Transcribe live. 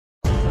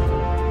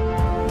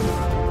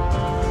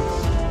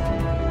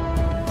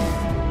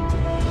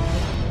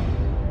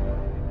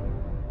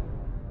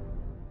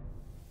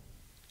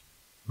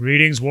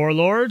Greetings,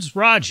 Warlords.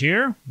 Rodge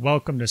here.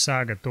 Welcome to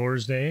Saga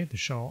Thursday, the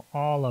show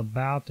all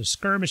about the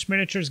skirmish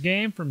miniatures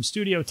game from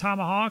Studio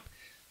Tomahawk.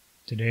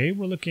 Today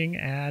we're looking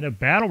at a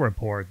battle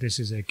report. This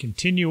is a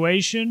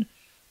continuation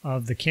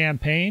of the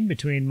campaign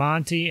between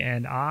Monte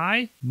and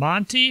I.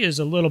 Monte is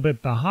a little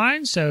bit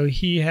behind, so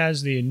he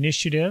has the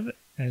initiative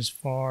as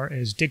far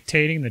as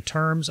dictating the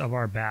terms of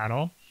our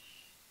battle.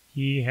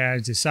 He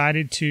has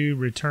decided to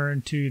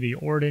return to the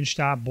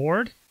Ordensstaat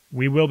board.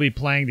 We will be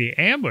playing the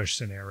ambush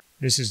scenario.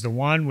 This is the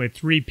one with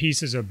 3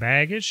 pieces of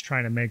baggage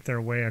trying to make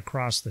their way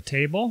across the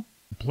table.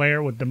 The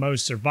player with the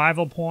most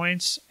survival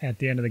points at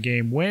the end of the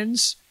game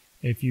wins.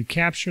 If you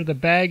capture the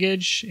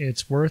baggage,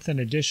 it's worth an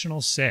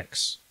additional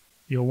 6.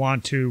 You'll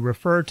want to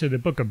refer to the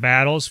Book of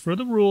Battles for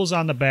the rules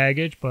on the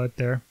baggage, but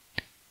they're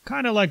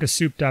kind of like a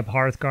souped-up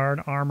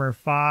Hearthguard. Armor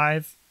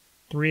 5,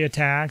 3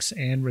 attacks,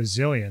 and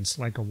resilience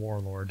like a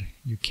warlord.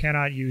 You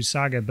cannot use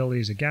saga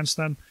abilities against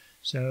them,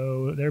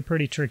 so they're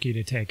pretty tricky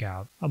to take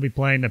out. I'll be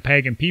playing the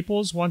Pagan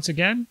peoples once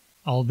again,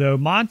 although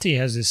Monte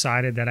has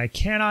decided that I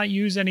cannot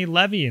use any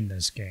levy in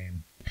this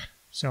game.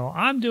 So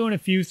I'm doing a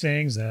few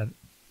things that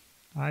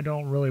I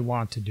don't really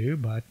want to do,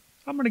 but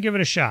I'm going to give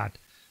it a shot.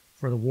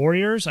 For the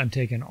warriors, I'm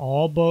taking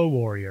all bow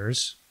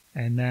warriors,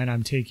 and then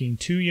I'm taking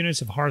 2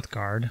 units of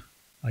Hearthguard,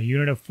 a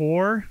unit of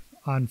 4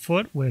 on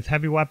foot with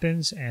heavy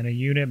weapons, and a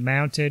unit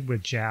mounted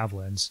with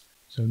javelins.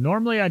 So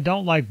normally I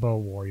don't like bow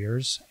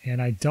warriors,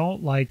 and I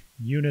don't like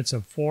units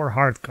of 4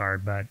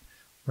 Hearthguard, but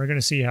we're going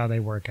to see how they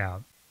work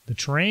out. The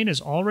terrain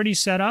is already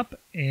set up,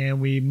 and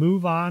we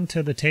move on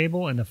to the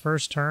table in the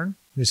first turn.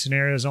 This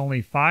scenario is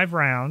only 5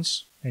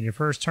 rounds, and your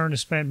first turn is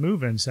spent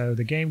moving, so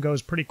the game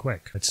goes pretty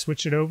quick. Let's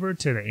switch it over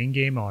to the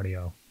in-game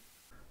audio.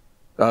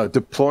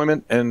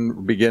 Deployment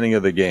and beginning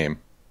of the game.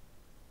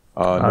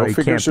 No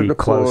figures are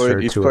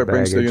deployed. Each player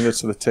brings the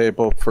units to the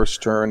table.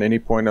 First turn, any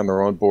point on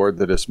their own board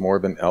that is more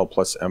than L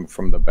plus M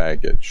from the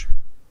baggage.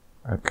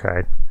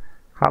 Okay.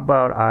 How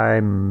about I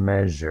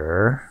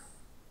measure?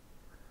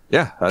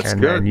 Yeah, that's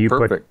and good. And then you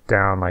Perfect. put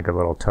down like a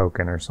little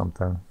token or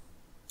something.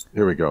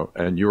 Here we go.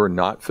 And you are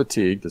not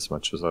fatigued as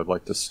much as I'd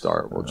like to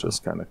start. We'll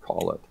just kind of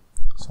call it.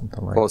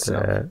 Something like Close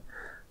that. enough.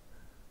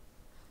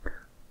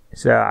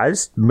 So I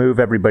just move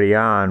everybody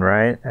on,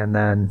 right? And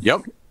then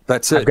Yep,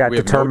 that's it. I've got We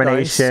have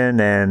determination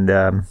no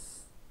and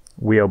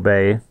we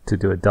obey to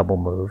do a double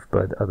move,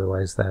 but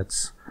otherwise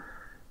that's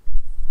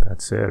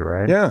it,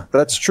 right? Yeah,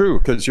 that's true,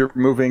 because you're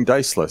moving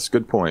diceless.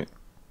 Good point.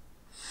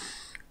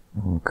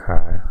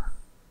 Okay.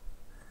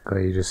 So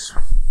you just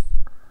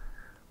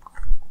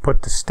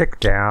put the stick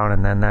down,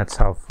 and then that's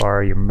how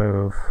far you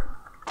move.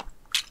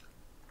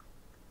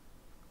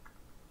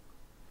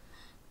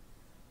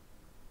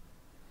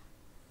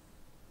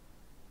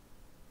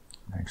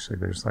 Actually,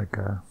 there's like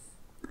a...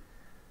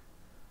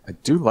 I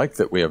do like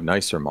that we have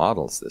nicer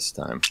models this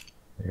time.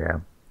 Yeah.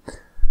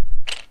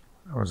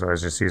 I was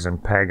always just using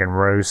Pagan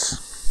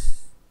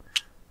Rose.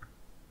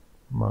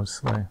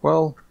 Mostly.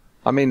 Well,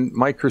 I mean,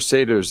 my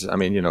Crusaders, I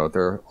mean, you know, they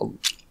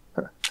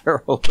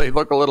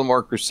look a little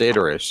more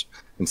Crusader-ish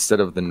instead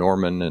of the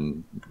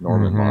Norman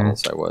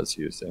models I was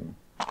using.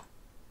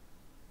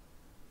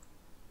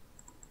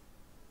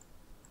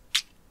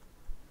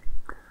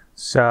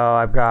 So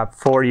I've got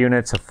 4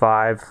 units of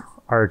 5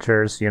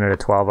 archers, unit of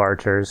 12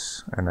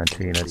 archers, and then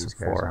 2 units of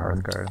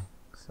 4 Hearthguard.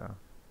 So.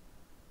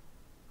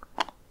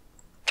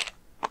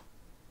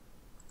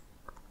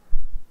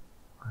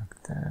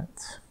 Like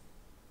that.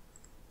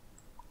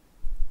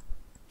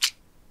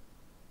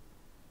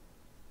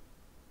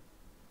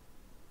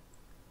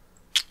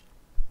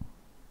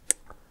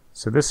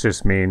 So this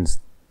just means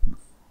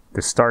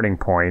the starting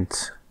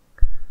point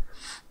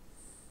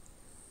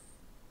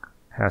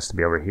has to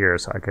be over here,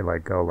 so I could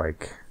like go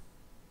like...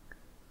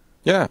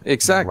 Yeah,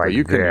 exactly. Like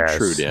you can this.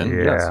 intrude in.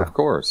 Yeah. Yes, of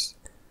course.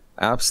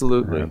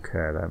 Absolutely.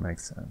 Okay, that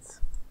makes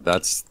sense.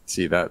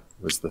 That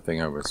was the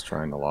thing I was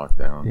trying to lock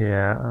down.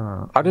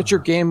 Yeah. How did your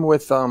game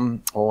with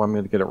I'm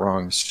going to get it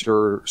wrong.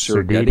 Sir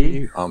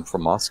Getty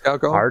from Moscow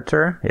go?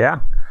 Archer?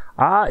 Yeah.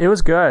 It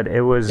was good.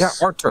 It was... Yeah,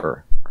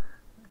 Archer.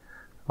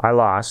 I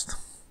lost,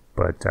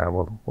 but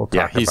we'll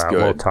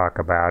talk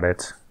about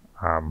it.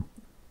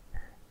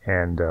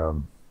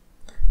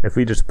 If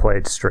we just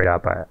played straight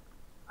up,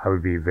 I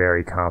would be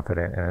very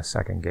confident in a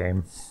second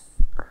game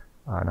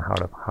on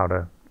how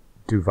to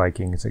do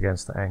Vikings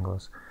against the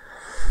Anglos.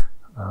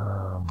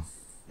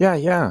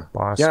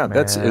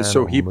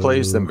 So he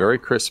plays them very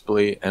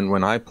crisply, and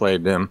when I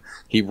played him,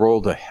 he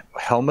rolled a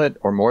helmet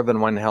or more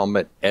than one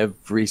helmet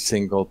every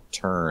single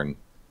turn.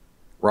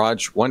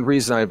 Rodge, one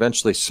reason I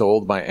eventually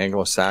sold my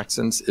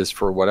Anglo-Saxons is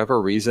for whatever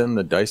reason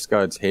the dice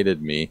gods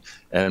hated me,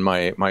 and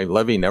my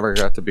levy never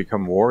got to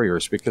become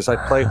warriors because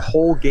I play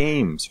whole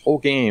games,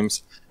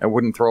 and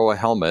wouldn't throw a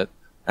helmet,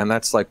 and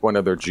that's like one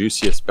of their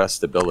juiciest,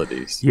 best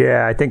abilities.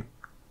 Yeah, I think,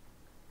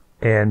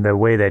 and the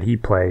way that he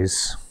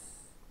plays,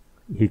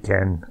 he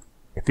can,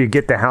 if you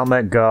get the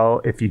helmet, go.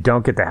 If you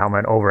don't get the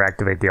helmet,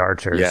 overactivate the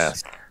archers.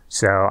 Yes.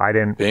 So I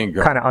didn't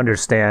kind of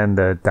understand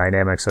the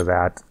dynamics of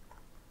that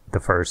the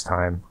first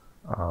time.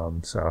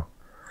 So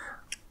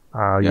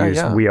I'll use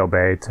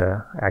Wheelbay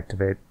to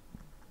activate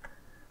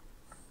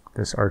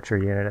this archer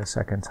unit a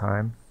second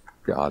time.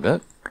 Got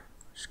it.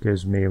 Which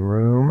gives me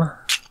room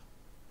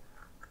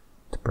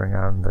to bring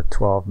on the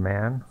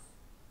 12-man.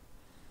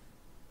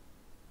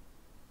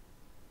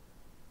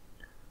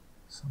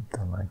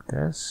 Something like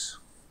this.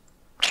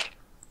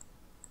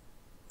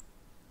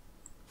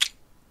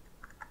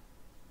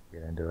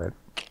 Get into it.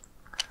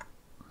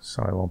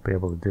 So I won't be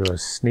able to do a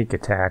sneak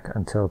attack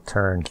until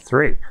turn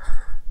 3.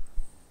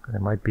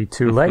 It might be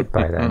too late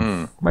by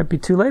then. Might be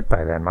too late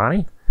by then,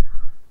 Monty.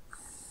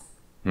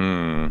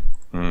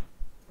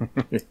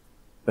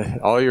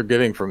 All you're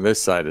getting from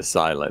this side is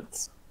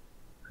silence.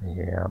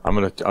 Yeah.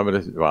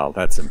 Well,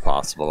 that's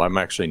impossible. I'm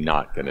actually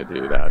not gonna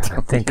do that.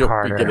 I think You'll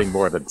harder. be getting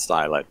more than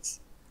silence.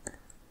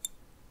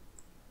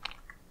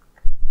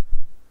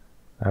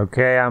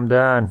 Okay, I'm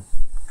done.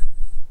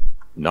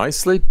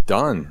 Nicely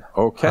done.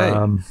 Okay.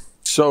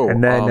 So,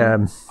 and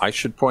then I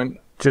should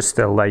point... Just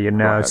to let you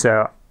know,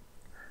 so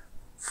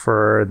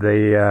for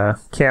the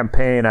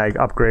campaign, I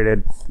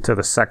upgraded to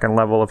the 2nd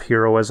level of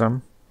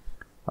heroism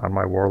on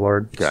my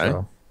warlord. Okay.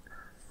 So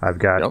I've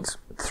got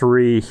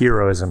 3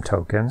 heroism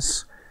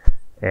tokens,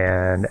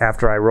 and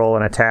after I roll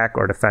an attack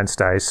or defense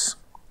dice,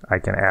 I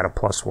can add a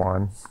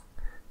 +1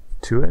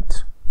 to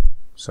it.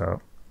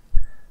 So...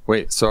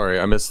 Wait, sorry,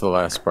 I missed the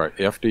last part.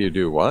 After you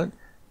do what?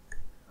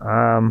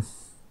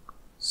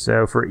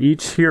 So for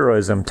each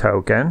heroism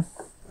token,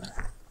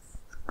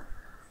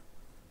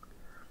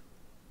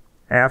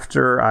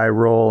 after I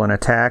roll an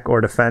attack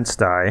or defense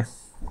die,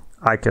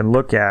 I can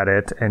look at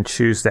it and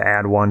choose to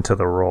add 1 to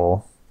the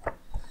roll.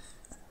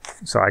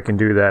 So I can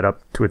do that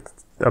up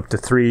to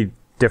 3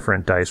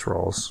 different dice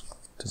rolls.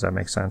 Does that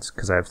make sense?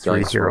 Because I have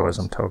 3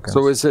 heroism tokens.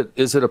 So is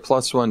it a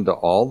 +1 to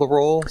all the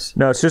rolls?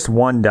 No, it's just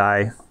 1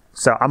 die.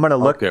 So I'm going to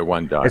look. Okay,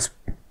 1 die.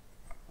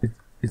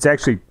 It's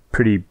actually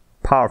pretty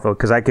powerful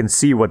because I can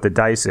see what the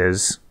dice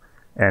is,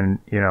 and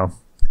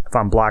if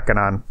I'm blocking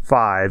on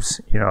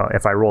 5s,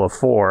 if I roll a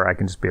 4, I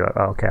can just be like,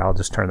 oh, okay, I'll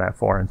just turn that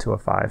 4 into a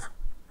 5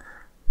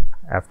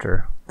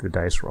 after the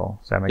dice roll.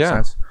 Does that make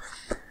sense?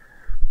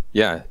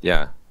 Yeah.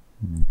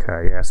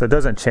 Okay, yeah. So it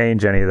doesn't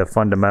change any of the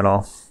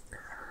fundamental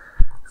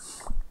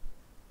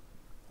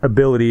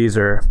abilities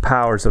or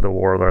powers of the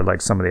warlord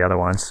like some of the other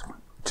ones.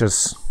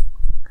 Just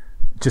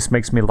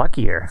makes me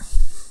luckier.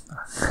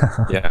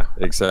 Yeah,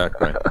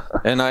 exactly.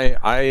 And I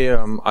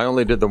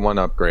only did the 1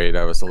 upgrade.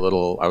 I was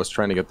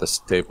trying to get the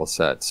stable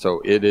set.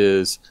 So it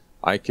is,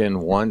 I can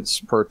once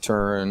per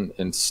turn,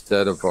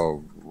 instead of a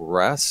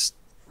rest,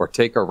 or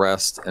take a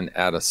rest and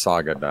add a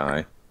saga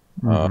die.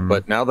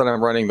 But now that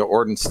I'm running the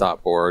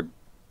Ordensstaat board,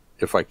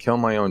 if I kill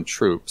my own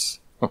troops,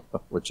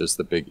 which is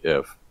the big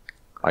if,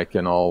 I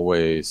can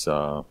always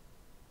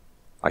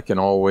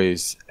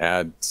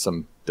add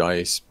some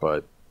dice,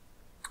 but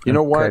you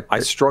know what?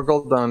 I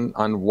struggled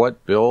on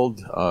what build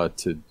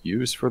to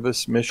use for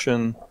this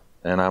mission,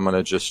 and I'm going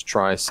to just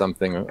try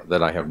something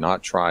that I have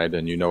not tried,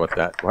 and you know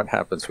what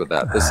happens with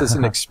that. This is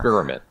an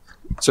experiment.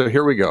 So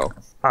here we go.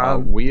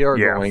 We are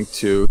going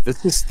to...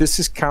 This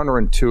is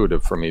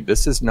counterintuitive for me.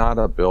 This is not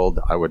a build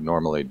I would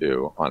normally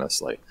do,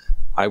 honestly.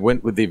 I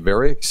went with the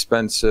very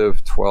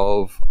expensive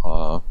 12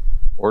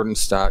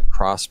 Ordensstaat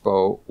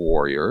crossbow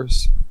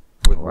warriors,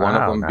 with one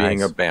of them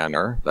being a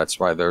banner. That's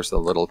why there's a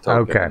little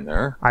token in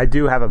there. I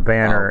do have a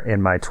banner in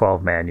my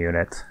 12-man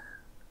unit.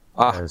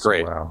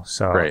 Great. Well.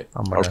 So great.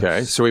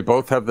 Okay, so we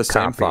both have the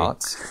same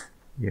thoughts.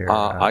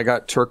 I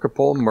got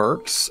Turkopol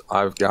Mercs.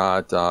 I've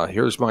got,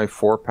 here's my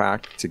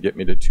 4-pack to get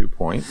me to 2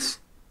 points.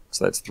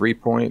 So that's 3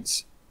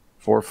 points,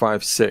 4,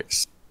 5,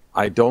 6.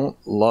 I don't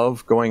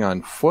love going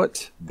on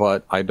foot,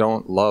 but I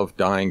don't love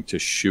dying to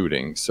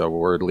shooting. So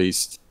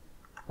that's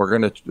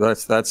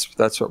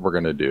what we're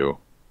gonna do.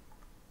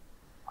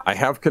 I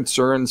have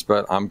concerns,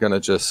 but I'm going to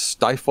just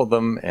stifle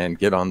them and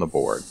get on the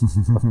board.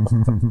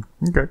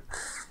 Okay.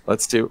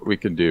 Let's see what we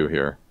can do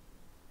here.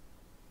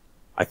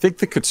 I think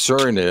the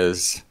concern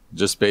is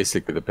just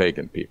basically the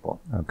pagan people.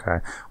 Okay.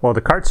 Well,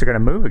 the carts are going to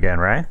move again,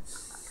 right?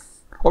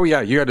 Oh, yeah.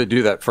 You got to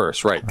do that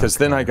first, right? Because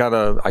then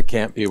I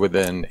can't be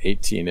within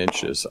 18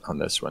 inches on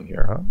this one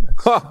here.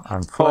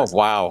 Oh,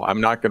 wow.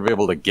 I'm not going to be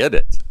able to get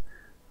it.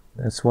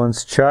 This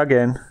one's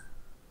chugging.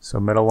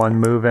 So middle one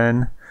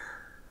moving.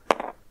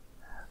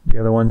 The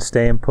other one's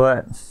staying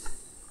put.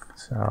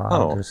 So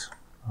I'll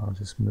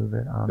just move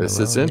it on. This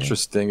is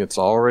interesting. Here. It's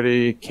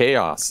already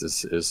chaos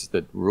is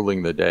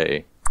ruling the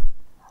day.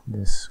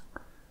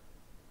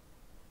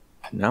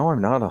 Now I'm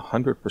not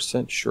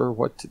 100% sure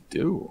what to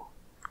do.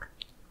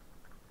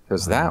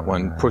 Because that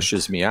one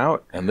pushes me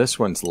out, and this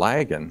one's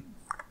lagging.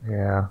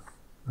 Yeah.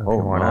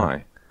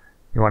 My.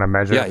 You want to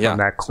measure from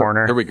that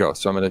corner? So, here we go.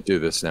 So I'm going to do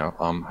this now.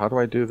 How do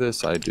I do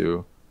this? I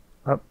do...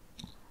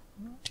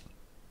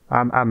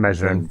 I'm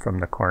measuring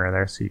from the corner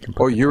there, so you can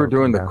put you were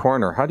doing the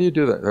corner. How do you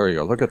do that? There you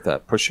go. Look at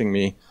that. Pushing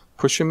me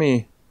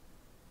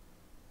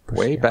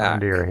way back.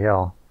 Onto your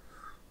hill.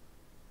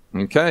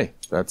 Okay,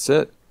 that's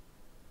it.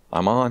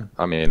 I'm on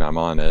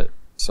it.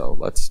 So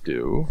let's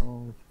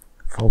do...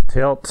 Full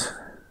tilt.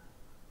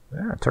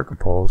 Yeah,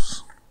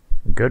 Turkopols.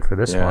 good for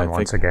this one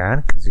once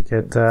again, because you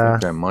get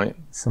I might.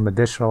 some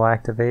additional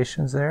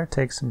activations there.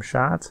 Take some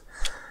shots.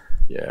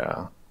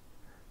 Yeah.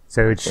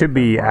 So it should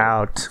be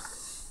out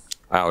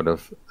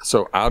of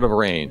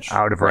range.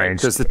 Out of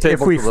range. Because the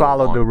table. If we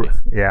followed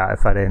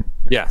if I didn't.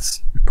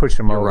 Yes. Push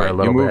them over a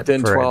little bit. You moved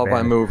in 12.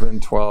 I move in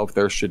 12.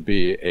 There should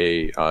be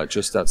a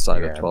just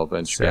outside of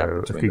 12-inch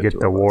gap. So if you get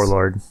the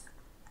warlord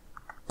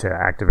to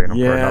activate them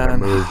for another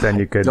move, then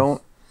you could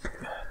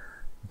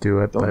do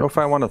it. Don't know if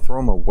I want to throw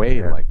them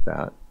away like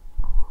that.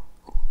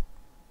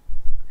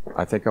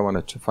 I think I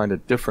want to find a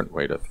different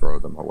way to throw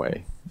them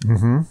away.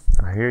 Mm-hmm.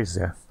 I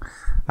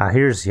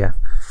hears ya.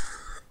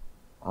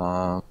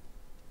 Well,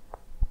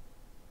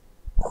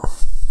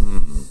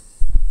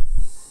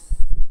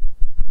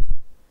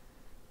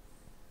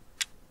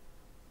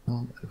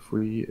 if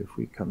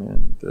we come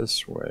in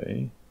this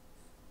way,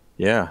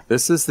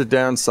 this is the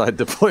downside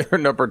to player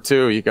number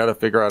 2. You got to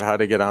figure out how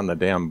to get on the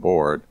damn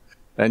board,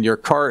 and your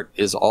cart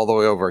is all the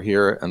way over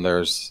here, and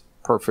there's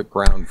perfect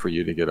ground for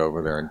you to get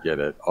over there and get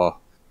it. Oh,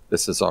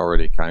 this is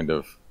already kind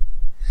of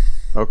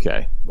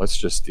okay. Let's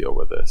just deal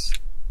with this.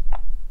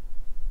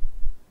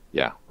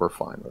 Yeah, we're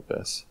fine with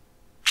this.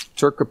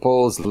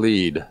 Turkopol's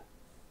lead,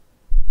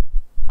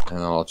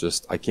 and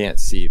I can't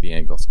see, the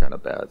angle's kind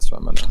of bad, so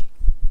I'm gonna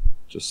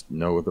just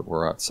know that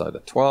we're outside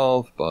of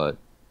 12, but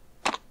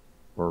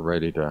we're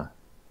ready to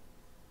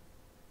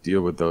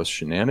deal with those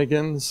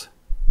shenanigans.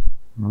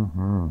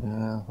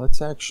 Yeah,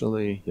 let's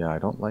actually, I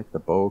don't like the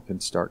bow can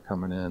start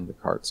coming in, the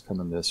cart's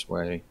coming this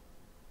way.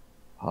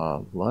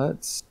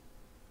 Let's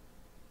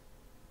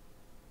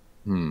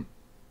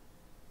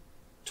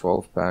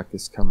 12 back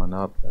is coming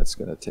up. That's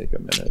going to take a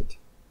minute.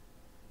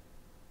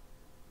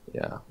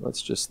 Yeah,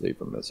 let's just leave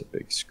them as a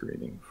big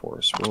screening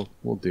force.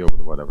 We'll deal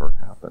with whatever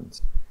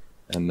happens.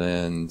 And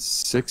then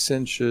 6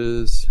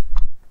 inches,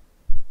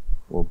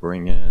 we'll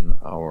bring in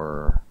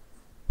our...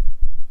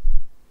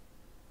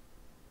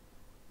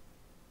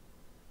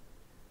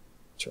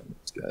 Turn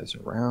these guys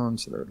around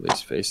so they're at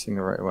least facing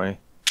the right way.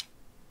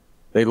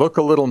 They look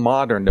a little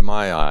modern to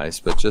my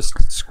eyes, but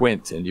just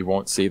squint and you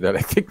won't see that.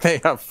 I think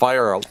they have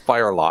fire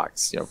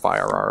locks,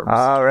 firearms.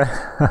 All right.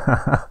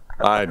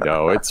 I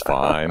know, it's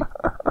fine.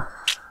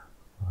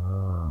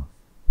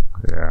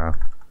 Yeah.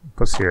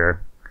 Plus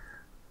your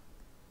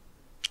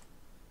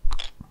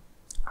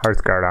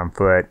Hearthguard on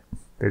foot.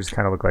 They just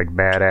kind of look like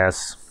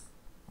badass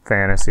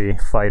fantasy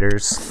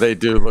fighters. They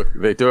do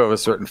have a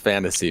certain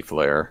fantasy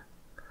flair.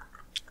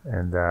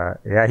 And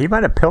he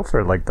might have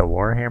pilfered like the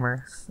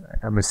Warhammer.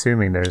 I'm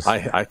assuming there's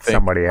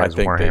somebody has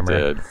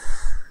Warhammer.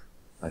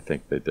 I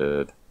think they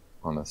did,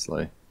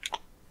 honestly.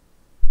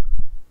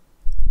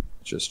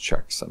 Just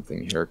check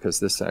something here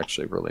because this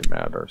actually really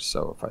matters.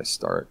 So if I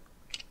start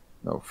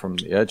from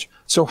the edge.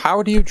 So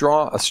how do you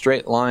draw a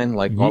straight line?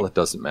 It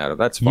doesn't matter.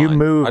 That's fine. You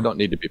move. I don't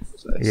need to be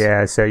precise.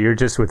 Yeah, so you're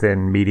just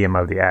within medium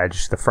of the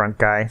edge. The front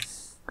guy.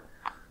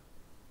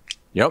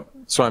 Yep.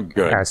 So I'm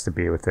good. It has to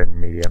be within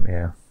medium.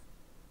 Yeah.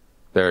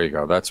 There you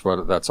go. That's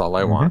all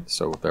I want.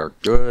 So they're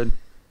good.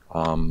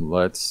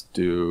 Let's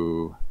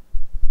do.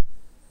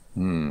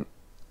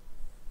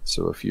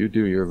 So if you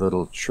do your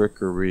little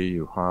trickery,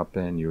 you hop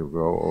in, you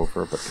go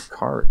over, but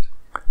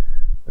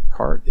the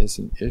cart is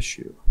an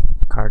issue.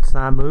 Cart's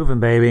not moving,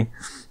 baby.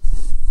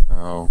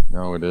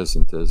 No, it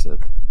isn't, is it?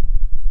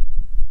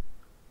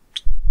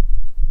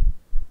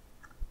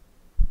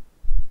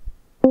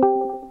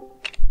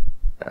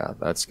 Yeah,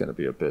 that's going to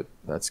be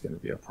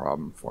a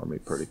problem for me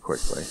pretty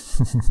quickly.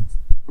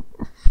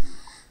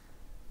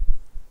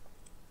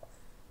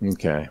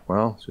 Okay,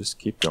 well, just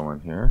keep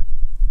going here.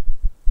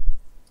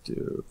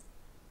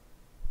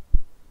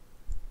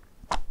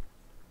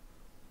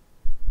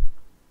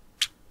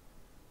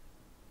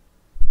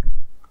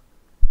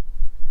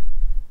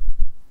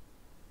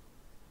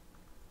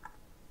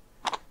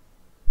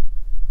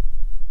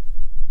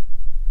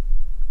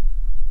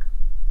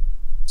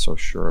 So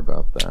sure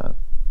about that.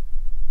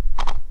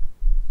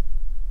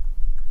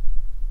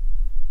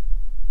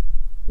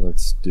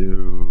 Let's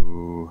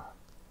do...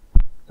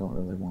 Don't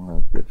really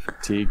want to get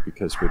fatigued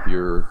because with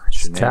your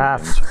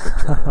shenanigans you could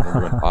turn it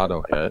into an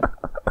auto hit.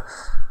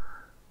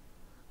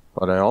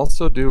 But I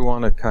also do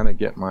want to kind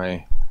of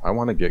I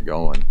want to get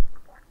going.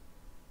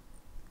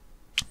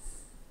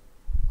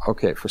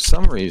 Okay, for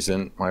some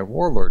reason my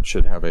warlord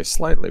should have a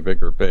slightly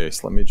bigger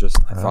base. I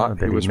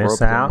thought he was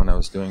roped in when I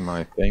was doing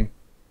my thing.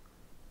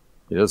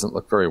 He doesn't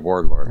look very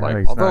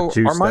warlord-like. Although,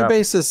 are my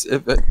bases...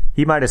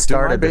 He might have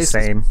started the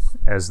same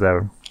as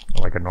a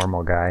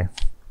normal guy.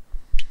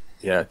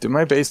 Yeah, do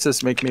my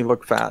bases make me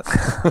look fat?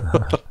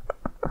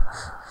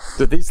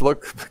 Do these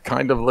look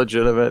kind of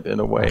legitimate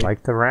in a way? I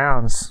like the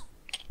rounds.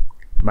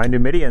 My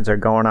Numidians are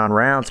going on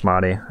rounds,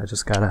 Monte. I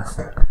just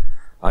gotta...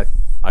 I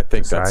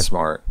think that's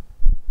smart.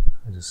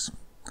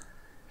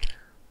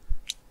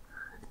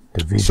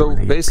 So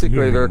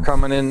basically they're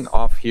coming in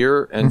off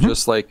here and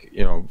just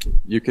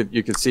you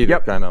could see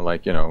they're kind of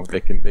they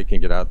can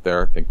get out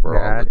there. I think we're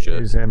all legit.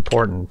 That is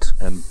important.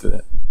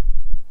 And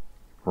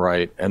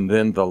right, and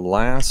then the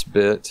last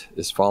bit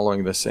is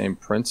following the same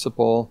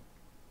principle.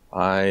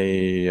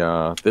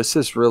 This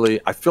is really,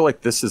 I feel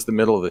like this is the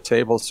middle of the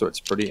table, so it's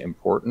pretty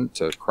important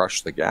to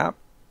crush the gap.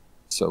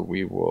 So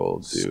we will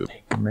do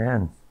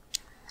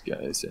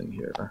guys in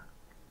here.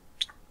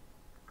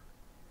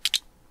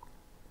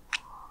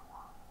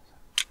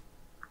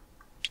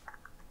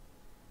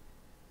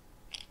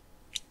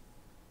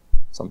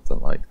 Something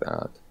like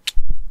that.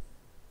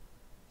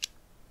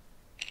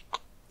 I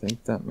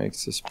think that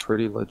makes this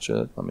pretty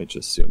legit. Let me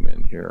just zoom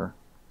in here.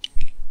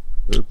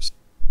 Oops.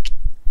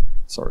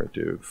 Sorry,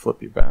 dude.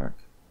 Flip you back.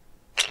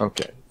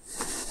 Okay.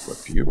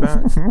 Flip you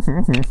back.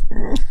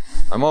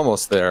 I'm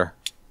almost there.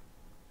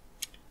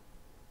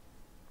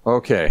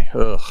 Okay.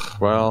 Ugh.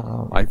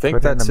 Well, I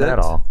think that's it.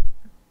 I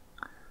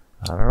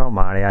don't know,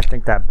 Monte. I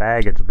think that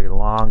baggage will be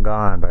long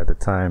gone by the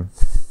time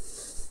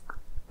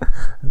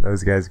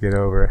those guys get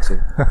over it.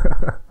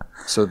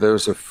 So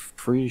there's a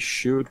free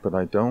shoot, but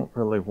I don't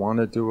really want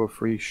to do a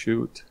free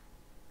shoot.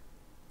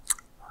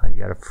 You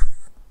gotta.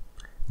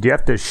 Do you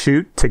have to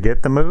shoot to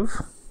get the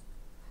move?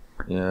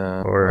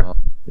 Yeah. Or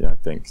yeah, I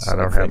think so.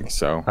 I think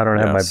so. I don't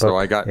have my book. So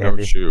I got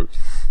handy. No shoot,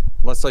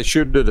 unless I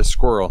shoot at a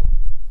squirrel.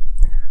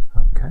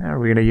 Okay. Are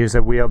we gonna use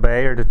a wheel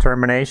bay or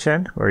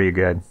determination, or are you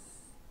good?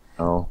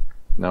 Oh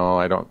no,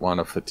 I don't want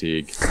to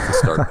fatigue to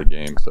start the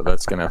game, so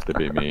that's gonna have to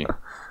be me.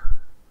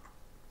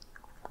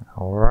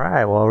 All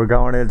right. Well, we're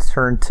going into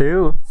turn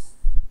 2,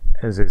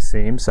 as it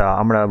seems. So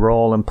I'm gonna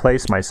roll and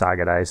place my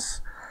Saga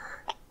dice.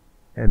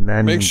 And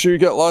then make sure you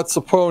get lots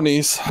of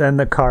ponies. Then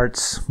the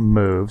carts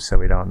move, so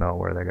we don't know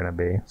where they're going to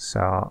be.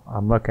 So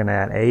I'm looking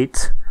at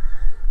 8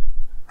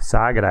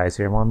 Saga dice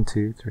here. 1,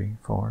 2, 3,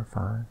 4,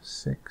 5,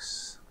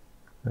 6.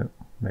 Oh,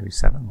 maybe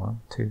 7.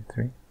 1, 2,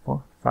 3,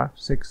 4, 5,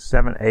 6,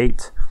 7,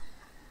 8.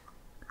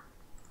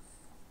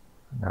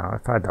 Now,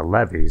 if I had the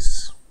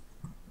levies,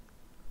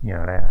 you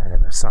know, I'd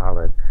have a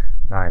solid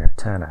 9 or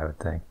 10, I would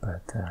think.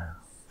 But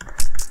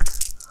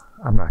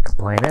I'm not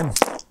complaining.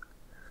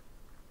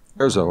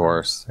 There's a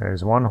horse.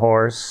 There's one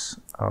horse.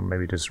 I'll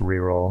maybe just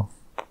reroll.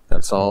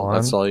 That's all. One.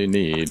 That's all you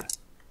need.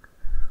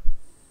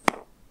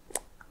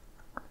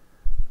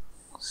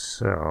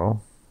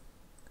 So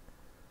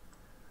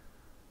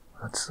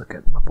let's look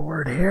at my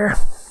board here.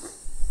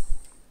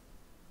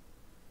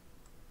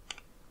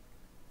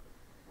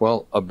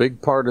 Well, a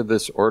big part of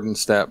this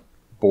Ordensstaat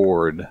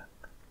board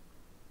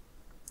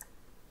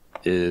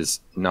is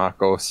not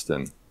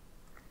ghosting.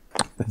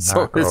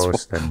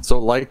 So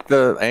like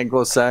the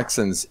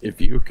Anglo-Saxons,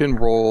 if you can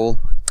roll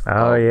you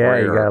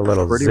got a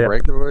little pretty zip.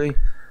 regularly,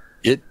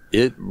 it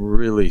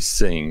really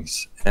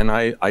sings. And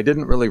I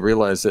didn't really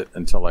realize it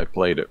until I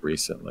played it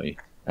recently.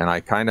 And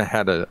I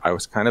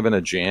was kind of in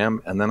a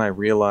jam, and then I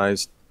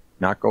realized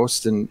not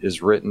ghosting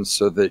is written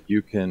so that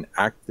you can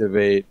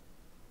activate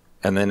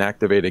and then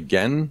activate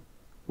again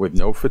with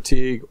no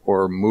fatigue,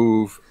 or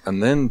move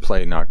and then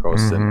play not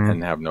ghosting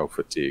and have no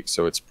fatigue.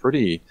 So it's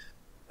pretty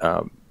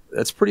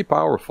that's pretty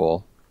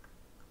powerful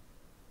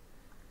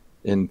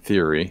in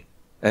theory.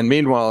 And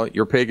meanwhile,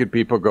 your pagan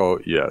people go,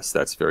 yes,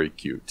 that's very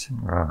cute.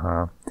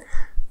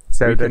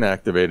 So we can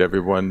activate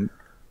everyone.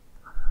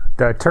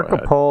 The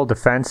Turkopole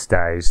defense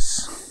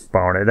dice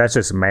bonus, that's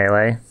just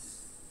melee.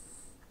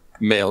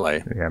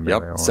 Melee. Yeah,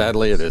 melee. Yep.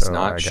 Sadly, it is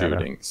not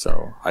shooting.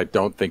 So I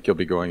don't think you'll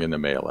be going into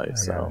melee.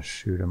 I gotta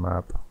shoot him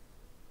up.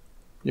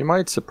 You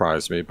might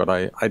surprise me, but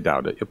I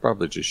doubt it. You'll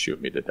probably just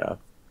shoot me to death.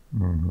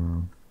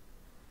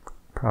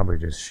 Probably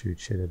just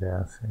shoot you to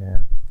death.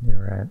 Yeah,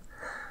 you're right.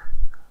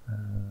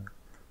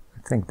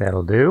 I think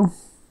that'll do.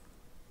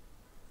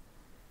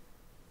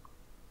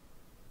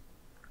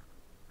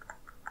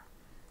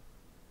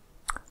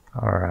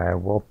 All right,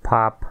 we'll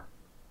pop.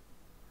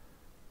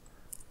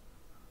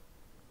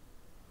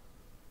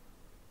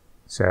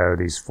 So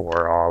these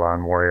 4 are all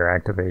on warrior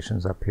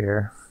activations up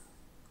here,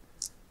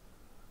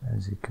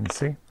 as you can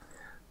see.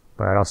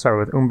 But I'll start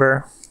with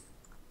Umber.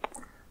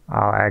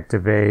 I'll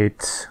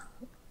activate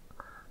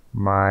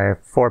my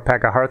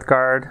 4-pack of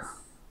Hearthguard,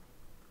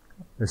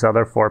 this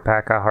other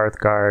 4-pack of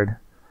Hearthguard,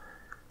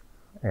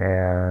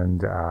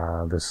 and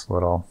this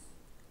little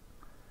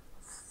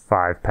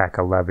 5-pack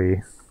of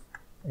Levy.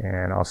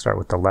 And I'll start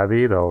with the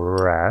Levy, the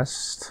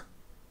rest.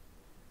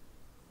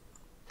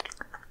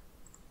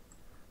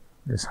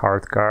 This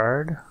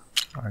Hearthguard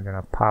are going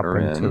to pop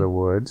into the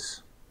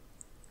woods.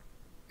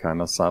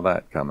 Kind of saw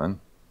that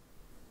coming.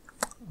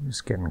 I'm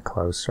just getting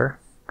closer.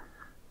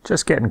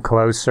 Just getting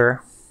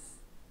closer.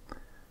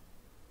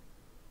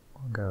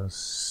 We'll go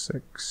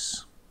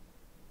 6.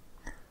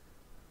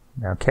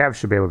 Now, Cav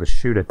should be able to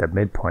shoot at the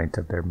midpoint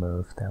of their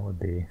move. That would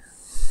be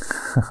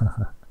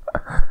that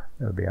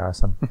would be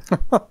awesome.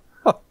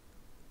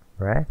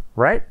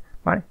 Right?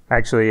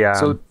 Actually,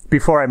 so,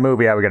 before I move,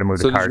 we got to move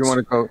the carts. Did you want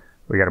to go?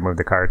 We got to move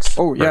the carts.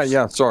 Oh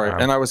yeah. Sorry.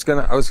 And I was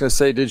gonna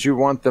say, did you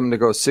want them to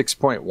go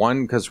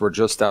 6.1 because we're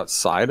just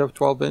outside of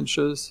 12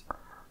 inches?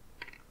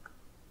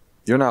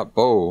 You're not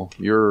bow.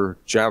 You're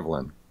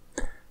javelin,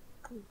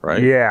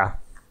 right? Yeah.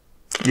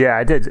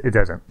 I did. It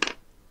doesn't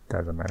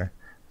matter.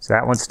 So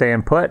that one's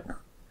staying put.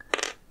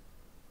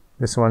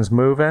 This one's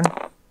moving.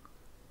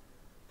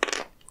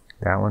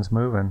 That one's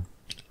moving.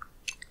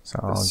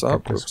 So I'll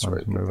get this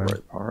one moving. The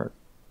right part.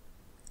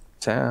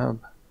 Tab.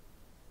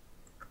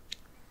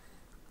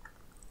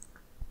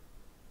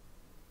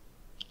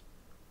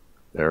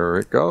 There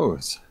it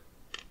goes.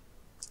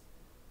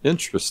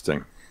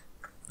 Interesting.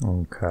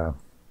 Okay.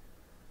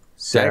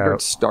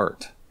 Staggered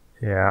start.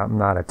 Yeah, I'm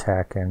not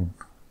attacking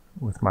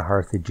with my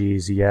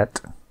Hearthages yet.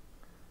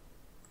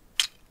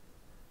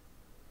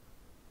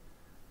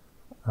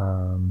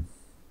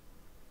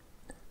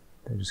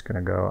 They're just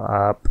going to go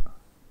up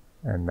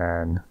and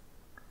then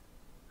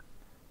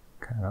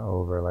kind of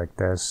over like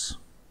this.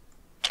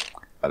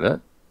 Got it.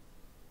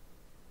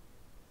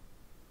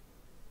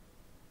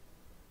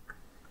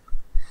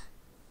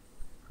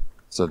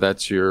 So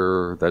that's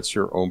your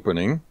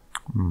opening.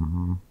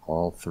 Mm-hmm.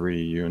 All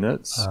 3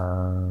 units.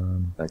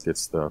 That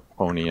gets the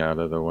pony out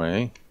of the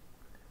way.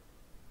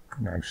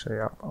 Actually,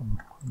 I'm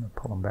gonna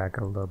pull them back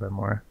a little bit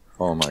more.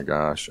 Oh my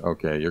gosh!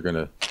 Okay, you're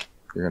gonna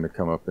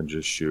come up and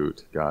just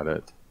shoot. Got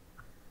it.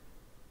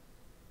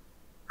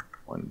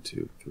 1,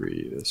 2,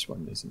 3. This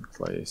one isn't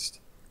placed.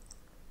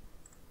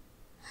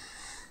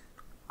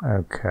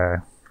 Okay.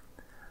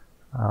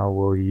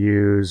 We'll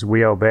use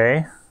We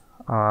Obey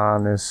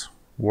on this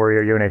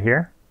warrior unit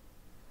here.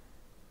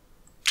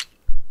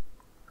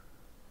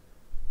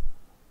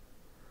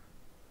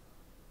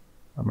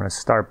 I'm going to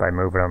start by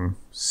moving them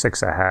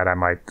 6 ahead. I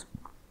might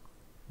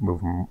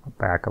move them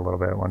back a little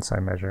bit once I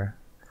measure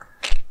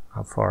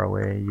how far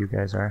away you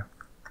guys are.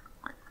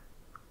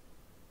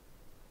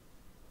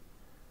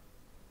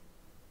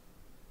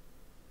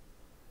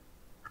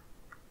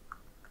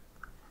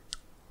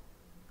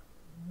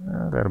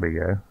 That'll be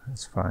good.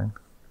 That's fine.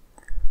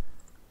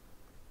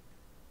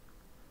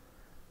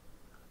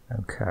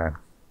 Okay.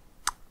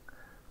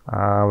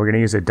 We're going to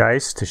use a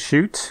dice to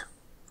shoot.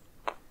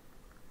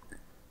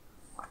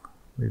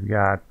 We've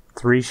got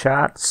 3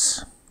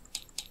 shots.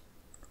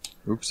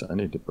 Oops, I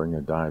need to bring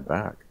a die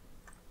back.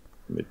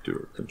 Let me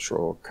do a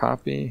control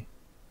copy.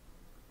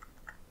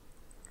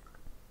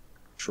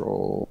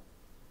 Control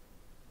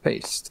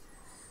paste.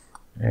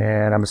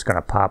 And I'm just going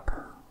to pop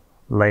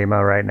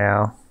Lema right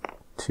now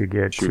to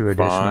get Shoot 2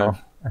 additional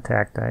 5.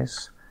 attack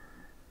dice.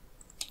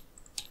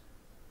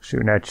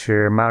 Shooting at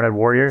your mounted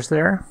warriors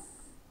there.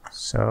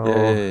 So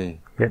Yay.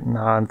 hitting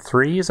on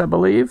 3s, I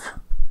believe.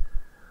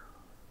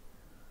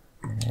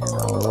 And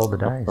I'll roll the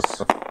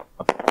dice.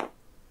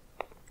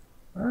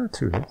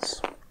 2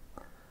 hits.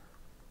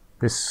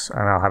 This,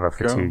 and I'll have a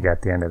fatigue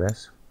at the end of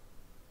this.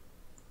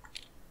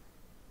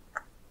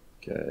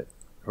 Okay.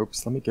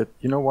 Oops, let me get...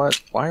 You know what?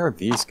 Why are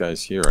these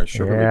guys here? I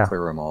should really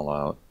clear them all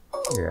out.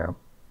 Yeah.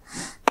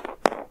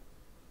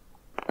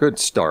 Good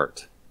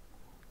start.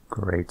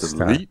 Great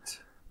Delete.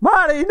 start.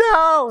 Monty,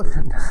 no!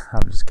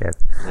 I'm just kidding.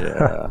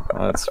 Yeah,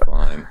 that's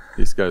fine.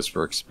 These guys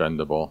were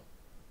expendable.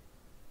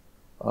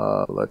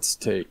 Let's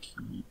take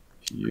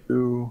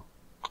you,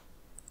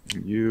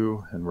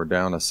 and we're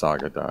down a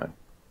Saga die.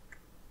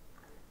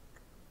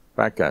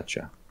 Back at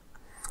you.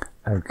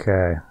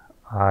 Okay.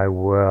 I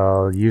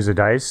will use a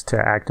dice to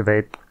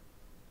activate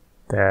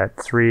that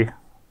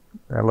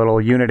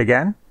little unit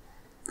again.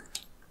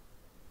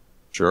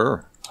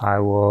 Sure. I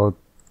will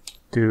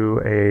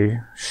do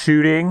a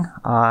shooting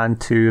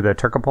onto the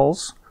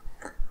Turcopoles.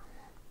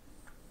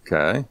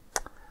 Okay.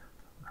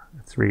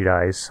 3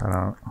 dice.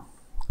 I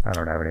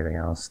don't have anything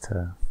else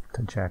to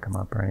jack them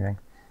up or anything.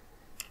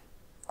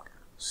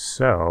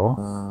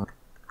 So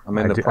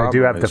I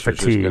do have the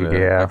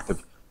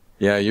fatigue.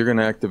 Yeah, you're going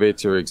to activate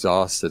to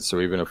exhaust it. So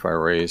even if I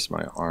raise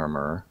my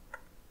armor,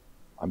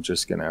 I'm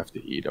just going to have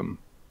to eat them.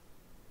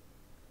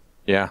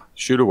 Yeah,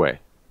 shoot away.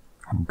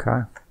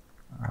 Okay.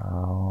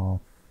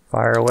 I'll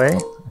fire away.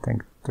 I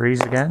think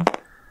 3s again.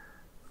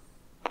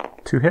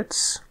 2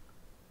 hits.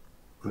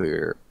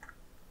 Clear.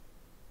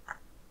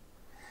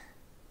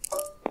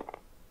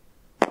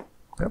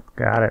 Yep,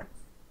 got it.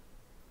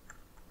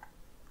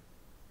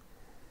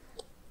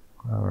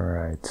 All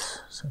right.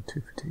 So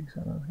 2 fatigues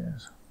on those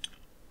guys.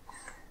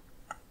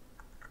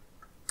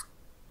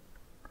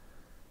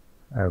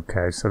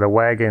 Okay, so the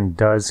wagon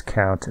does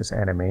count as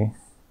enemy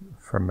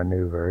for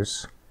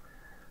maneuvers.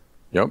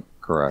 Yep,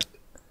 correct.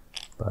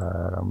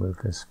 But I'll move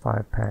this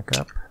 5-pack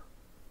up.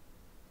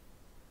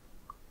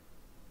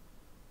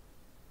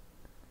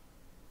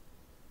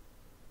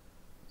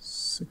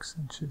 Six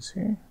inches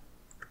here.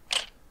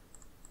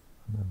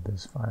 Move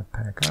this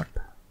 5-pack up.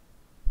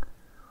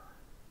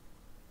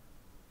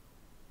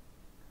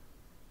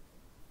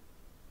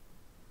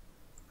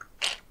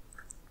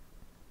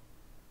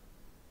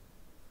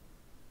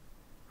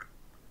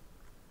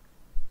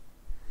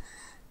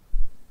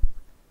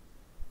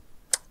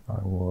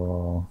 I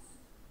will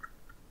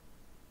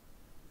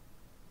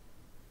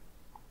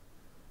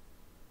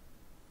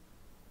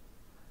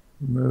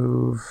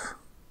move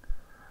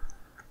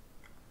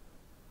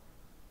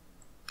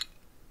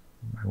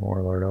my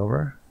warlord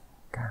over.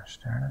 Gosh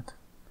darn it.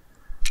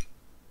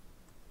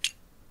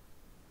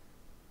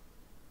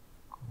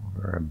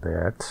 Over a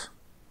bit.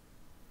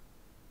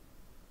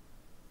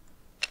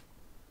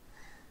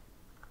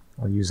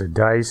 I'll use a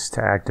dice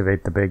to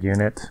activate the big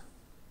unit.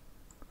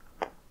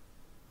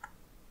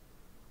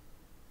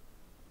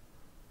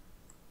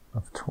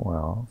 of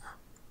 12.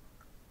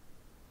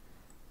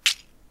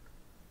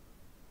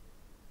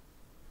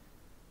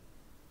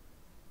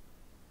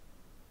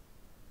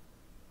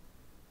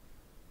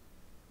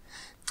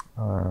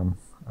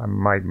 I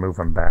might move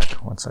them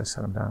back once I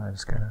set them down. I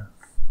just gotta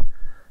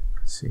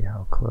see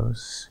how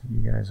close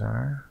you guys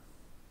are.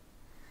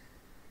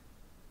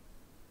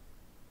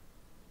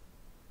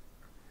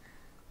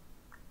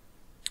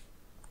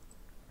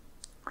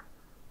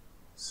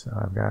 So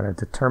I've got a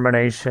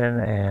determination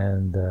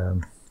and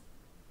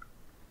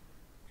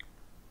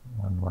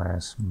one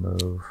last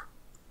move.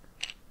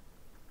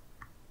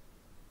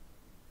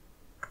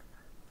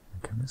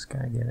 Can this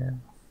guy get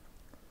in?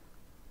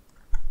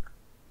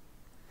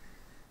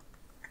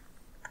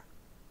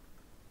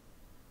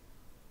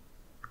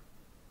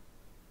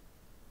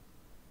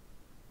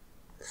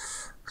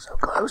 So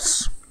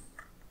close.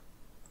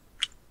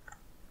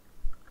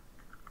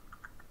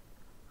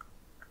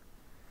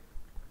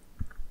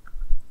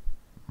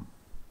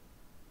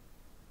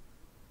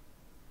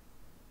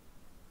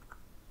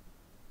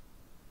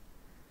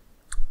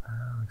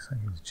 Looks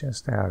like he's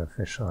just out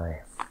officially.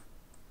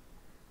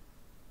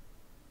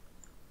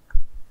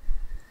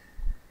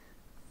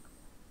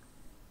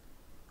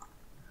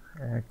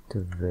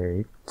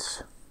 Activate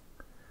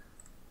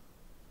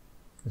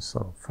this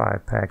little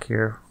 5-pack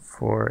here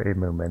for a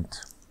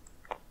movement.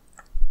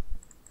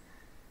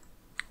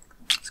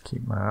 Let's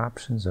keep my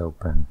options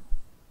open.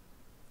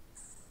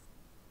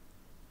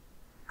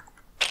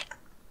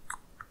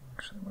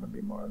 Actually, I want to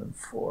be more than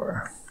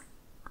 4.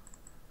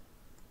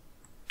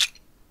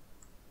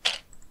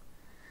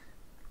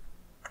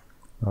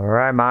 All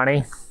right,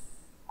 Monte.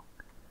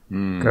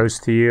 Goes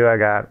to you. I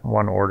got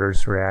 1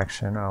 orders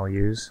reaction I'll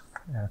use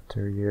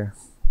after you're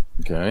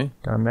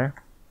done there.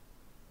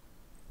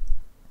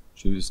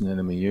 Choose an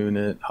enemy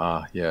unit.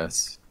 Ah,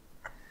 yes.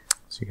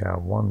 So you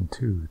got 1,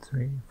 2,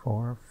 3,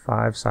 4,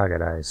 5 Saga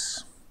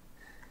dice.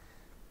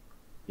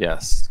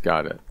 Yes,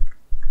 got it.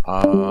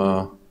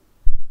 Off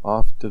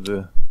to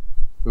the...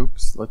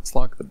 Oops, let's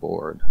lock the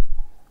board,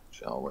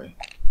 shall we?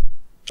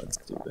 Let's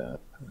do that.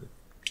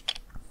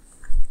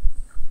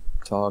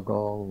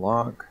 Toggle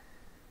lock.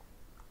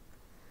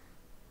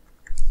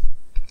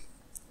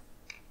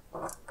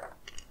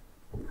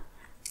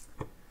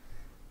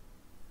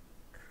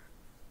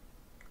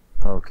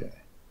 Okay.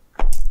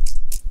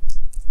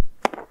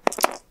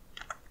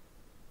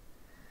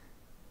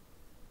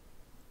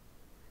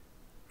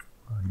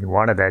 You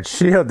wanted that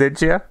shield, did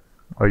you?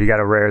 Oh, you got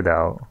a rare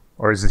though,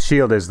 or is the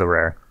shield is the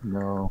rare?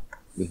 No,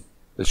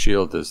 the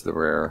shield is the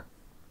rare.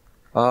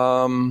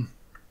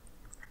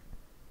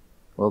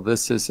 Well,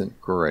 this isn't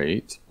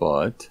great,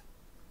 but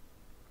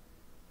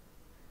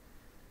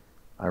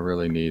I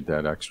really need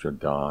that extra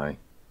die.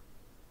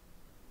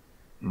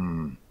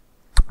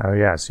 Oh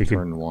yeah, so you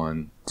Turn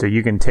 1. So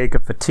you can take a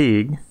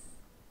fatigue,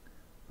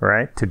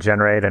 right, to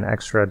generate an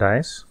extra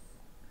dice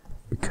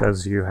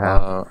because you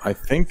have. I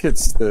think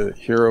it's the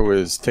hero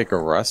is take a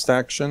rest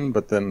action,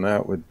 but then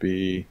that would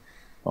be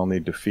I'll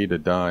need to feed a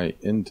die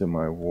into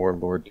my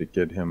warlord to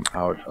get him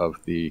out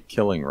of the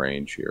killing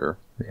range here.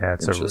 Yeah,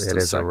 it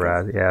is a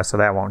rest. Yeah, so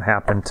that won't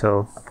happen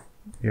till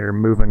you're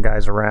moving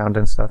guys around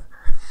and stuff.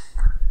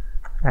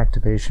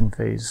 Activation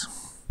phase.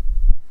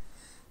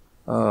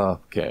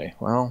 Okay,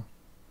 well,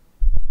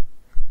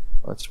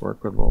 let's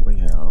work with what we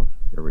have.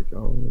 Here we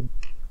go.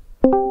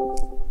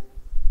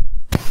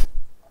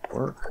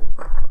 Work.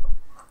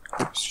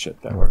 Oops,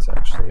 shit, that was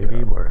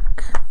actually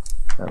work.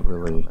 That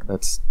really,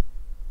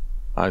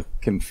 I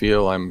can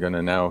feel I'm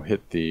gonna now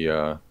hit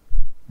the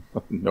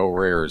no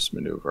rares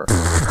maneuver.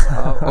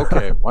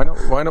 Okay, why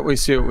don't we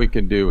see what we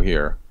can do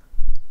here?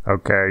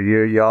 Okay,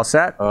 you all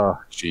set? Oh,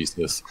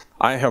 Jesus.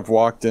 I have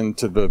walked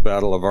into the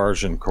Battle of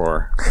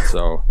Argencourt,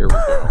 so here we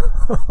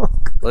go.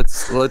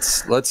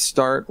 Let's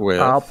start with...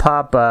 I'll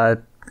pop,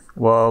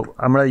 well,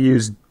 I'm going to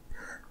use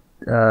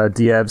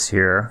Dievs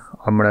here.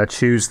 I'm going to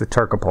choose the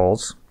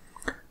Turcopoles.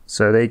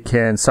 So they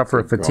can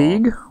suffer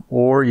fatigue,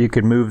 or you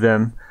could move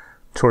them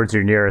towards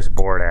your nearest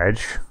board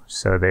edge.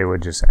 So they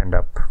would just end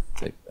up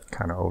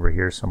kind of over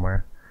here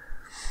somewhere.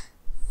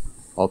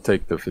 I'll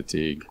take the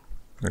fatigue.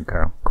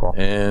 Okay, cool.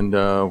 And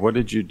what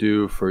did you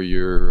do for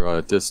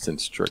your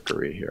distance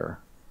trickery here?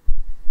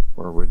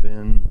 We're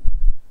within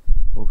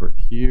over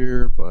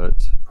here,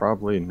 but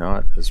probably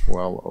not as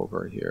well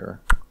over here.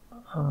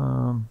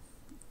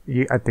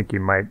 I think you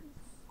might.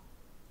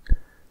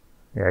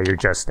 Yeah, you're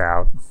just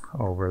out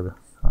over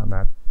on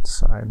that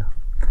side.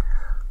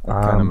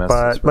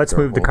 But let's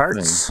move the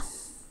carts.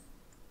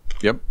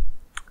 Yep.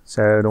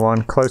 So the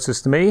one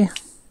closest to me,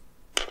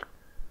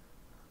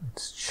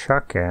 it's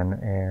chucking,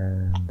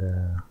 and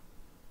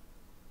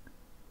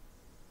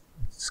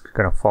it's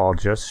gonna fall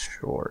just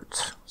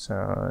short.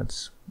 So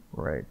it's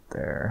right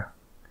there.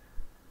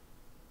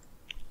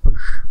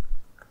 Boosh.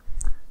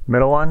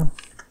 Middle one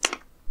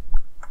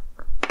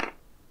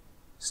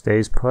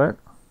stays put.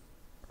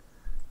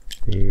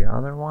 The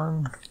other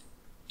one.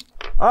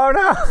 Oh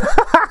no!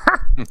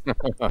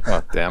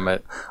 Damn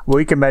it!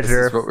 We can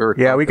measure.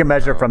 Yeah, we can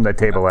measure from the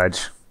table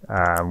edge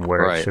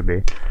where it should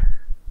be.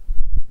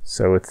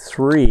 So with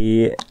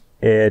 3,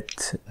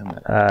 it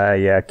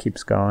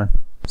keeps going.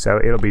 So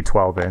it'll be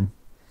 12 in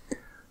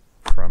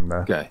from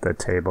the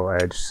table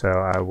edge. So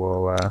I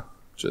will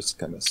just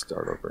kind of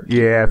start over.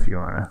 Yeah, if you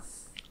wanna.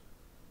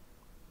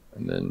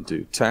 And then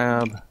do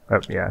tab.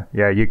 Oh yeah,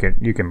 you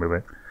can move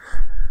it.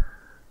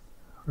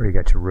 Or you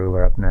got your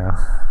ruler up now.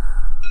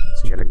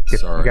 So you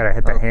gotta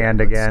hit the hand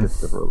again. Get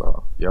the ruler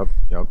off.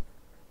 Yep.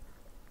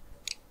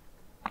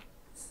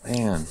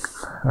 Man.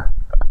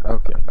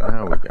 Okay,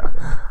 now we got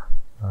it.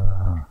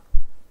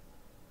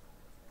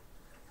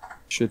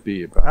 Should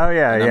be about. Oh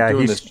yeah. I'm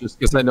doing this just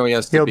because I know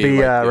he'll be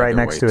right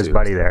next to his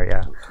buddy there.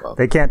 Yeah.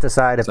 They can't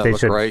decide if they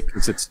should. Right,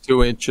 because it's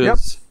 2 inches. Yep.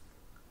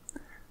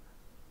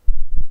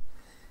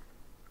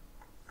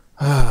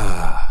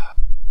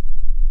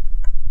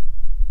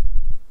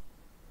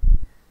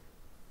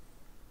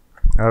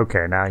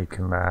 Okay, now you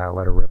can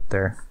let her rip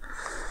there.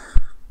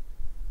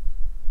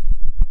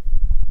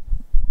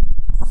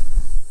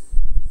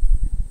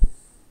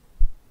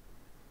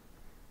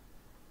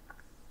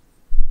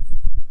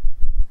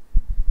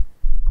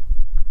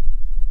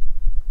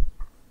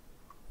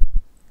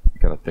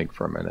 Gotta think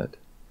for a minute.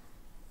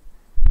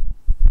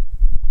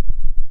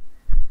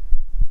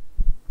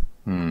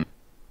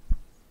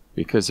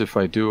 Because if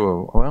I do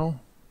a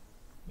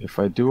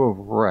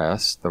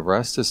rest, the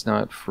rest is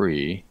not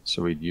free,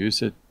 so we'd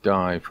use a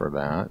die for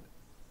that,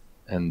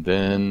 and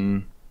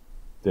then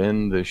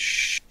the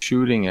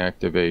shooting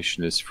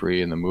activation is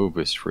free and the move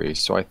is free.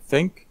 So I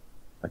think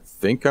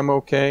I'm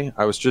okay.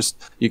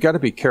 You got to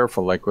be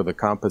careful, like with a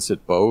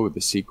composite bow, the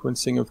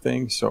sequencing of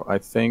things. So I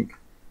think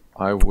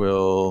I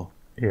will.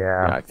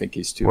 Yeah, I think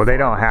he's too. Well, they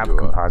don't have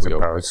composite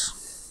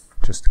bows.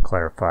 Just to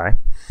clarify.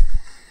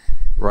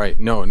 Right.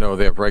 No,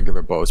 they have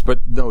regular bows.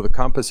 But no, the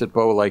composite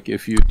bow, like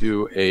if you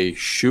do a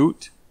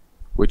shoot,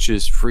 which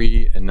is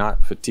free and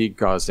not fatigue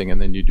causing, and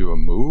then you do a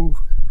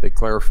move, they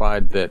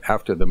clarified that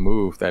after the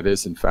move, that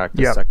is in fact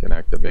a second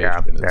activation.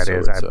 Yeah, that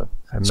is.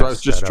 So I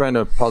was just trying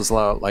to puzzle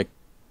out, like,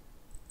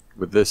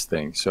 with this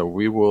thing. So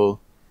we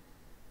will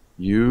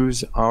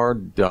use our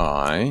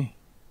die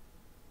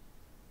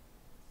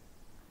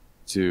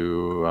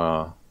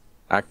to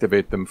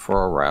activate them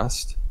for a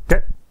rest.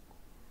 Okay.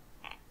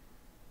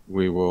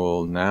 We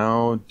will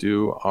now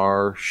do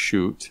our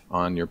shoot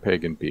on your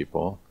pagan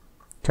people.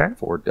 Okay.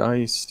 4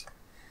 dice.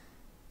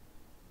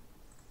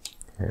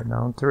 Hitting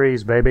on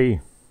 3s, baby.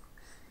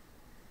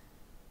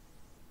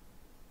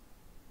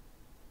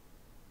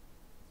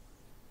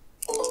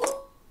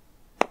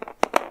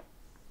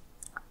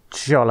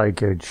 Jolly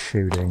good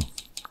shooting.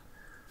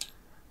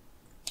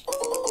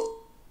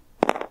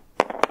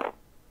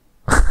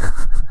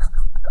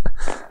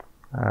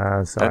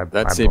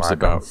 That seems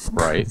about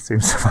right.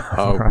 Seems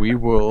about right. We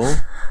will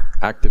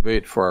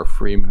activate for our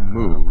free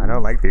move. I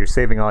don't like that you're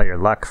saving all your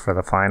luck for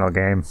the final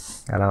game.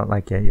 I don't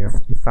like it. You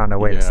found a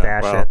way to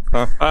stash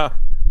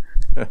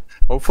it.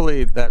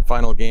 Hopefully that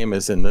final game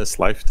is in this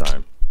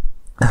lifetime.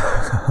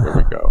 Here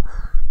we go.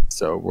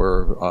 So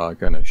we're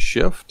going to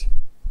shift.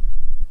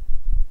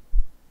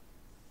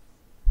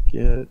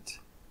 We're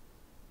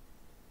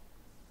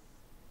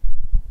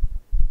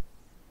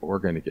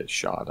going to get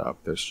shot up.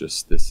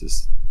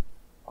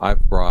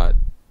 I've brought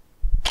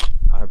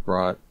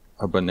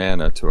a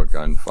banana to a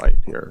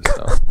gunfight here,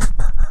 so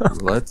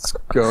let's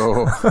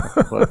go.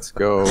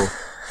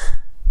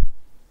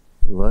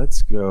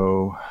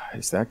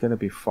 Is that going to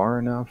be far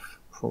enough?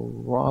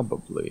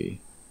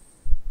 Probably.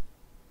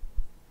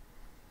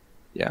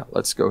 Yeah,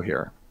 let's go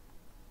here.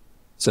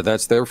 So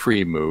that's their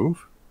free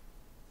move.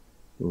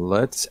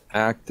 Let's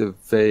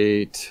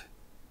activate.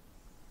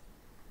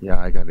 Yeah,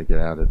 I got to get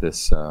out of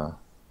this.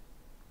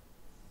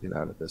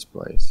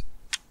 Place.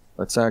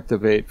 Let's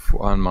activate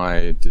on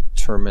my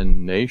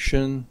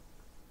determination.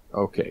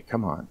 Okay,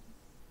 come on.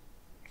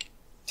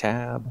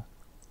 Tab.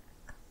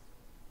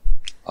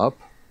 Up.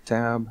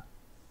 Tab.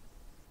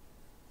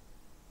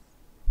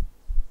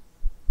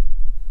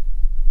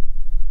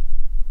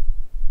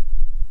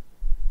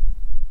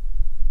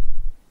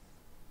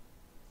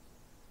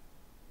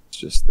 It's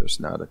just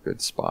there's not a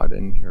good spot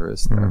in here,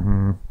 is there?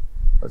 Mm-hmm.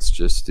 Let's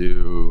just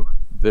do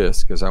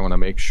this because I want to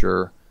make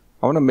sure.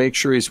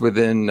 He's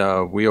within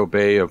wheel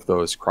bay of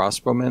those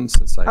crossbowmen,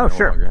 since I no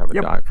longer have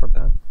a die for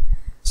that.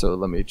 So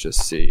let me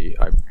just see.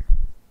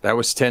 That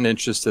was 10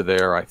 inches to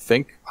there. I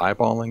think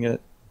eyeballing it.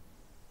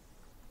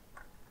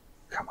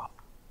 Come on.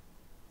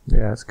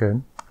 Yeah, that's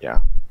good.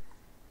 Yeah.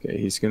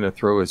 Okay, he's going to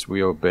throw his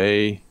wheel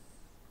bay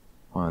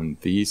on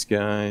these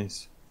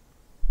guys.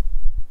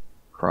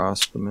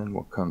 Crossbowmen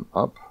will come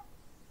up.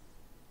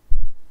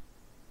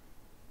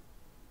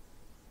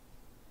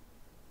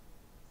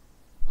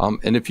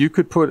 And if you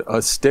could put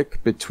a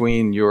stick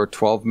between your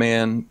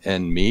 12-man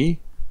and me,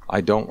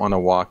 I don't want to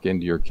walk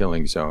into your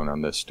killing zone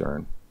on this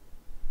turn.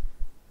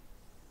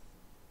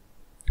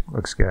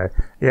 Looks good.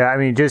 Yeah, I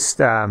mean, just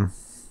by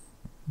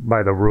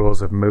the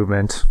rules of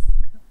movement,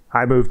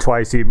 I move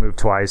twice, you move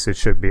twice, it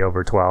should be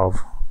over 12,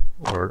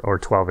 or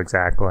 12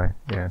 exactly.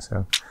 Yeah,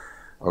 so.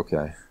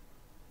 Okay.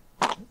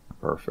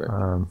 Perfect.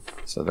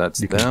 So that's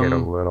you them. can get a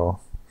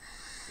little.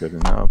 good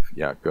enough.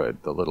 Yeah,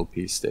 good. The little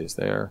piece stays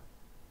there.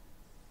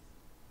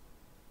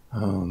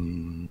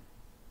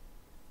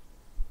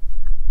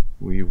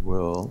 We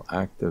will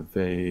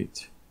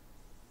activate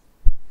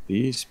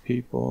these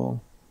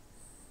people.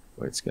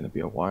 Boy, it's going to be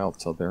a while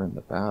till they're in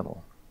the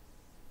battle.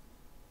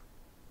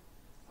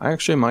 I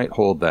actually might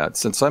hold that.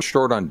 Since I'm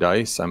short on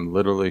dice, I'm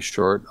literally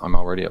short. I'm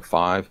already at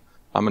 5.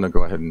 I'm going to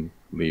go ahead and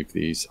leave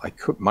these. I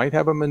might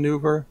have a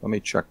maneuver. Let me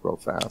check real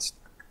fast.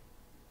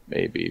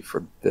 Maybe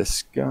for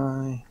this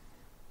guy.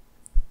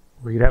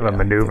 We'd have a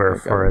maneuver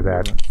for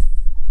that.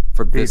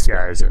 For these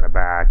guys in the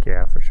back,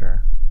 yeah, for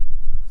sure.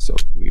 So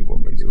we will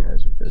maneuver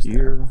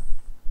here.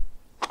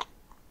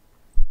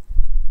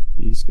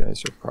 These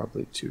guys are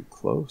probably too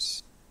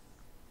close.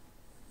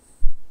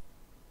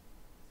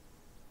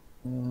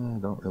 I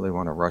don't really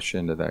want to rush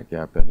into that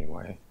gap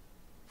anyway.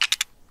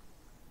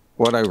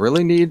 What I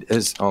really need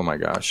is, oh my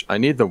gosh, I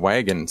need the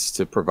wagons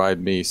to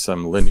provide me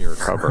some linear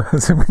cover.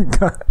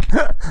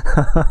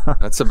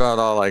 That's about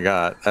all I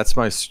got. That's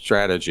my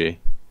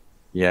strategy.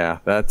 Yeah,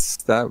 that's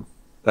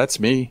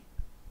me.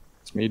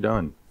 It's me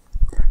done.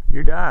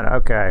 You're done.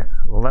 Okay.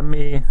 Well,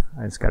 I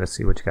just got to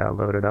see what you got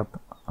loaded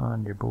up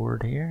on your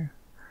board here.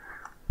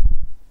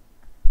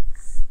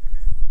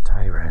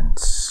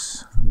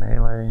 Tyrants,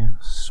 melee,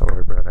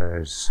 sword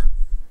brothers,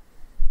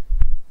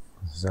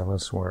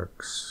 zealous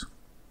works.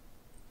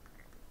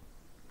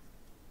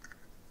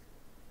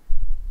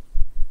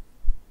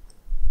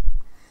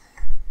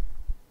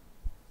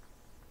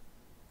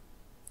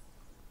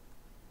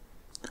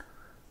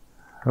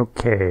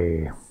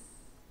 Okay.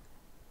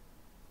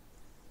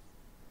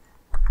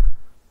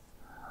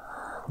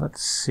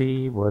 Let's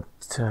see what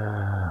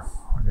we're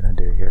going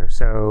to do here.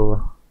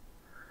 So,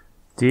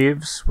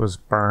 Dives was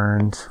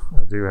burned.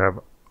 I do have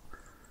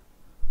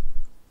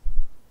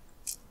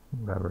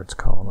whatever it's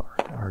called,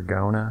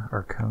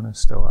 Arcona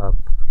still up.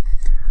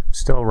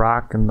 Still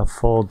rocking the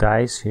full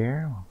dice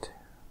here.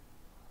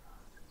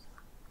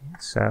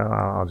 So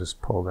I'll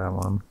just pull that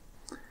one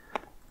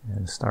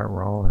and start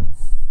rolling.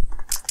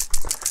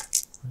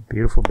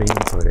 Beautiful bean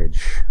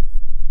footage.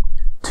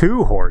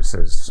 2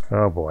 horses.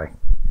 Oh boy.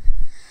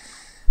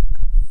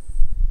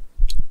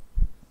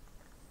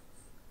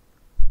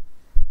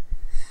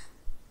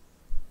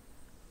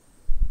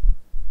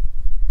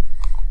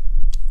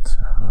 So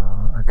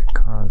I could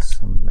cause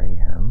some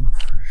mayhem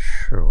for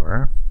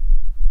sure.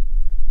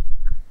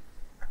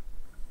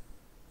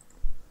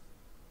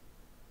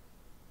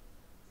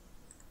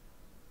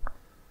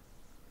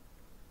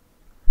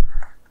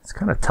 It's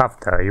kind of tough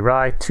though. You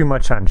rely too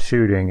much on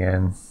shooting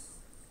and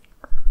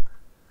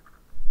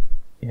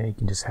you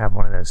can just have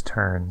one of those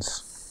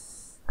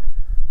turns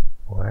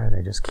where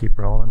they just keep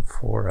rolling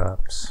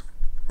 4-ups.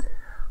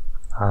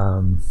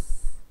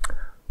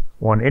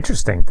 One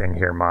interesting thing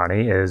here,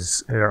 Monte,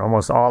 is they're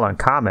almost all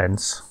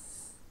uncommons.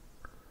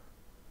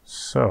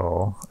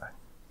 So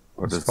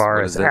as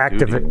far as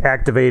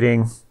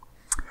activating,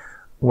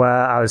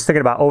 well, I was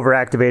thinking about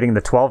over-activating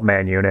the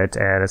 12-man unit,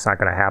 and it's not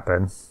going to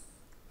happen.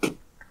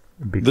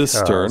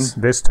 This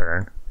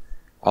turn.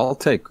 I'll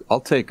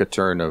take a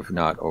turn of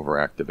not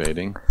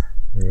over-activating.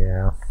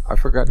 Yeah. I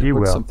forgot to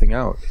put something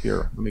out.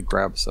 Here, let me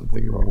grab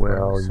something.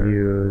 We'll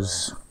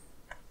use...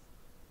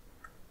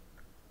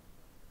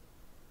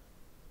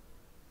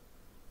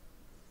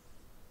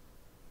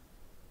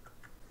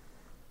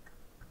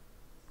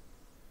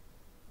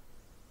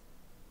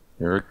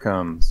 Here it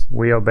comes.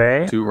 We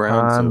obey 2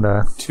 rounds on of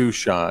the 2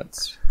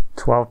 shots.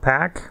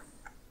 12-pack.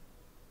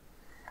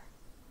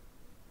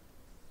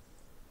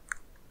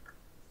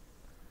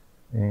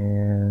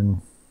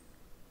 And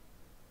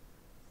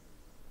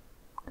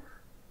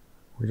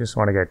we just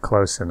want to get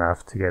close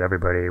enough to get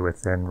everybody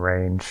within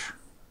range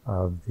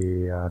of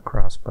the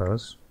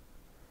crossbows.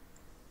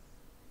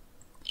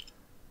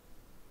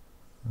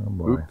 Oh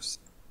boy. Oops.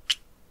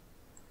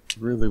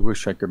 Really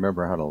wish I could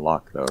remember how to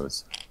lock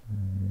those.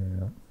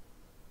 Yeah.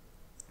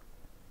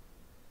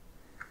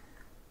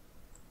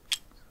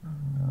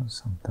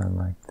 Something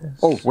like this.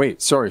 Oh,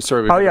 wait. Sorry.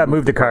 Oh, yeah.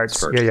 Move the cards.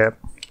 First. Yeah.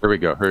 Here we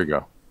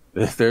go.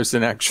 There's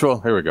an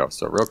actual... Here we go.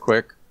 So real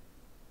quick.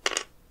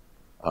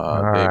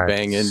 They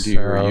bang into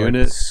your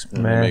unit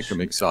and they make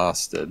them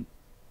exhausted.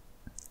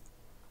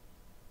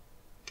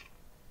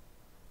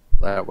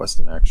 That was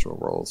an actual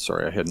roll.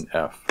 Sorry, I hit an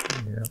F.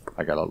 Yep.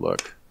 I gotta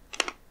look.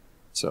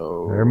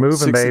 So they're moving,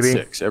 6 baby. and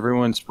 6.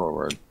 Everyone's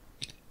forward.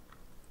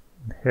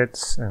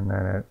 Hits and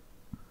then it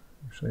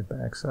actually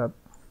backs up.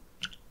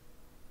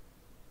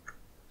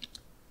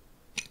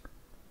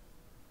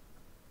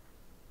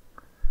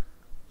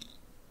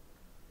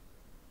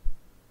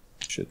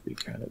 Should be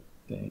kind of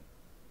dang.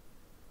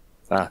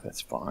 That's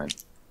fine.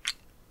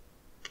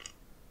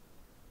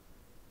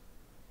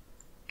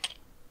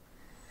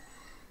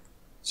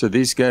 So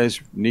these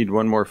guys need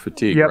 1 more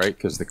fatigue, right?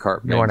 Because the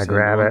cart. You want to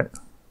grab it?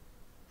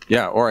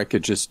 Yeah, or I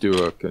could just do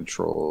a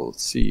Control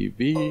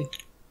CV.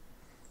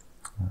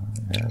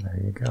 Yeah,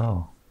 there you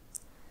go.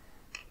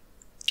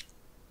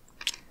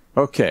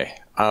 Okay,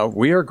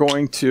 we are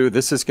going to.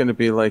 This is going to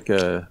be like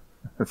a.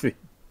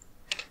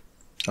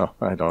 Oh,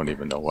 I don't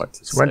even know what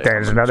to say. One thing,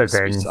 there's another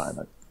thing.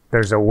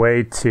 there's a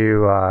way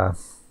to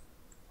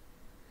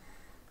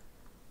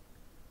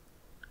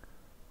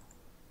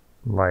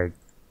like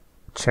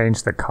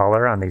change the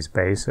color on these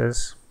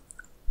bases.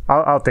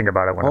 I'll think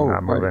about it when I'm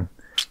not moving,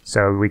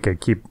 so we could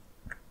keep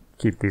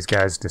these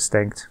guys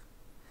distinct.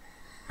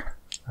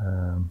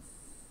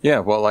 Yeah,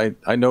 well,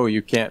 I know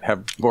you can't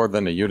have more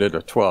than a unit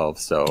of 12,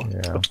 so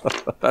yeah.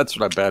 That's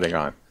what I'm betting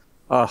on.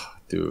 Oh,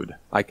 dude,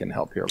 I can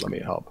help here. Let me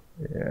help.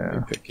 Yeah. Let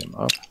me pick him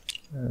up.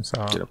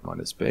 Get up on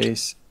his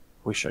base.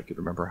 Wish I could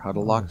remember how to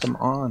lock them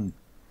on.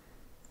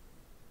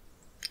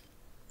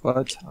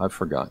 But I've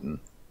forgotten.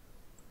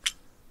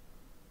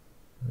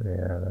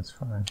 Yeah, that's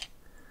fine.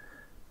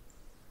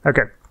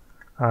 Okay.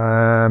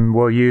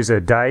 We'll use a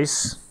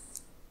dice.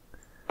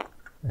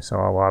 So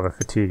I'll have a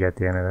fatigue at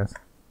the end of this.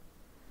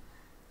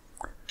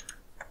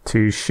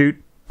 To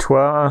shoot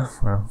 12,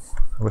 well,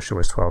 I wish it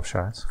was 12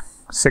 shots.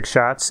 6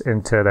 shots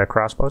into the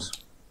crossbows.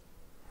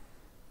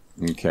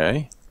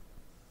 Okay.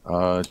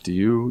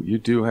 You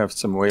do have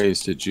some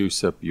ways to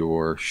juice up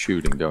your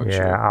shooting, don't you?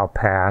 Yeah, I'll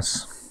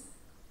pass.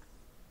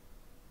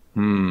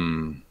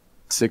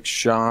 6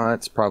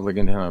 shots, probably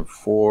going to have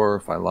 4.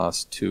 If I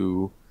lost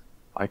 2,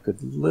 I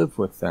could live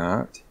with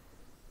that.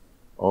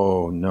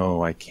 Oh,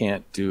 no, I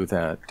can't do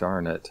that.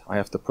 Darn it. I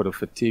have to put a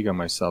fatigue on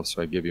myself,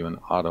 so I give you an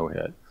auto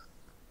hit.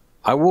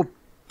 I will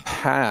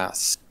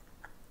pass.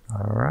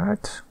 All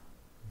right.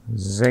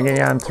 Zingy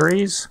on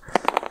 3s.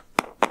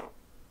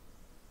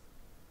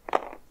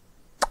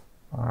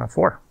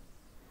 4.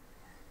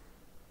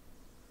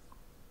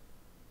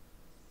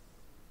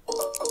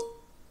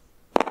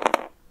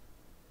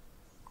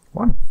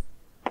 One.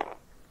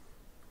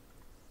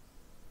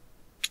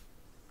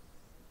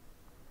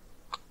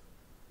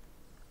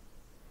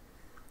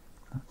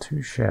 Not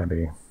too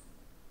shabby.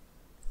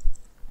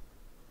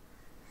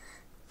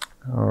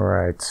 All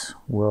right,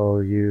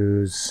 we'll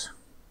use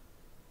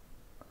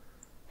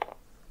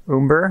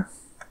Umber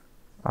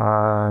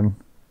on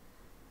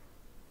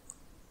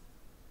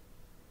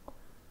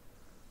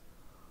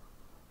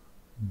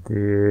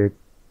the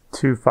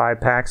 2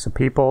 5-packs of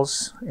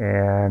Peoples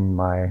and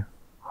my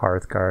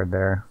Hearthguard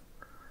there.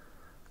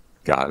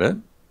 Got it.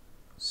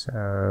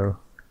 So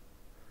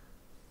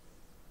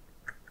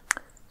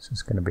this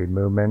is going to be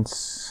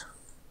movements.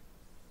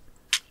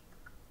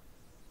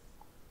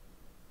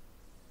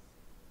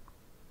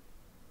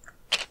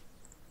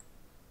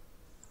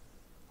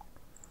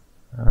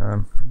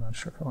 I'm not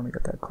sure if I want to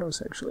get that close,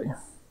 actually.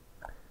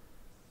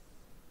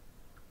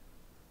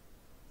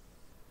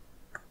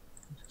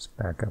 Just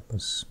back up a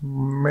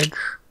smidge.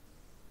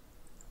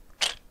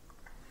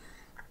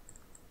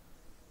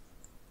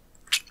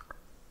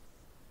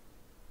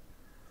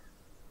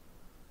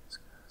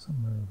 Let's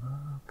move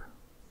up.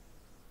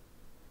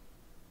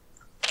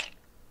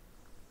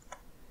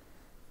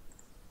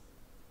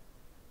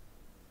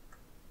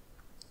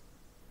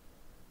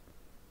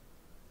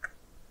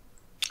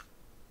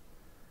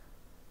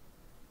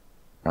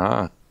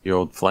 The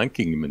old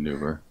flanking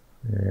maneuver.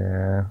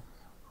 Yeah.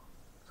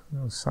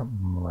 So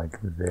something like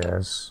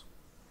this.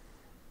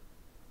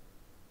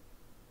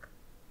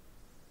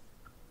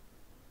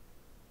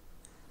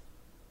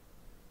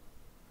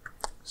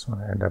 Just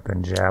want to end up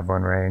in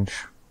javelin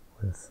range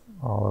with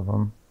all of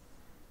them.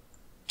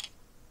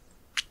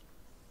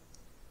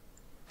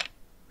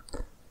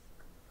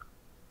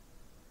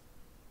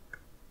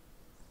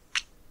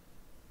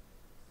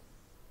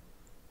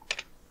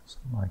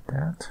 Something like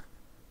that.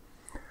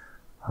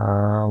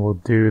 We'll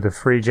do the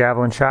free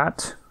javelin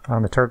shot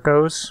on the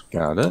Turcos.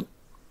 Got it.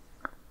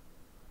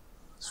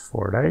 It's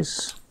 4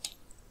 dice.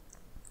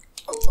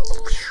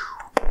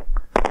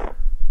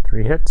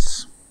 3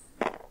 hits.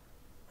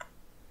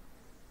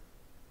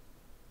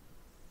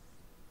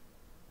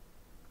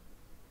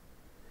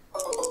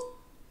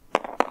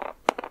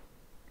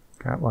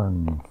 Got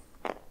one.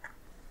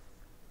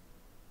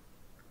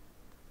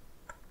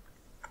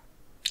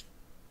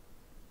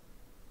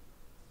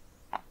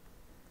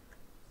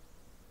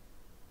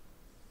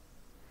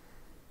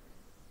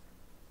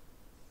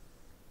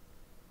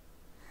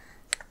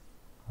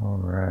 All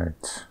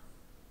right.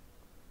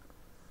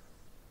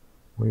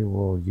 We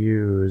will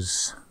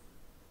use.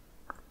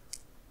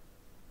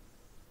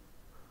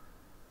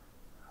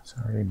 It's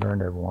already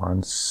burned it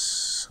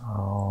once.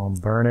 I'll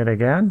burn it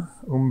again.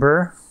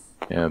 Umber.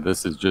 Yeah,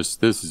 this is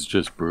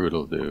just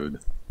brutal, dude.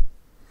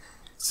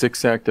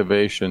 6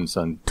 activations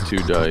on 2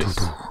 dice.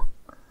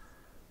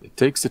 It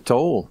takes a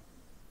toll.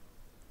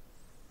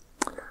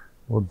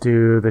 We'll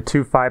do the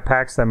 2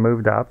 5-packs that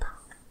moved up.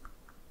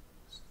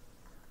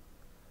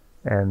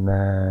 And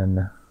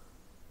then,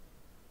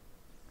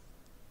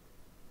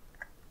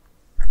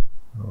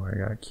 oh, I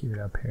got it queued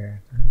up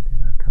here. Did I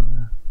get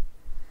Arcana?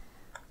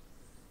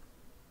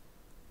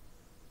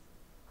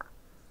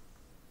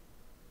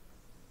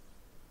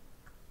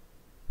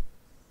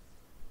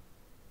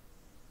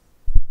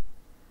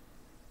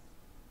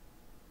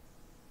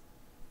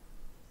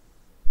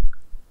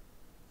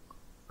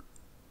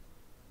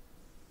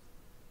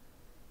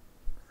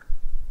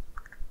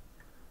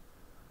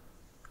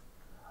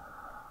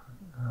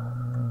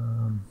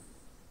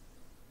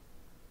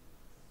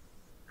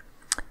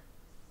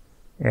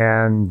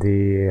 And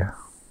the...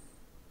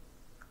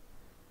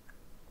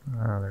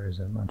 Oh, there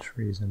isn't much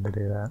reason to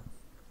do that.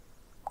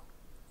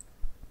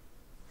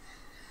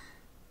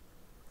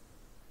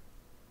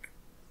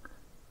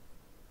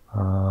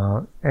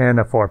 And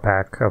a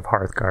 4-pack of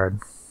Hearthguard.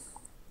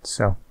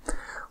 So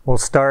we'll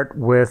start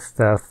with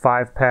the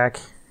 5-pack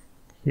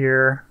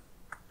here.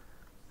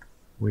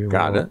 We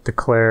will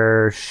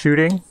declare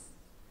shooting.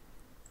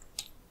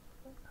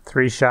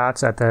 3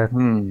 shots at the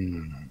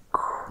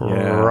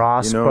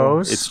crossbows. Yeah, you know,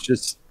 it's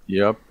just,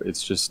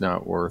 it's just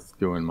not worth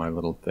doing my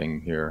little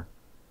thing here.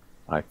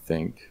 I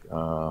think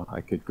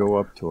I could go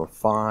up to a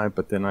 5,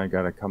 but then I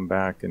got to come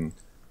back and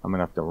I'm going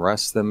to have to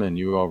rest them, and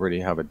you already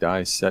have a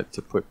die set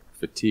to put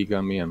fatigue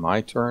on me on my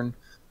turn.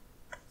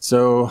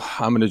 So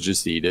I'm going to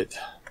just eat it.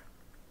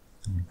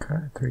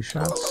 Okay, 3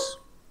 shots.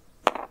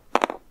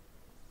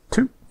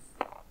 2.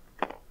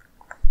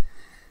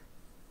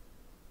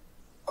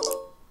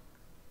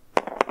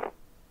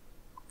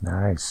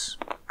 Nice.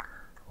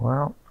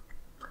 Well,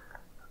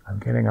 I'm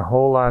getting a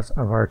whole lot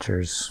of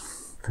archers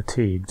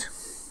fatigued.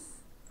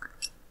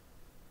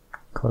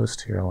 Close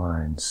to your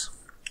lines.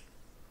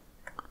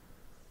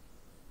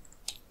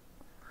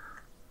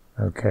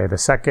 Okay, the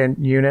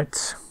second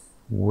unit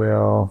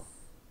will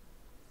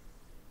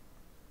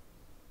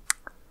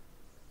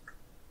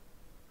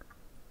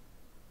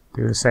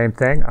do the same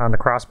thing on the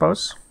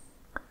crossbows.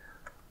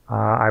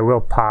 I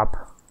will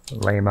pop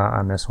Lema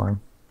on this one.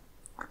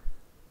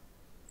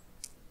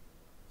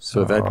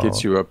 So that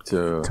gets you up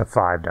to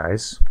 5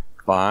 dice.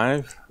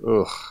 5?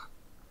 Ugh.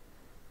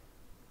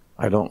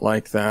 I don't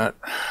like that.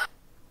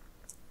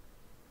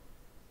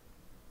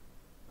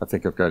 I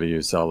think I've got to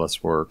use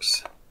Zealous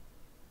Works.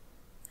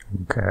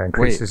 Okay,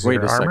 wait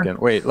your a armor. second.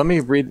 Wait, let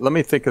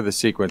me think of the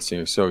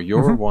sequencing. So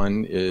your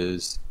one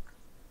is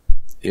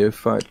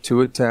if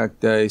 2 attack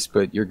dice,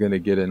 but you're going to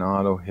get an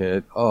auto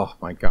hit. Oh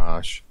my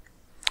gosh.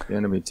 The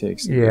enemy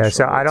takes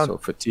so I don't... So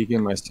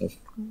fatiguing myself.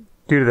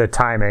 Due to the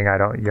timing,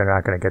 you're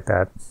not going to get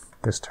that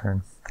this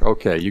turn.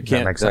 Okay, you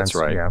can't. That that's sense?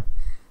 right. Yeah.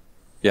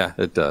 Yeah,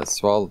 it does.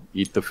 So I'll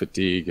eat the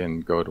fatigue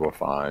and go to a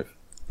 5.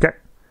 Okay.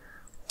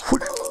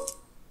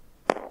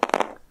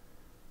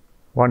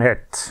 1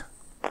 hit.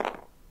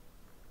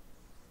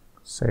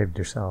 Saved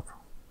yourself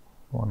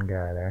 1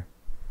 guy there.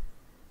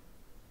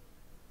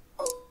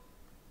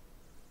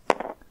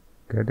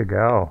 Good to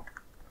go.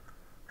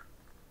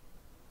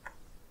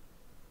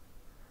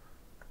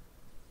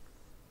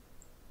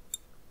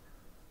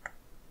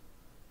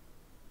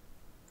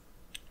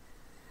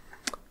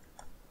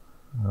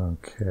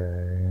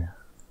 Okay.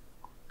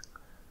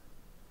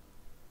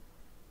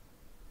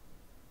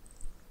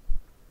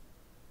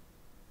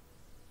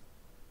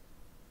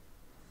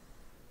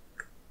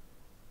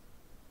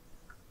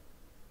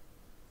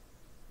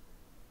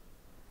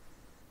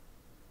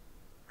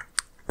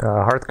 The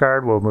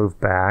Hearthguard will move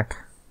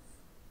back.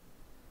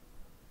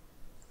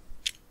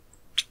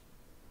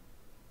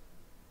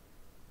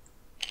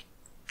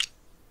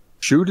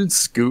 Shoot and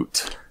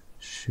scoot.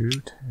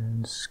 Shoot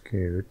and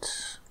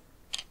scoot.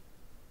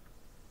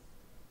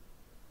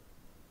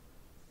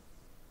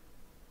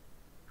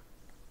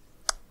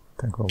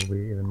 I think we'll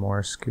be even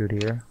more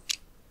scootier.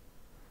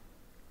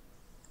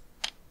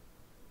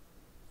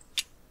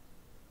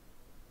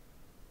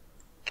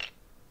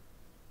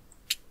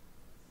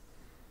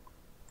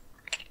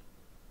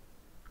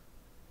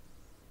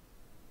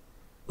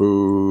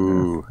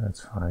 Boo. Yeah,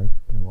 that's fine.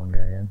 Get 1 guy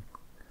in.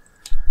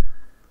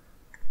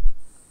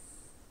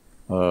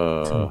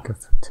 Take a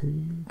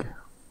fatigue.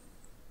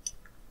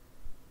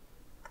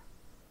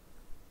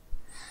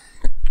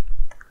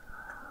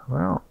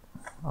 Well,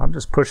 I'm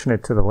just pushing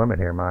it to the limit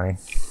here, Monty.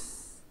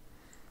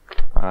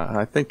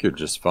 I think you're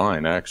just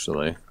fine,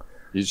 actually.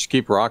 You just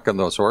keep rocking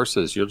those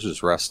horses, you'll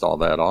just rest all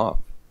that off.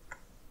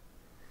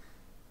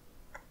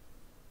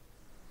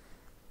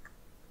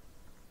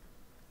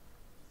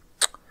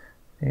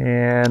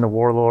 And the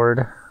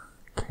Warlord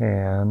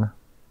can...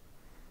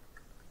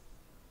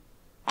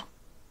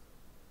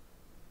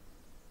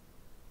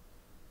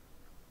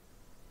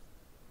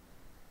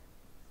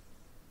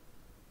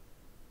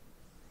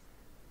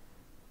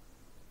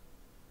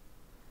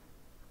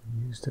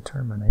 use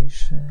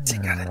determination. What's he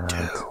gonna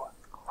do?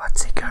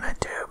 What's he gonna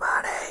do,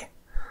 Monty?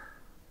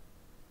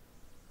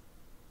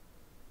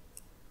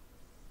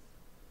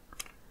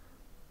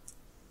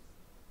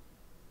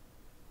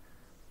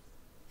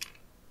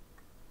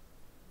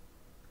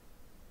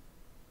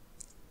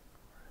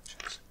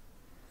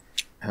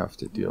 Have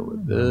to deal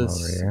with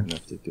this.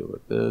 Have to deal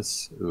with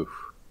this. Oof.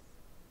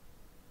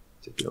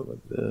 To deal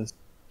with this.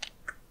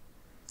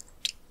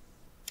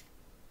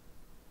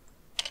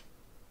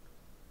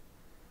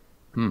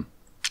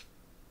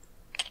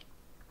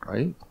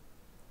 Right?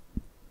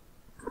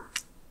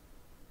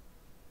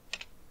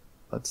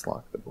 Let's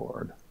lock the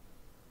board.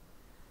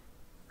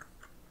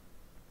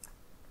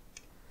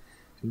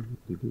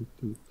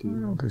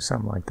 We'll do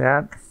something like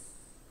that.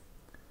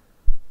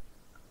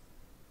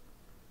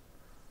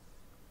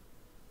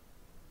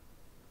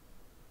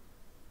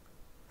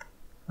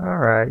 All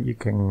right, you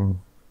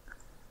can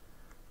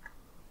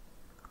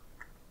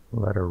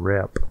let her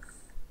rip.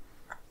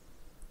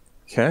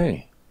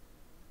 Okay.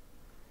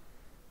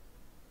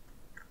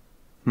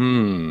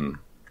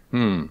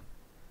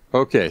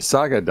 Okay,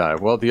 Saga die.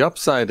 Well, the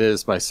upside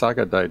is my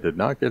Saga die did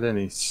not get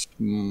any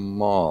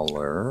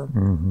smaller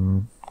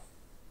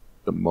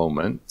the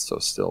moment. So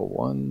still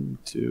 1,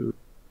 2,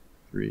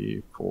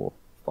 3, 4,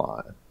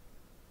 5.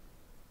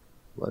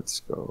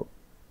 Let's go.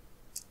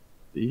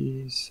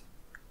 These.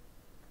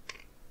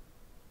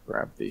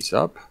 Grab these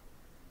up.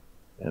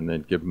 And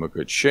then give them a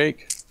good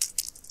shake.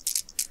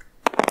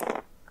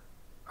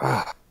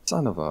 Ah,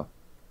 son of a...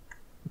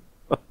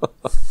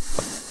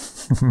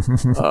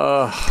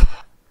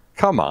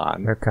 come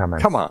on. They're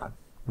coming. Come on.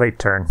 Late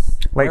turn.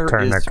 Late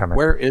turn, they're coming.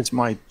 Where is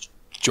my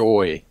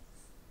joy?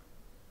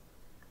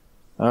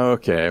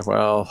 Okay,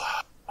 well,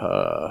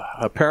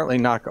 apparently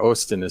Knock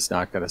Osten is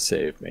not going to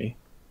save me.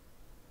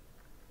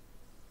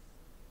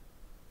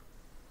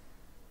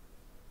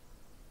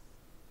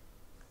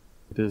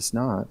 It is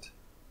not.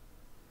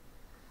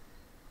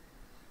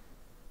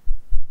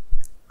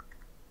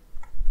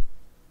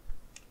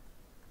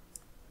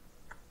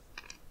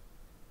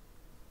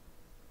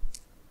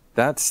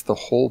 That's the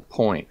whole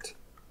point.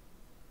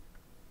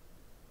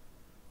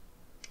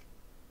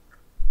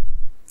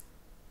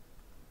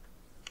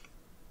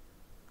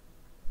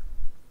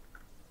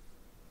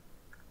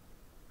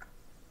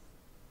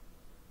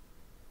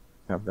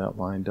 Have that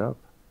lined up.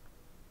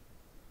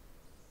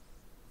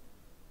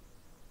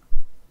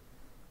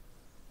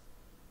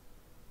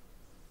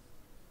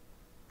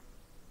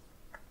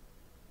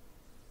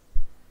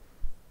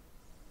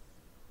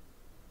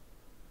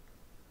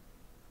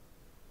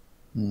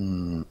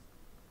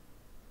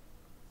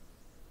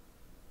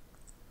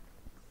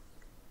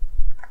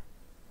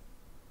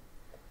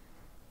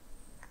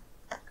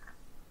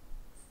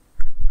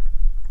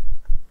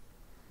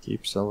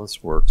 Keep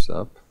Zealous Works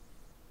up.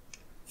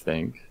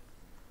 Think.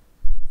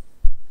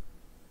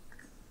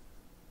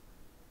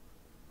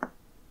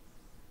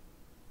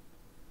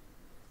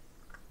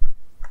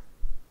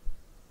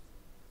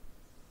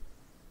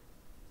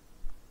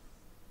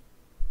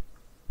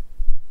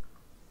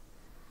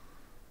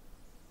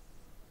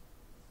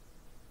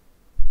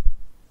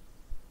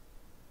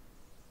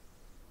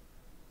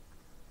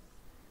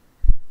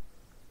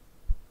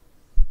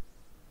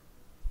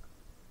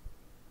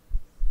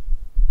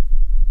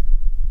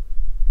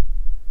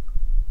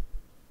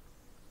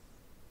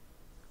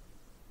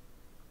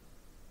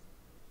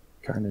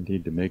 Kind of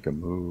need to make a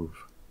move.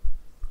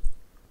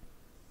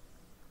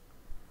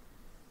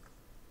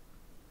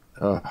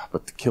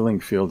 But the killing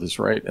field is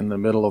right in the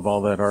middle of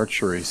all that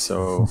archery,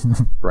 so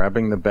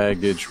grabbing the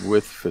baggage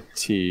with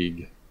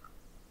fatigue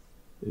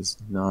is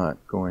not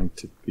going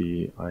to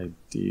be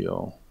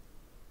ideal.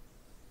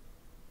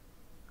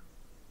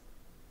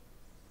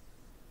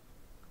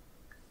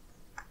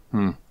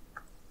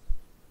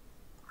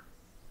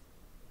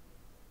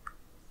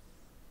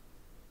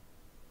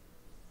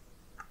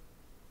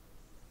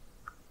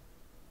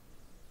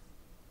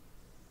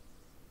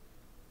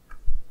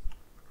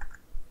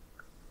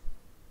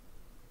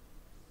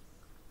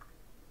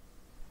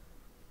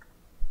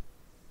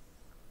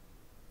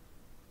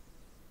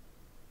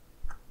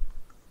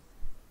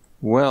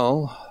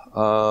 Well,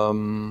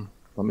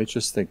 let me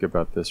just think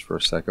about this for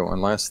a second.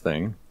 One last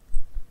thing.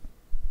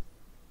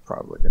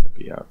 Probably going to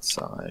be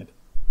outside.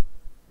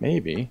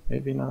 Maybe.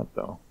 Maybe not,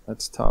 though.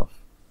 That's tough.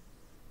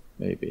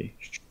 Maybe.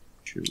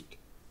 Shoot.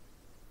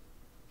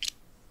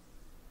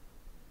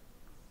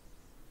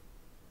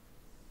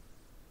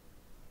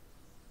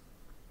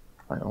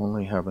 I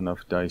only have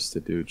enough dice to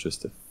do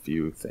just a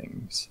few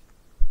things.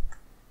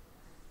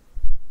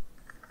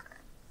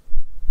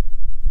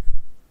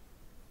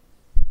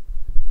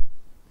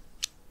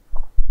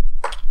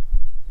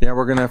 Yeah,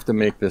 we're going to have to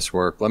make this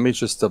work. Let me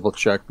just double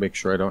check, make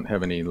sure I don't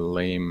have any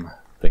lame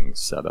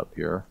things set up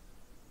here.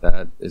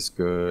 That is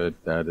good.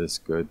 That is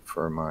good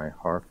for my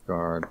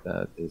Hearthguard.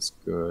 That is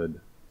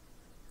good.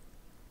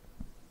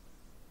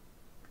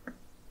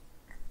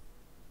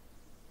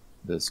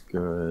 This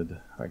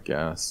good, I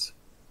guess.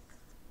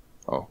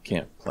 Oh,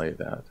 can't play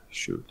that.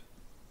 Shoot.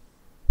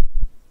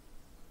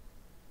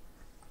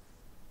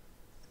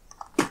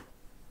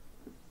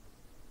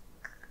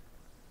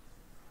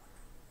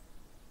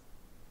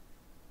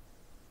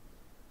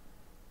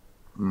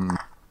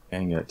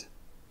 Dang it.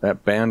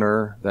 That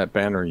banner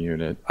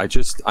unit.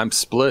 I'm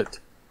split.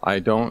 I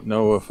don't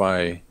know if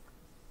I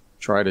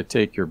try to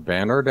take your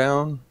banner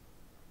down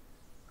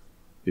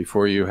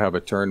before you have a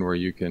turn where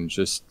you can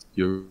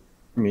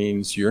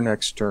means your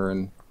next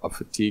turn a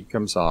fatigue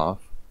comes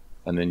off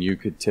and then you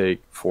could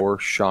take 4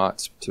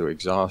 shots to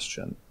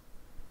exhaustion.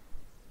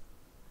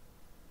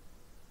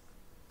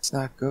 It's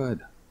not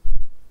good.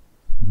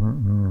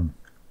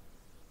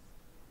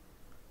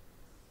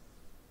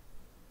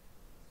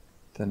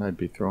 Then I'd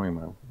be throwing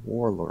my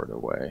Warlord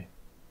away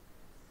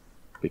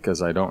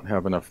because I don't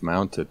have enough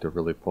mounted to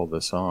really pull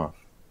this off.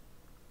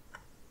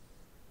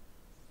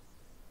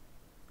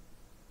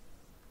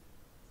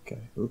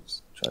 Okay,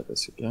 oops, try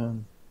this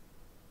again.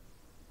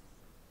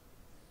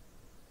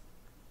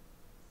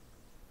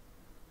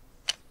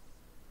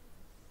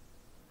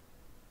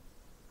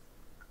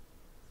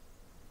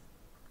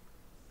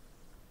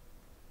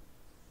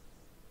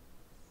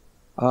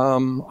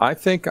 I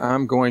think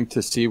I'm going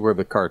to see where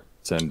the cards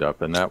end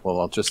up, and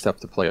I'll just have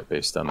to play it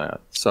based on that.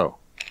 So,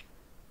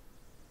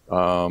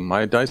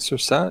 my dice are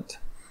set.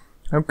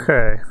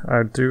 Okay,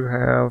 I do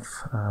have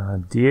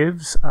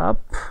divs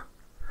up.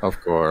 Of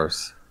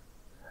course.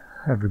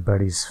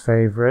 Everybody's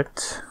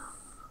favorite.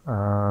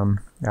 Now,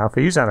 if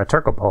you use on the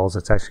Turkle poles,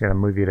 it's actually going to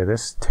move you to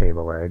this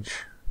table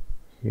edge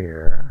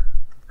here.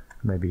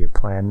 Maybe you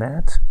planned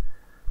that.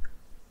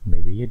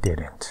 Maybe you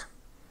didn't.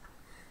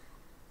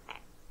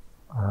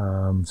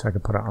 So I can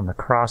put it on the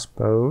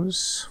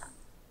crossbows.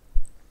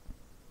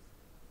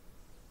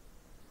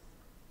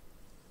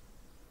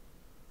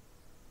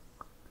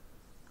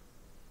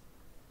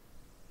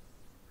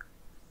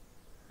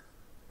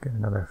 Get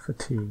another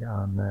fatigue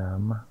on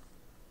them.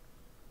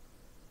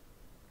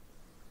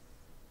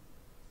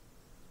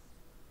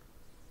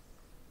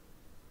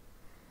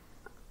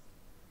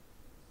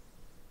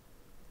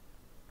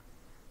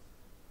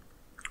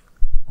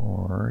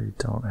 Or you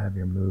don't have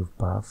your move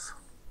buff.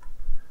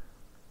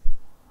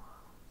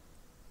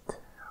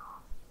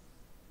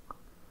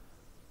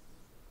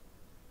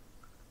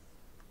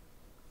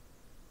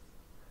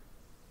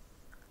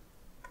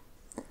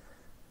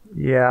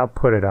 Yeah, I'll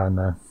put it on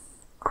the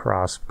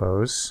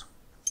crossbows.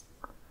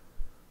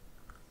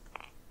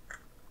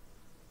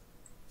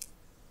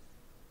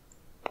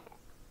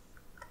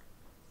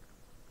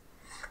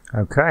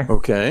 Okay.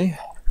 Okay.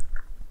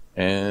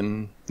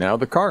 And now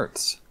the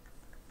cards.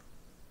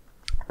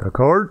 The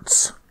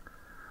cards.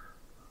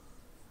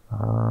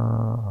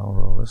 I'll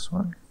roll this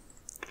one.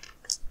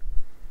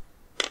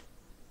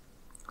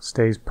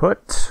 Stays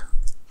put.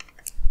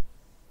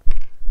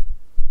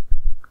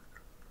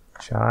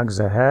 Jogs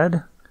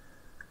ahead.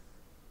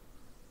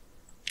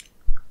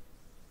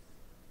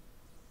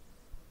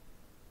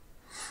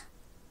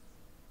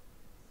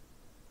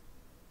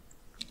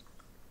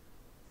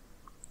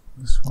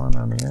 This one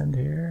on the end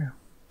here.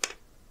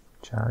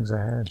 Jogs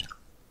ahead.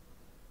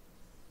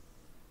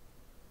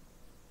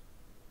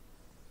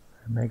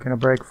 They're making a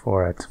break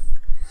for it.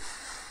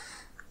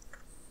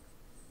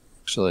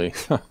 Actually.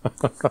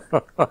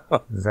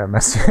 Does that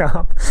mess you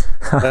up?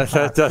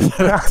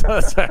 that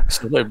does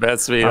actually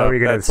mess me up.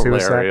 That's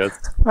hilarious.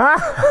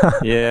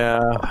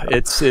 Yeah,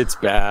 it's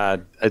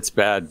bad. It's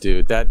bad,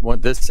 dude.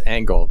 This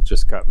angle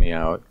just cut me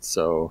out.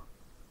 So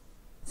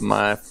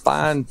my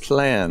fine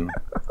plan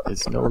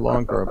is no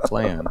longer a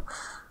plan.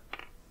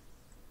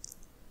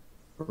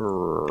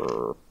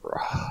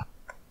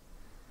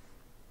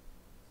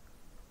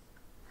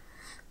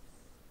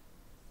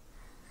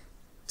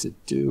 To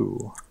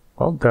do.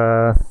 Well,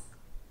 the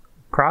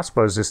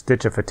crossbows just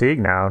ditch a fatigue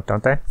now,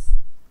 don't they?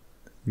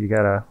 You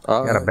got a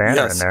banner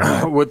yes. in there.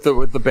 Right? with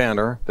the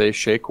banner, they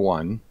shake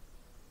one.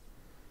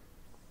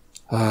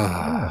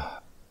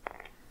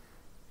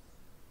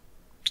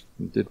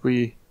 Did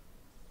we?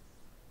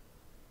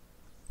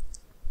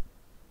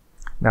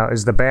 Now,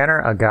 is the banner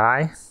a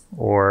guy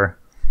or?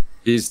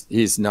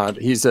 He's not.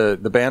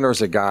 The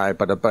banner's a guy,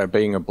 but by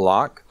being a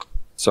block.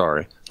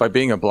 Sorry,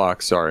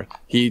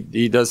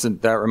 he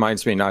doesn't. That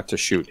reminds me not to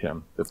shoot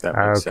him. If that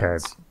makes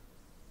sense.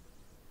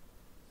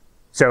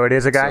 So it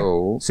is a guy.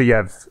 So you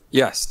have.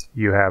 Yes.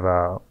 You have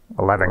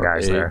 11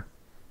 guys there.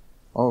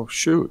 Oh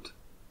shoot!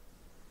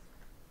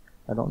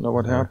 I don't know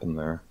what happened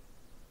there.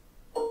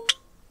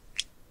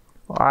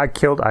 Well, I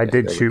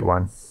did shoot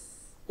one.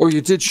 Oh,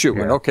 you did shoot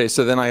one. Okay,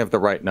 so then I have the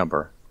right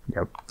number.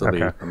 Yep.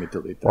 Delete. Okay. Let me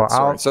delete that.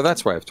 Well, so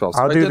that's why I have 12.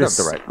 So I'll have the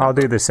right number. I'll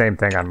do the same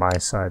thing on my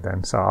side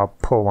then. So I'll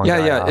pull one.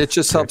 Yeah. Off. It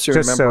just helps you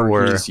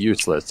remember he's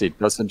useless. He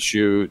doesn't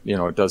shoot.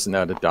 It doesn't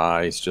add a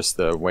die. He's just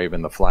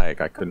waving the flag.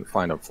 I couldn't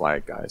find a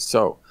flag, guys.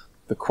 So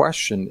the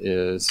question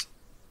is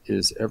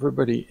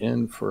everybody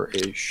in for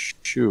a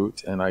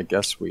shoot? And I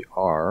guess we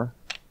are.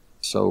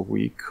 So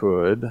we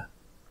could.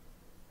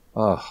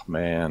 Oh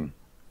man.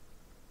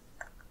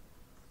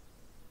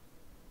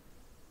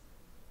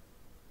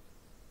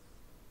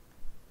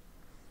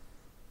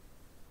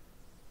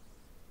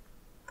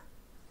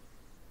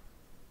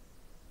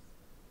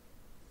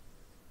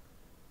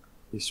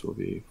 This will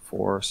be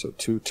 4, so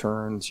 2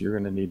 turns. You're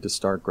going to need to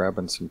start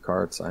grabbing some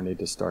cards. I need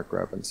to start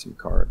grabbing some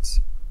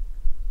cards.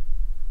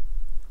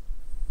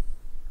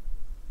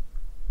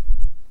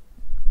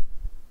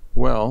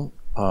 Well,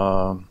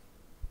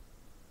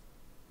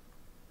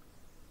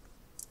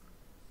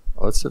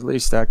 let's at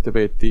least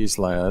activate these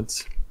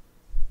lads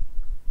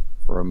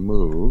for a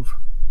move.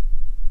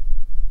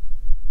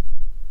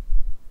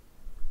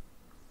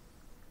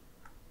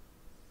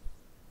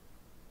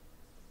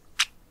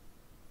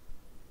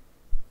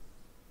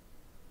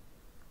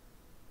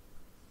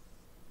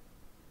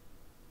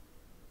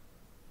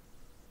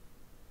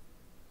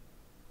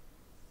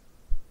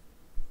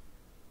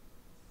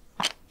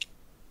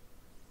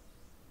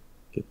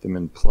 Get them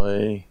in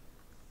play.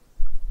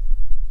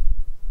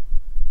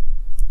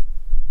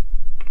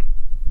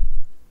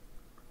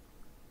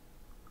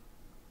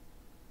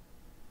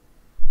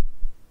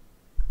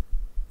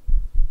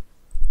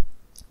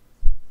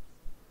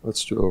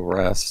 Let's do a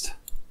rest.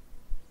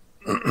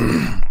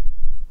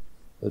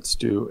 Let's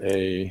do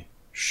a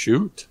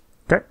shoot.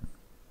 Okay.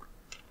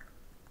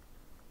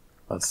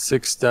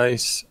 6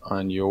 dice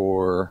on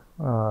your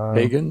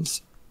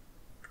pagans.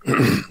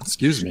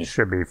 Excuse me.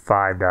 Should be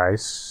 5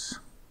 dice.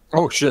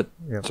 Oh, shit.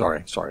 Yep.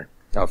 Sorry.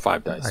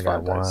 5 dice. I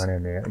got 5 dice. 1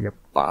 in there. Yep.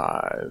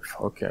 5.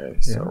 Okay.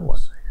 Yep. So what?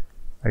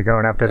 Are you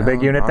going after the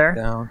big unit there?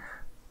 Down.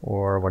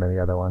 Or one of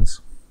the other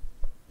ones?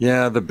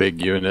 Yeah, the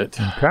big unit.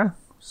 Okay.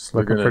 Just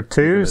looking for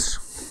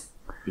 2s.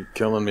 Be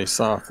killing me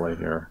softly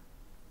here.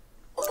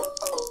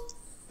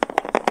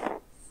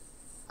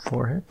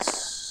 4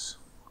 hits.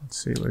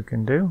 Let's see what we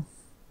can do.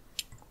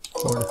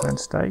 4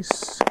 defense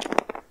dice.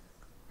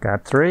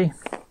 Got 3.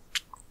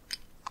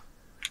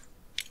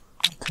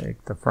 I'll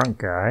take the front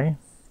guy.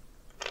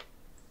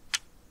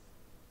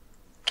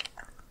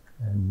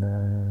 And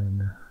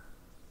then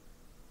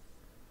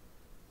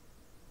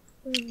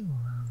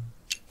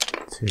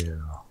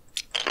 2.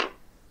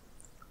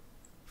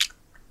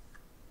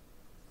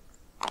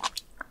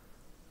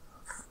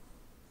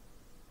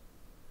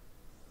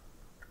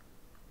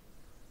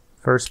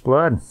 First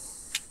blood.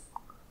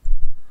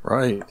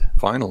 Right,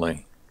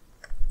 finally.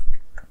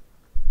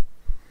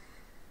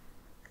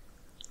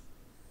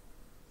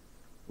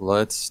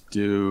 Let's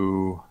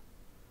do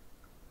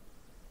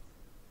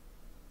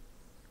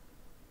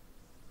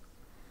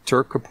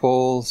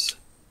Turcopoles.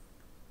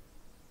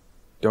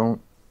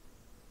 Don't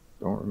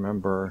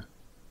remember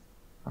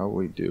how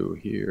we do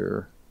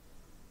here.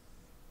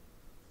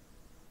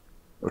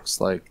 Looks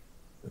like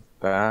the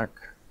back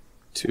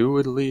 2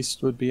 at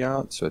least would be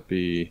out, so it'd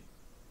be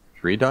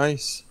 3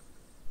 dice.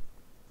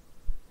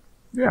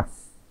 Yeah.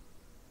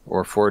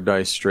 Or 4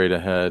 dice straight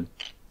ahead.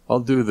 I'll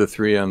do the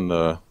 3 on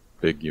the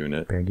big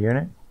unit. Big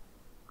unit.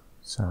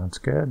 Sounds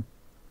good.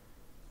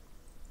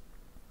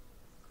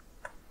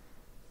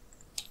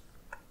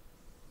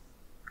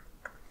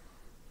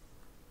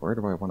 Where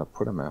do I want to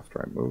put him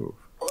after I move?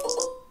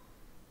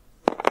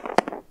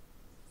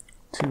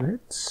 2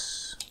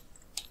 hits.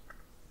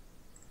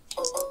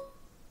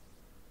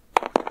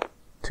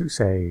 2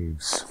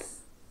 saves.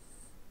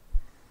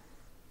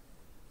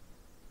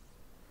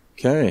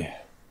 Okay.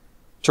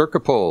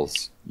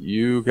 Turcopoles,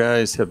 you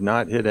guys have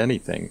not hit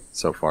anything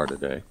so far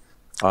today.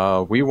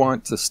 We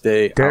want to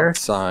stay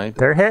outside.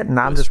 They're hitting.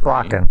 I'm just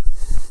blocking.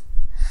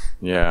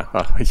 Yeah,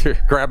 you're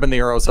grabbing the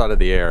arrows out of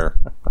the air.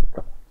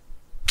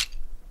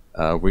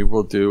 We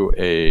will do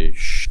a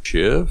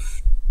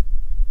shift.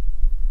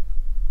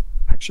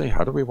 Actually,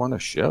 how do we want to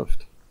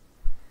shift?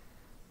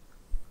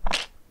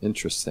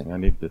 Interesting. I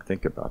need to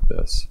think about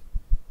this.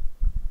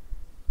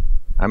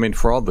 I mean,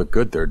 for all the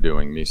good they're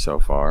doing me so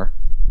far.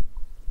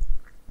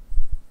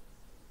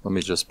 Let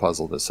me just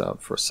puzzle this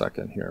out for a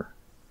second here.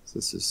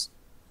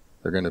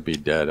 They're going to be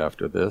dead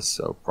after this,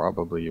 so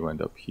probably you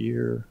end up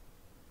here.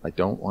 I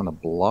don't want to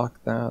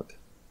block that.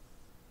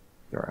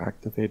 They're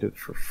activated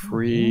for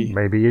free.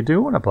 Maybe you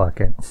do want to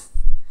block it.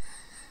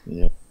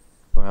 Yeah.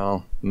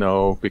 Well,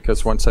 no,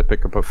 because once I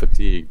pick up a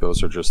fatigue,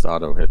 those are just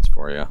auto hits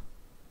for you.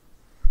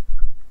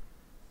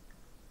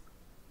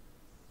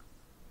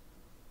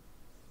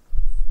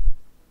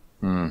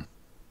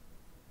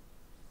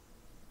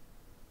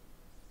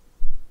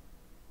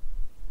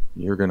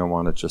 You're going to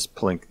want to just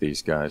plink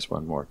these guys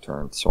one more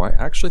turn. So I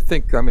actually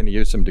think I'm going to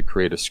use them to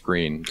create a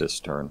screen this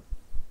turn.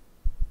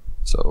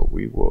 So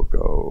we will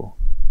go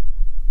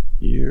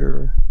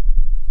here.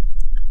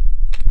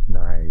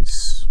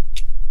 Nice.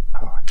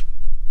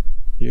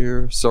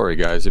 Here. Sorry,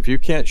 guys. If you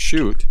can't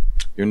shoot,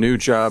 your new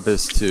job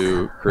is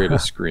to create a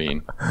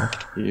screen.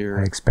 Here.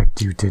 I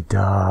expect you to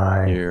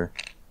die. Here.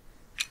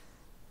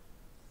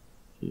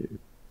 Here.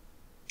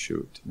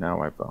 Shoot.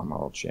 Now I'm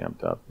all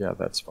jammed up. Yeah,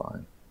 that's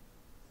fine.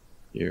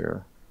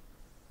 Here.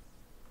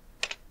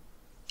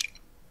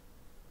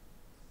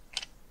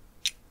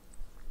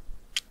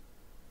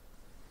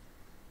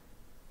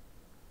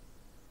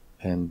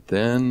 And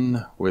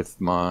then with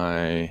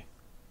my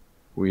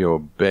we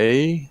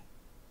obey,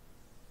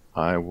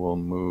 I will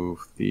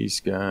move these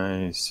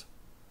guys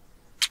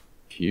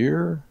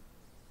here.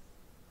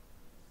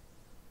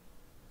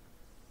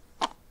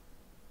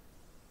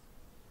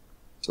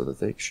 So that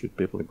they should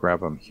be able to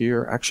grab them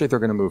here. Actually, they're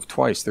going to move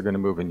twice. They're going to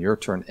move in your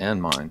turn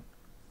and mine.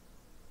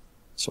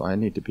 So I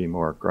need to be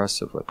more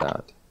aggressive with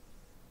that.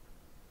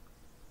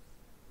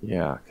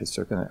 Yeah, because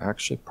they're going to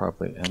actually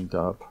probably end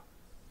up,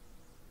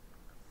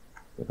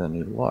 with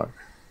any luck,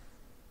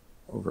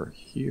 over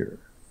here.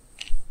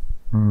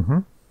 Mm-hmm.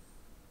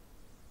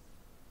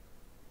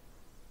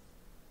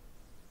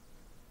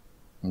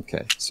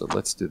 Okay, so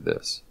let's do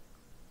this.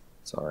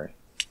 Sorry.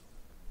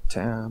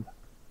 Tab.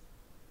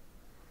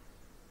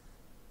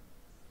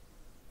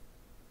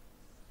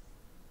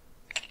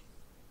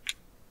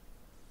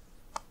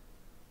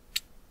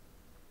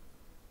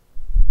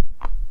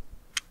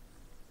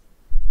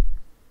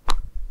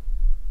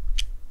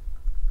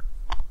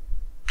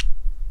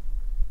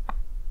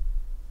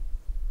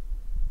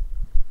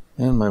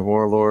 And my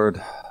warlord,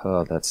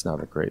 that's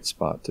not a great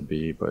spot to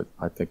be, but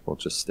I think we'll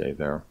just stay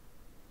there.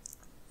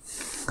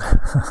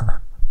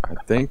 I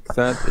think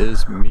that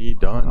is me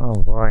done.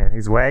 Oh boy,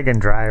 these wagon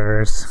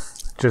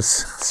drivers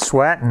just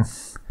sweating.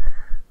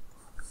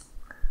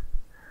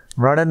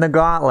 Running the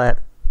gauntlet.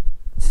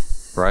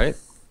 Right?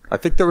 I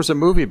think there was a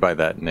movie by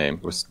that name.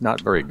 It was not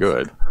very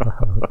good.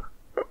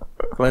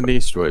 Clint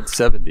Eastwood,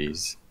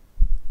 70s.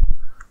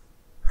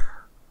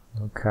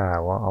 Okay,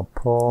 well, I'll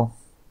pull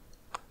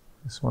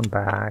this one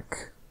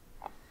back.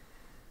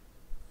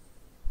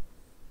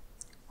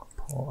 I'll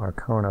pull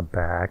Arcona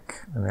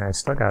back. And then I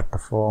still got the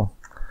full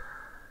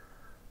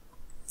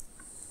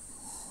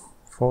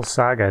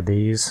saga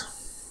these.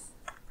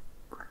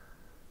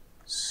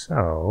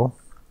 So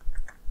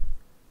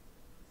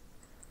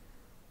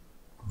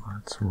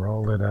let's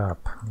roll it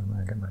up. I'm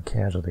gonna get my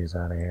casualties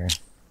out of here.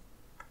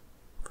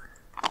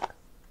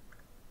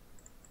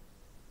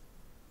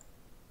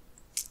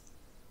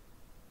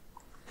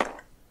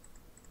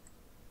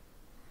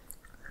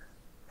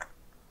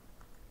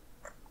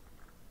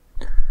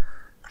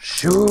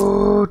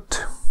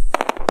 Shoot!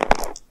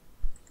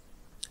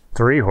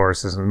 3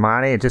 horses, and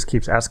Monte, it just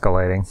keeps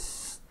escalating.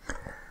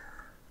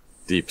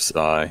 Deep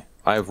sigh.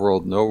 I've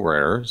rolled no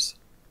rares.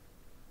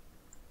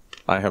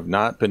 I have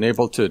not been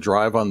able to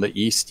drive on the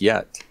east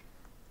yet.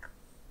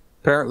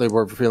 Apparently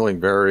we're feeling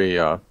very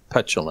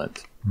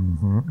petulant.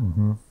 Mm-hmm,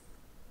 mm-hmm.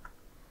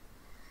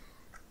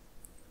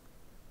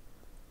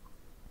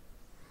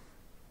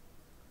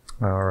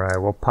 All right,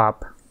 we'll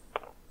pop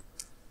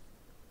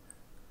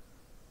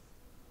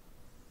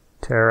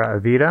Terra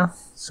Avita,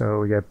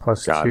 so we get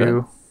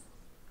 +2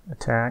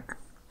 attack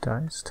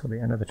dice till the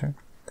end of the turn.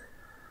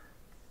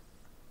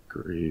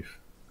 Grief.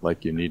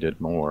 Like you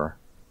needed more.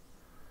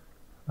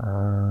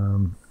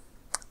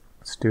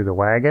 Let's do the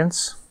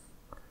wagons.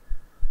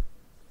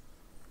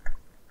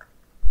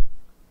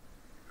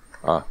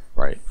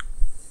 Right.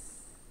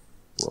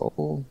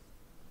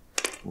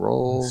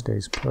 Roll.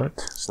 Stays put.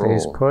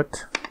 Stays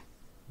put.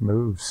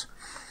 Moves.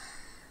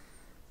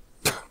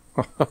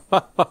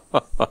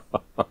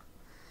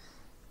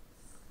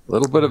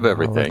 Little bit of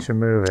everything. I'll let you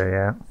move it,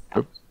 yeah.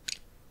 Oops.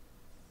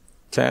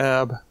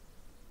 Tab.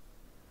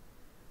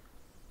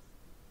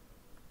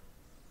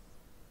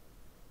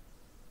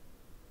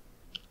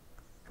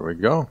 Here we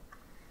go.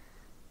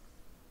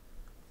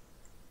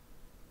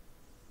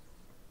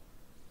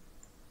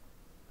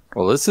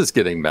 Well, this is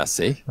getting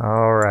messy.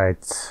 All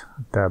right.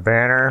 The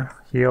banner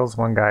heals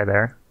one guy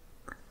there.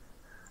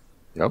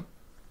 Yep.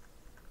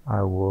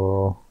 I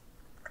will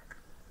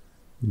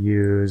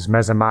use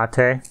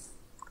Mezamate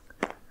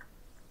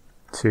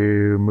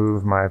to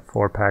move my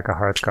 4-pack of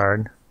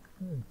Hearthguard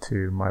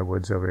to my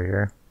woods over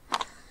here.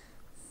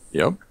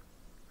 Yep.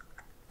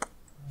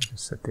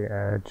 Just at the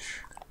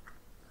edge.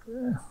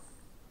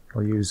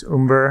 I'll use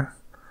Umber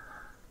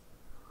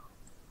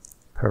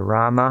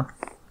Parama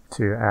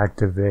to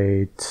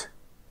activate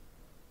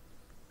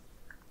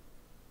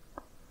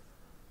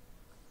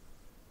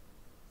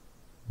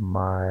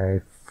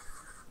my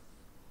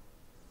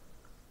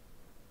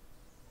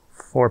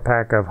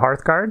 4-pack of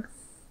Hearthguard.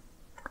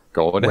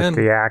 Going with in.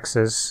 The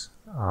axes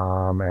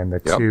and the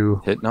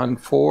two hitting on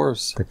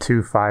 4s. The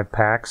 2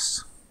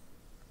 5-packs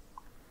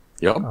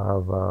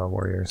of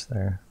warriors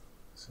there.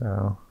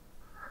 So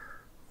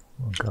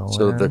we'll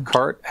go in. The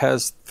cart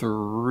has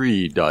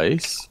 3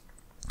 dice.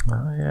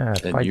 Oh yeah,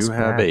 and you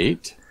have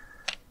 8.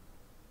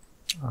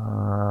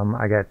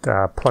 I get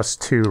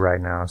 +2 right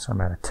now, so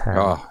I'm at a 10.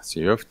 Oh, so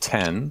you have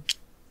 10.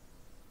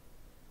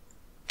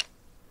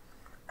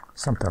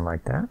 Something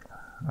like that.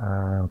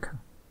 Okay.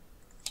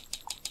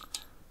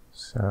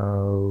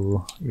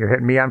 So you're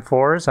hitting me on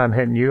 4s. I'm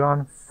hitting you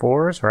on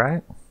 4s,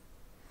 right?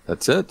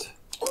 That's it.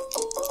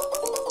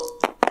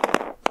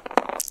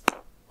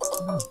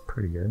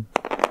 Pretty good.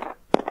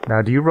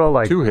 Now, do you roll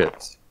like 2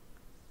 hits?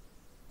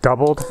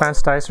 Double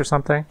defense dice or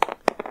something?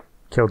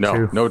 Killed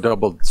 2. No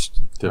double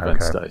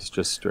defense dice,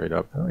 just straight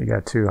up. Oh, you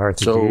got 2 Hearth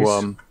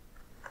So,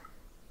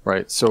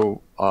 right.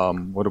 So,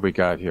 what do we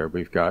got here?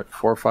 We've got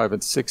 4, 5,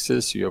 and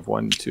 6s. So you have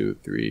 1, 2,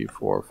 3,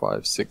 4,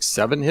 5, 6,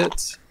 7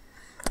 hits.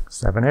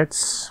 7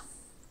 hits.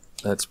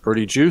 That's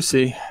pretty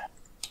juicy.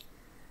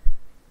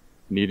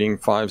 Needing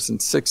 5s and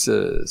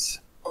 6s.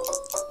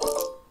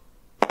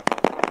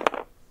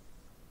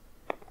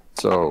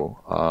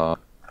 So,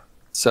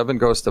 7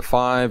 goes to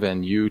 5,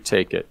 and you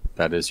take it.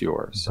 That is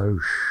yours.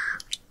 Boosh.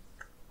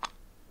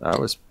 That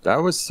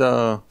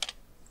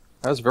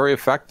was very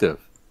effective.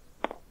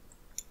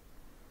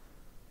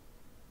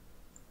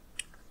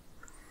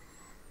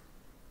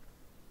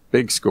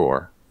 Big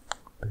score.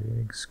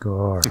 Big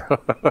score.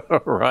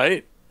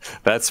 Right?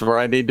 That's where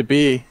I need to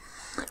be.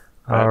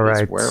 All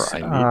right. Where I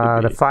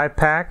need to be. The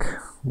 5-pack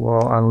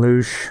will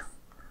unleash.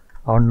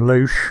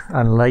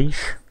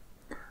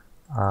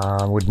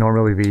 Would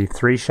normally be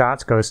 3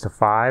 shots, goes to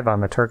 5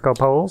 on the Turco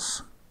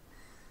poles.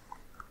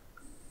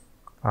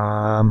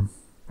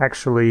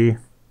 Actually,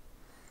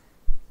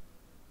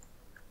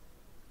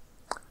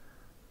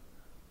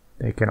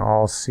 they can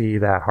all see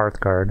that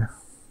Hearthguard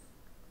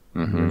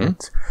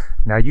unit.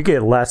 Now you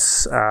get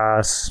less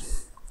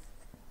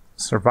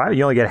survival.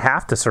 You only get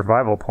half the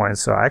survival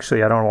points, so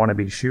actually I don't want to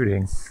be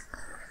shooting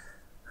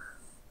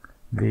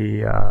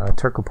the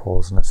Turco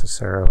poles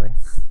necessarily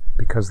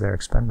because they're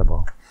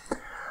expendable.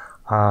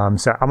 So I'm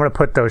going to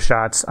put those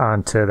shots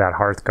onto that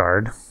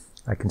Hearthguard.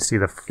 I can see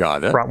the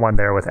Got front one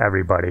there with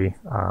everybody.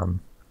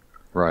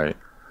 Right.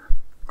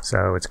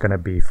 So it's going to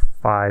be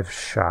 5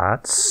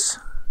 shots.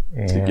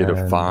 To get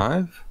a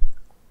 5?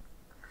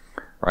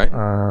 Right?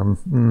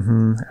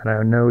 And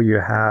I know you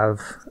have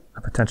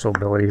a potential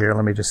ability here.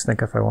 Let me just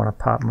think if I want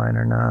to pop mine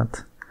or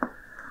not.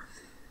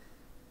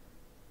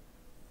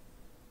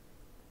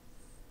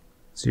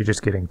 So you're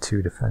just getting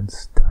 2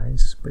 defense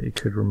dice, but you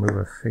could remove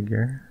a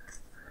figure.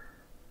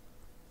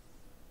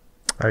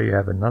 Oh, you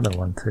have another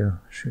one too.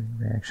 Shooting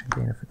reaction,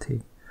 gain of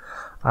fatigue.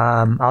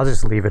 I'll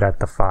just leave it at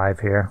the 5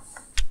 here.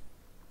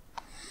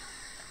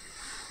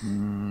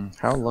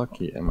 How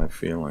lucky am I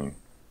feeling?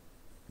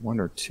 1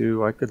 or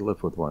 2. I could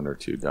live with 1 or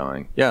 2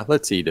 dying. Yeah,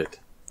 let's eat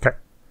it. Okay.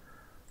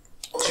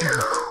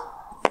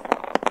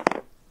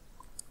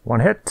 1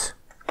 hit.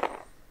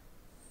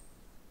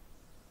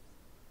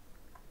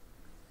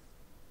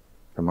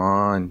 Come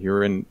on,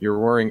 you're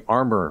wearing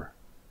armor.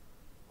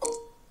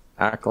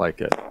 Act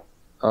like it.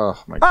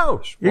 Oh my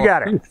gosh. You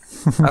got it.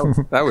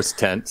 that was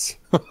tense.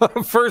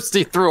 First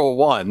he threw a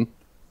 1.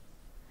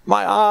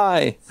 My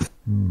eye.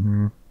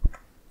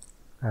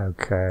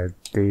 Okay.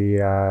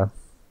 The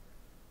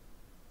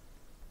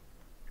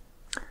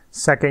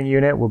second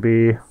unit will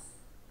be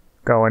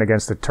going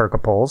against the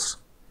Turkopoles.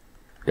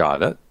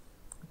 Got it.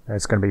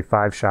 It's going to be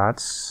 5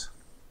 shots.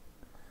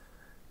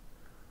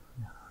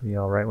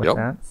 You all right with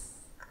that?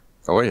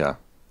 Oh yeah.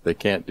 They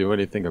can't do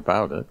anything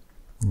about it.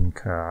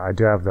 Okay. I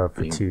do have the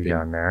fatigue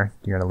on there.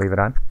 You going to leave it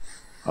on?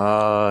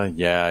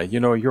 Yeah. You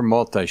know, your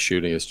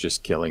multi-shooting is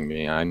just killing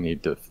me. I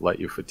need to let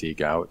you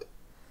fatigue out.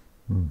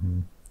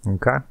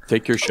 Okay.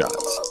 Take your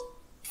shots.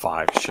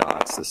 5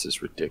 shots. This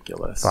is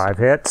ridiculous. 5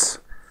 hits.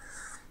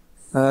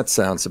 That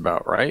sounds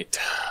about right.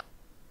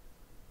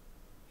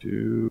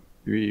 2,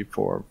 3,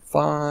 4,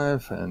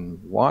 5,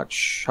 and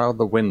watch how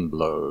the wind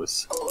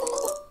blows.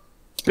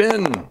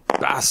 Spin,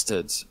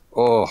 bastards!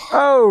 Oh,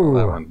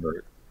 that one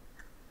hurt.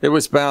 It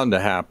was bound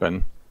to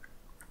happen.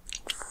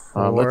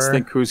 Let's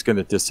think who's going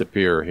to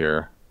disappear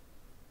here.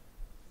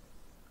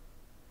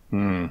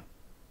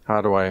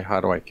 How do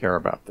I care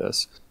about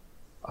this?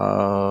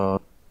 1,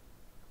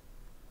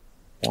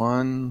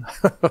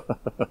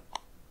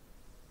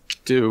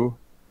 2,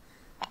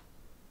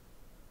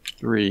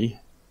 3.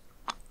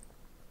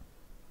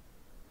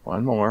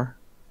 1 more.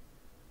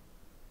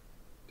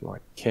 Do I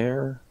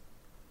care?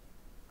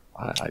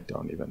 I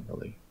don't even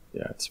really.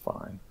 Yeah, it's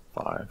fine.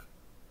 5.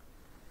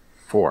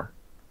 4.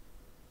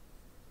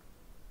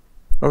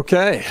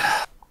 Okay.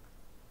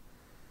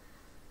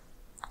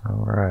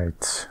 All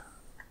right.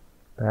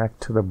 Back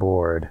to the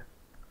board.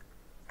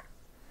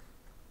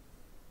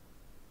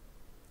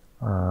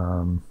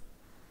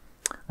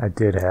 I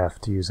did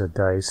have to use a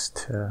dice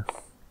to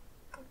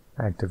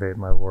activate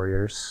my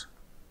warriors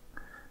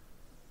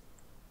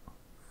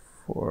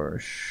for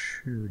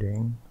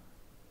shooting.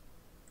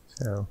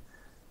 So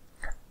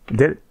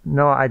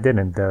no, I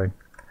didn't though.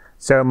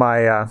 So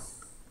my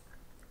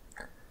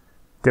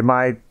did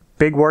my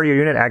big warrior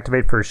unit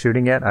activate for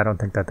shooting yet? I don't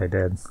think that they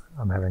did.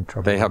 I'm having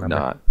trouble. They have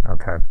not.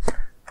 Okay.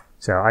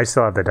 So I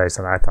still have the dice,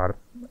 and I thought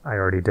I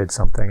already did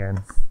something. And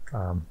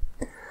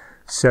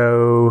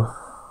so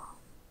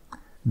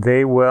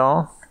they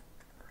will.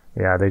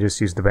 Yeah, they just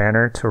use the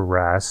banner to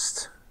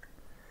rest,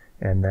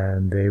 and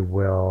then they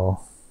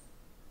will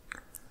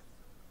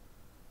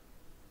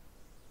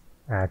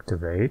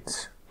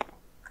activate.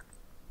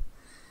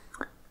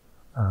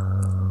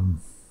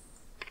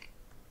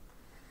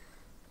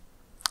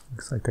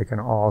 Looks like they can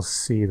all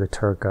see the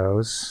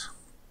Turcos.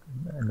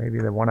 And maybe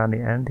the one on the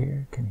end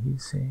here, can he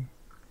see?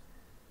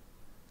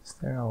 Is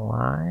there a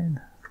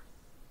line?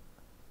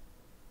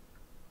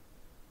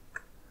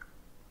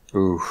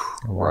 Ooh,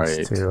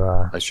 right.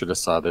 I should have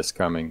saw this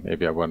coming.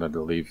 Maybe I wanted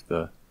to leave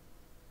the...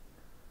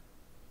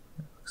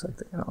 Looks like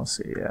they can all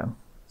see, yeah.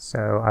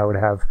 So I would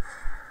have...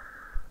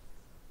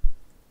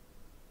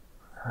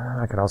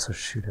 I could also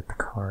shoot at the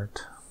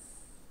cart.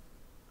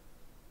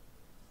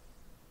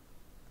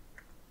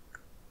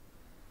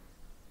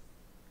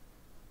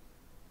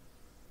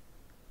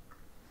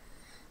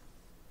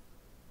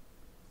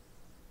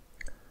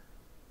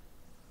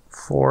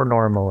 Four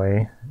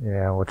normally,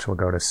 yeah, which will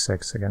go to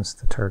 6 against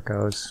the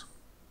Turcos.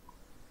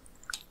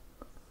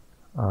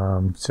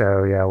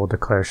 So yeah, we'll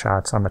declare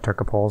shots on the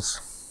Turcopoles.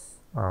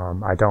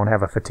 I don't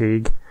have a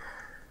fatigue.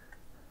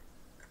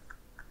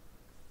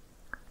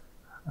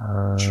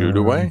 Shoot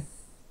away.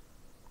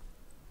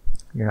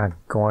 You're not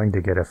going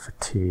to get a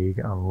fatigue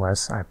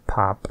unless I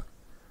pop.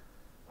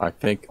 I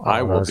think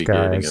I will be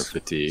getting a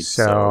fatigue.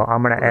 So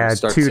I'm going to add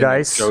 2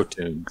 dice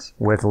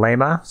with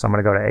Lema. So I'm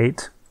going to go to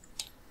 8.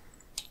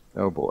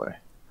 Oh boy.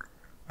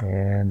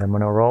 And I'm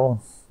going to roll.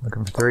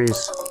 Looking for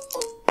 3s.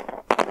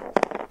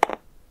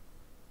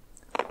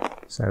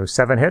 So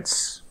 7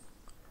 hits.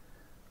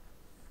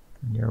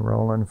 You're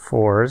rolling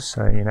 4s,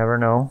 so you never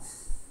know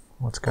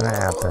what's going to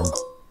happen.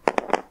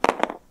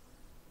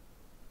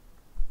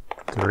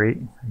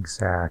 3,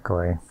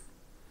 exactly.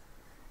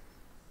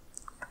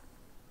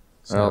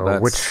 So well,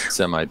 that's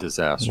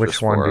semi-disastrous.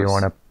 Which one do you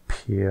want to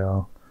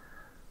peel?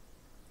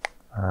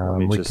 Let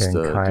me just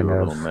do a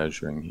little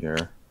measuring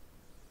here.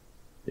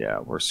 Yeah,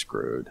 we're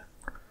screwed.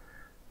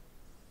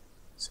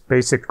 So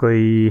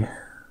basically,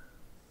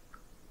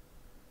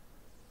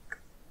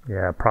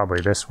 yeah,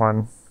 probably this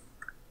one.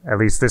 At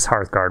least this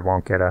Hearthguard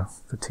won't get a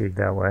fatigue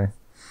that way.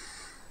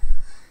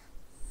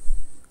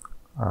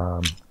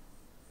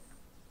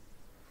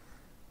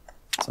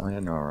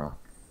 Sayonara.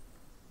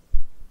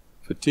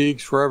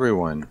 Fatigues for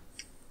everyone.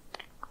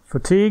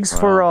 Fatigues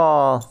for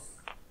all.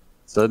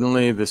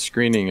 Suddenly the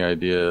screening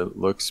idea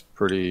looks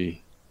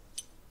pretty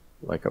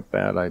like a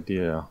bad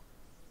idea.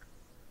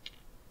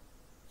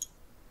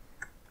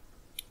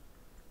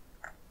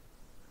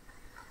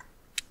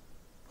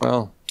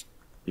 Well,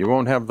 you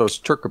won't have those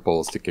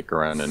turkables to kick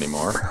around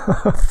anymore.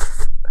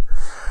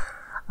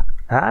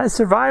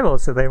 Survival,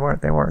 so they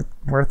weren't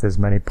worth as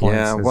many points.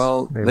 Yeah,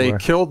 well, they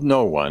killed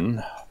no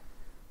one.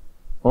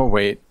 Oh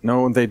wait,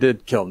 no, they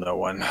did kill no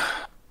one.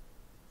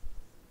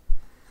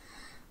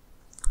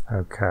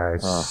 Okay,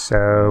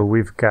 so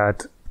we've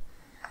got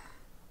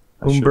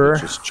Umber.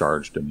 Just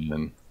charged him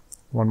in.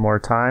 One more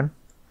time.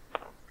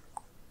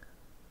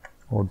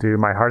 We'll do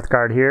my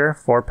Hearthguard here,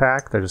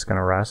 4-pack. They're just going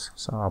to rest,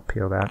 so I'll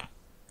peel that.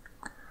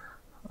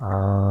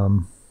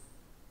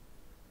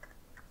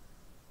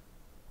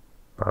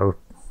 Both.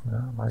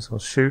 Well, might as well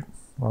shoot.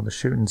 Well, the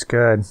shooting's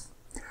good.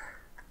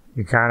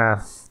 You kind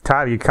of,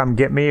 Todd, you come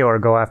get me or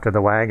go after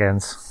the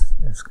wagons.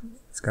 It's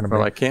going to be.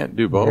 Well, I can't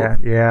do both.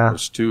 Yeah.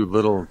 There's two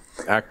little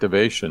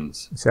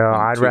activations. So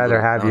I'd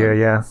rather have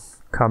you,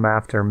 come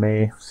after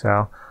me.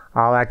 So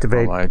I'll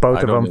activate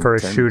both of them for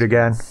a shoot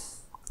again.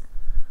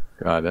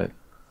 Got it.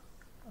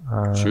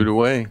 Shoot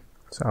away.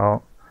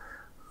 So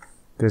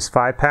this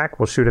 5-pack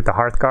will shoot at the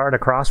Hearthguard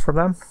across from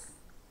them.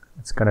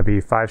 It's going to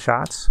be 5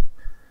 shots.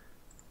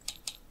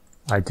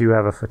 I do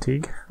have a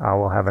fatigue. I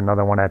will have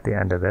another one at the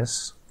end of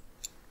this.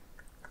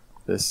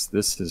 This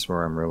is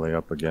where I'm really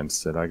up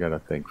against it. I got to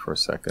think for a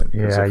second.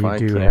 Yeah, if you I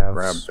do can't have...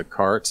 grab the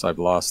carts, I've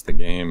lost the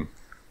game.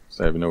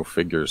 So I have no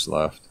figures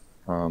left.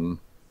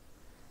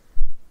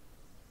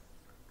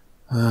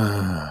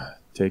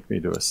 Take me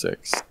to a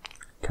 6.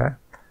 Okay.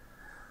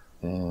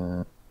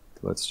 And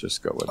let's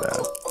just go with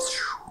that.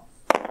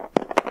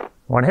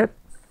 1 hit.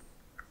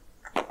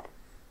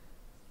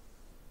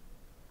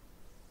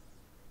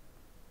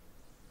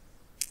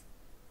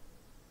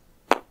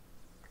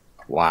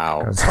 Wow.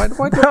 No,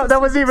 that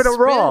wasn't even a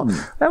roll.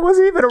 That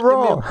wasn't even a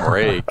roll. Give me a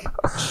break.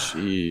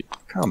 Gee,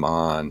 come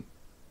on.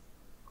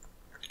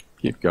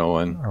 Keep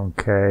going.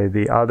 Okay,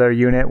 the other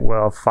unit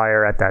will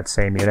fire at that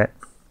same unit.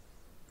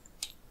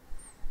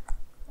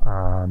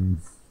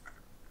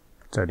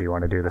 So do you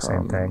want to do the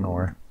same thing,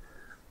 or?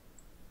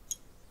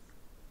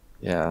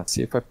 Yeah,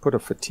 see, if I put a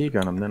fatigue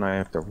on him, then I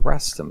have to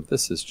rest him.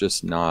 This is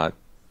just not...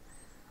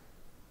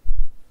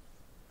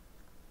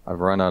 I've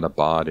run out of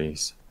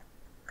bodies.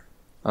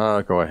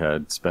 Go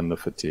ahead, spend the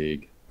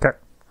fatigue. Okay,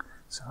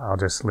 so I'll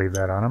just leave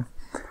that on him.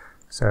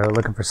 So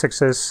looking for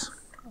 6s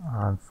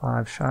on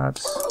 5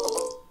 shots.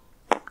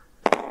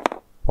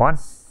 1.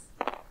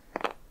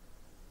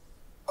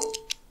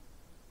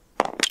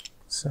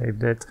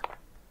 Saved it.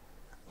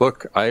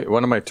 Look,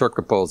 one of my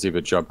turkapoles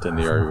even jumped in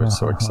the air. He was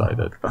so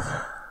excited.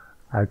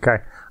 Okay,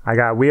 I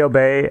got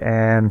Wheelbay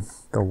and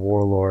the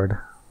Warlord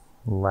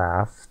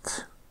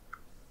left.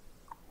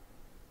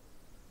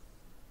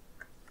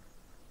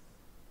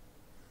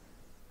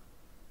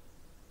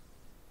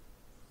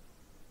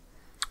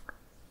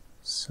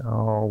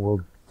 So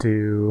we'll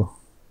do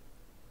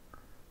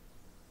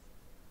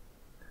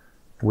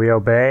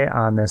Wheelbay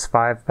on this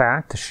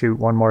 5-pack to shoot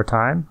one more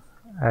time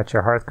at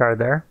your Hearthguard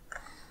there.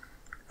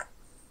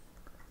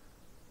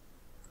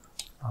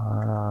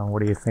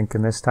 What are you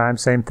thinking this time?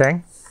 Same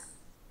thing?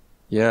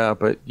 Yeah,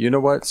 but you know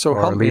what? So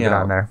help me out. Leave it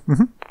on there.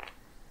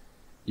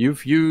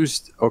 You've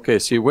used... Okay,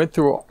 so you went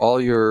through all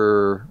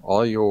your...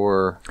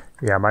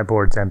 Yeah, my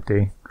board's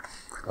empty.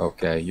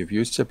 Okay, you've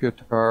used up your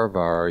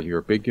Tarvar.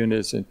 Your big unit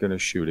isn't going to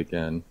shoot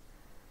again.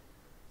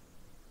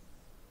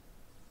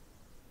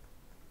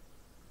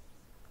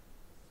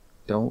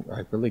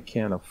 I really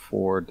can't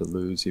afford to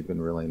lose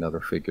even really another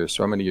figure,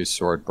 so I'm going to use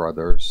Sword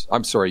Brothers.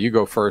 I'm sorry, you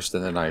go first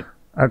and then I...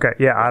 Okay,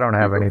 yeah, I don't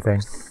have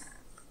anything.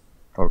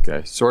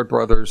 Okay, Sword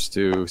Brothers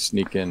to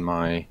sneak in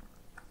my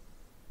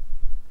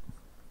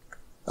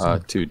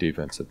 2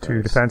 defensive dice.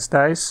 2 defense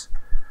dice.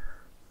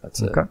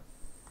 That's it.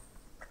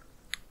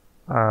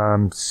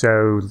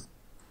 So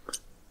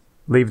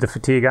leave the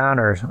fatigue on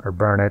or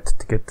burn it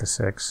to get to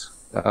 6?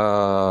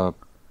 Oh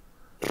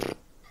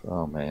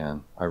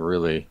man,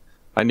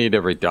 I need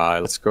every die.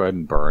 Let's go ahead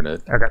and burn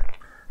it. Okay.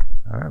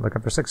 All right,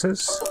 looking for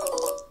 6s.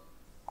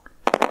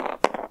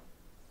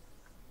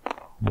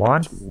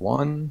 1.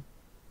 1.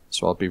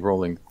 So I'll be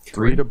rolling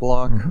 3 to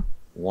block.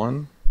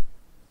 1.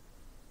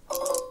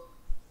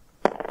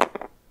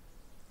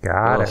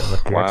 Got it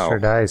with the extra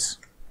dice.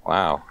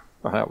 Wow.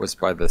 Well, that was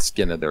by the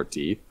skin of their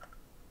teeth.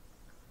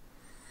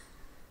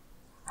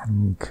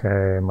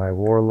 Okay, my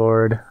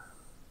Warlord.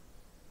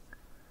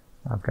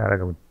 I've got to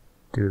go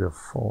do the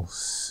full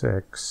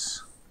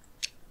 6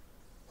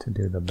 to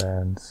do the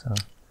bend. So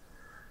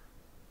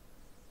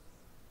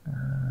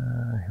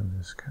He'll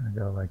just kind of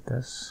go like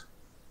this.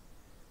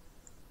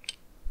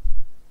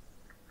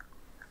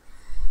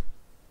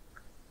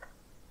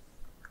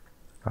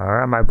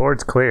 Alright, my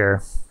board's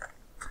clear.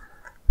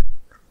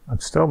 I'm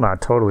still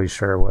not totally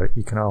sure what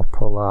you can all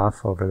pull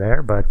off over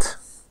there, but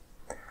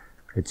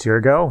it's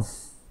your go.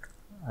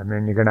 I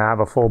mean, you're going to have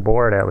a full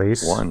board at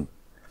least. 1,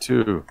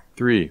 2,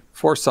 3,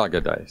 4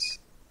 Saga dice.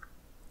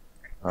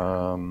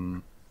 I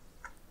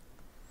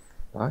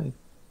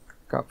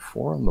got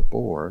 4 on the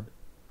board.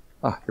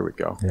 Ah, here we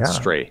go. Yeah.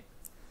 Straight.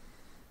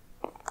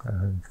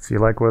 If you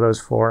like where those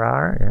 4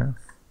 are, yeah.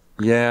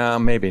 Yeah,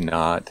 maybe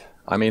not.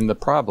 I mean, the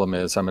problem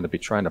is I'm going to be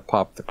trying to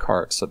pop the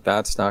cart, so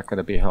that's not going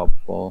to be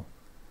helpful.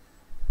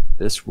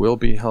 This will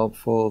be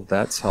helpful.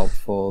 That's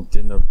helpful.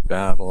 Din of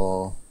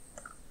battle.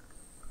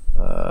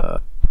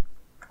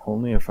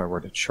 Only if I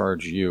were to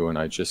charge you, and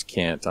I just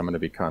can't. I'm going to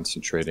be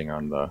concentrating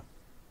on the...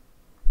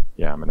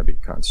 Yeah, I'm going to be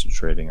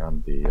concentrating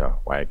on the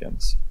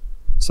wagons.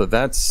 So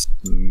that's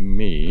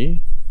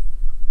me.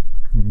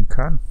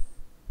 Okay.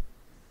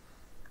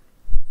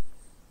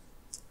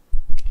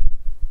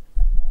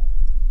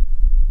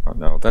 Oh,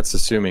 no, that's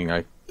assuming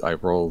I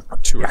rolled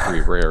 2 or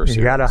 3 rares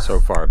here. So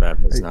far, that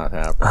has not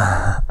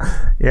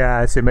happened.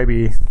 Yeah, so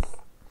maybe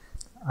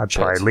I'd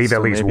probably leave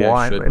at least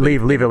one.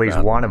 Leave at least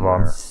one of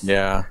them.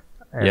 Yeah.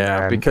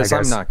 Yeah, because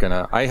I'm not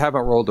gonna. I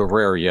haven't rolled a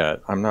rare yet.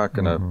 I'm not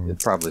gonna.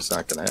 It probably is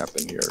not gonna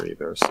happen here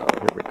either. So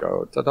here we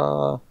go.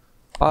 Ta-da!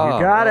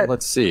 You got it.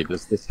 Let's see.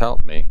 Does this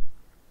help me?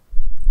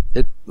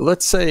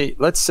 Let's say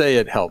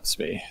it helps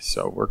me.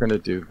 So we're gonna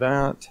do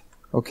that.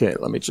 Okay,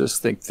 let me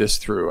just think this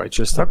through. I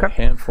just have a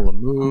handful of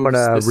moves. I'm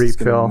gonna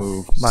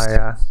refill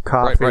my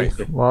coffee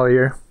while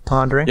you're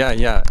pondering.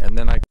 Yeah, and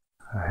then I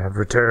have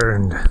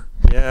returned.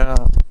 Yeah.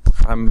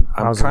 I'm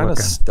kind of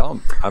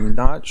stumped. I'm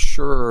not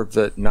sure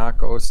that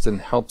Knock Osten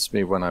helps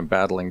me when I'm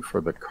battling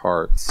for the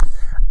carts.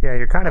 Yeah,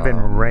 you're kind of in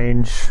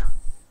range.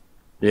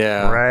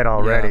 Yeah. Right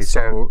already. Yeah,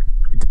 so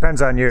it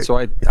depends on your... So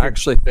I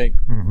actually think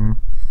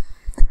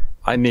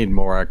I need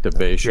more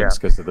activations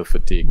because of the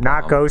fatigue.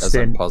 Knock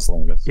Osten,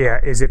 puzzling this. Yeah,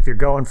 is if you're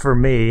going for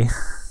me,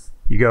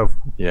 you go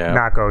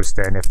Knock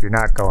Osten. If you're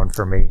not going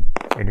for me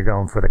and you're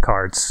going for the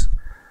carts,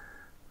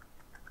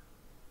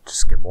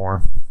 just get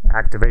more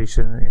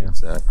activation. Yeah.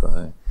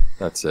 Exactly.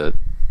 That's it.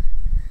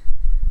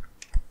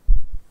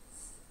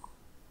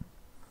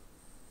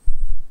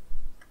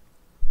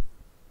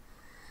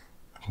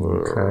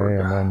 Okay,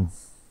 and then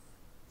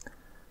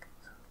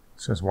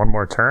it's just one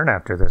more turn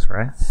after this,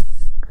 right?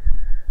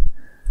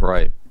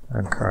 Right.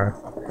 Okay.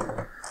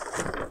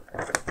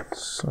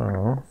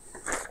 So.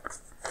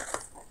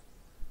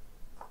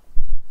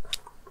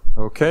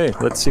 Okay,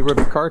 let's see where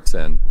the carts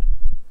end.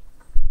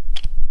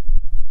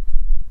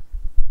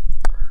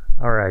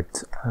 All right,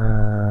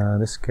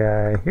 this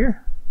guy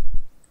here.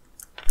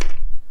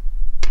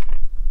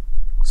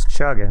 It's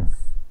chugging.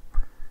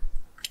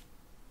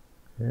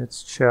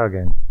 It's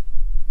chugging.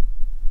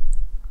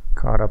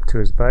 Caught up to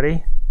his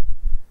buddy.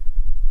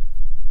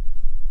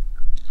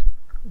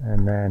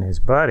 And then his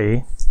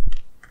buddy,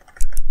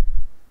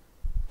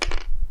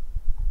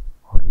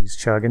 well, he's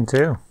chugging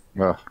too.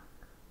 Ugh.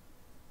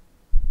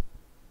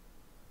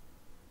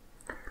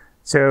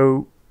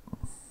 So,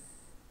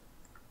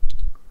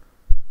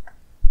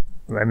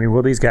 I mean,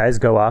 will these guys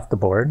go off the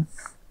board?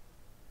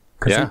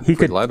 Yeah, he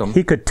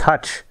could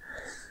touch.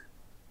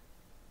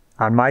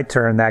 On my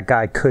turn, that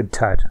guy could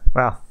touch.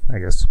 Well, I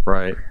guess.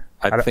 Right.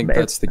 I think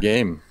that's the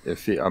game.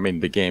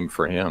 The game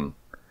for him.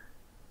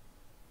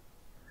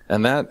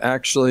 And that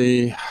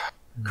actually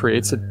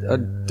creates a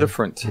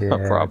different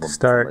problem.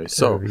 Start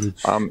so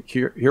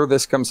here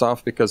this comes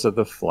off because of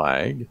the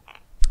flag.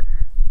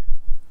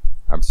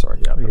 I'm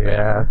sorry, the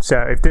banner.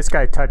 So if this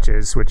guy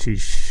touches, which he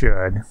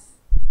should,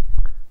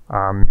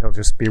 he'll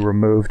just be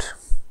removed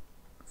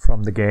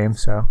from the game.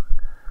 So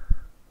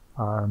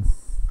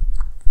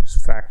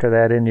just factor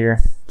that into your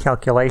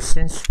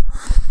calculations.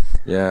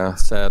 Yeah,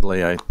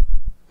 sadly, I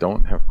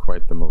don't have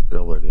quite the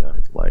mobility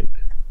I'd like.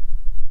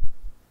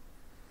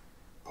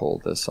 Pull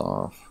this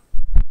off.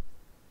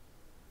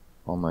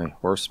 All my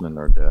horsemen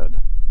are dead.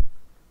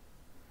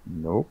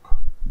 Nope.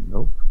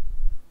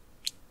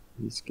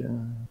 These guys.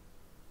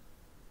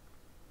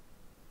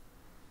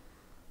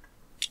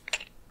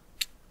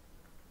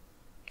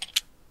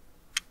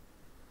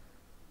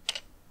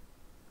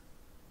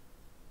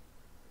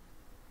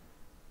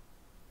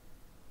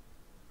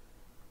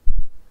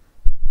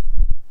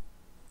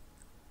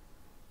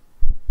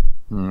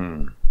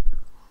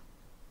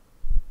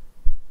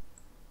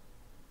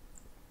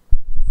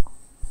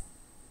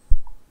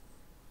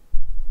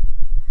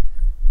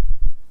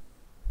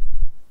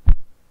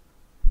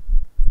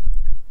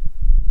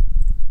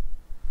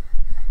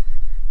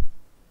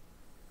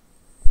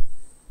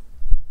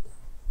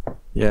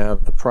 Yeah,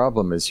 the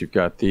problem is you've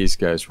got these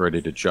guys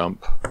ready to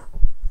jump.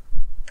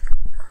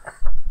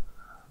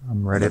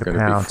 I'm ready to pounce. They're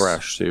going to be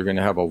fresh, so you're going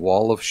to have a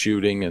wall of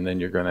shooting, and then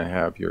you're going to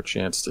have your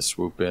chance to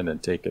swoop in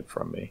and take it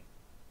from me.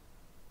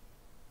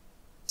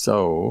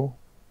 So,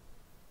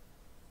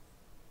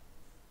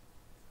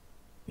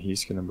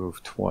 He's going to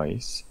move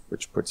twice,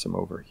 which puts him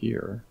over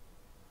here.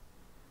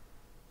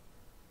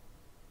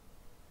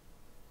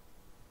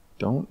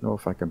 Don't know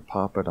if I can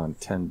pop it on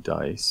 10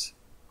 dice.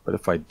 But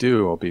if I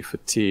do, I'll be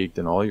fatigued,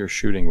 and all your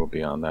shooting will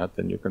be on that.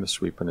 Then you're going to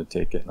sweep in and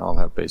take it, and I'll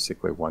have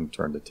basically one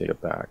turn to take it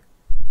back.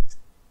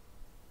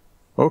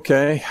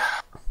 Okay.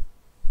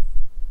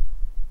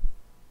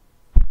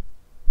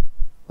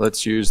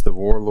 Let's use the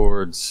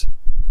Warlord's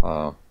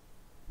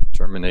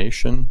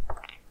termination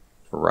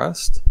to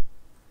rest.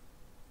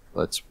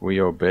 We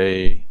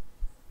obey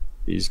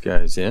these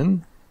guys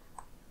in.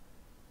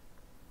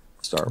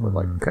 Start with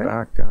like the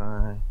back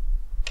guy.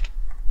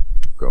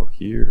 Go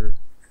here.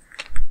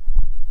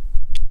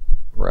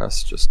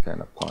 Rest, just kind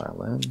of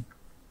pile in.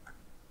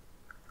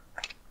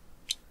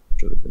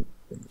 Should have been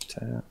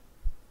attacked.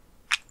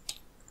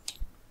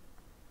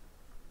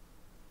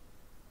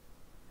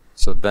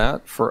 So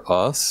that for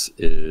us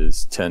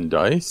is 10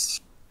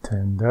 dice.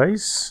 10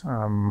 dice.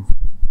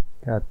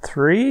 Got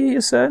 3, you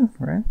said,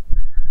 right?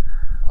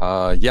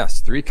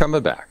 Yes, 3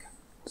 coming back.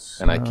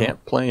 So... And I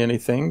can't play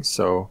anything,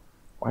 so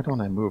why don't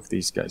I move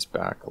these guys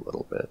back a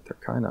little bit? They're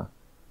kind of a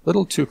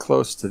little too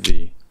close to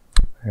the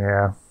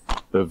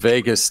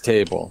Vegas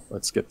table.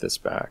 Let's get this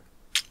back.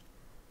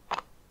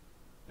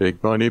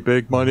 Big money,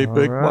 big money,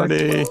 big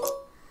money.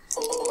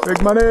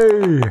 Big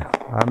money!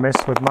 I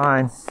missed with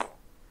mine.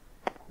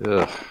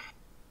 Ugh.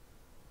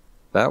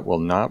 That will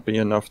not be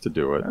enough to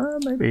do it.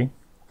 Maybe.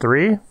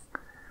 3?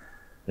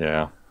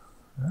 Yeah.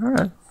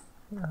 Alright.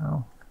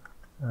 Well,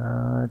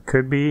 it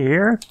could be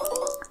here.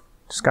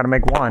 Just gotta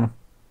make 1.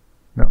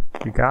 No,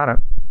 you got it.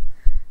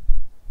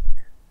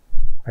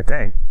 I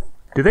think.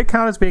 Do they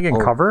count as being in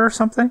cover or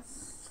something?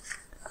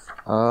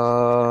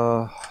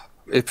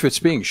 If it's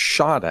being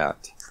shot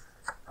at.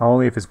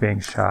 Only if it's being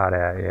shot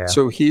at, yeah.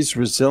 So he's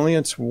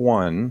resilience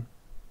 1.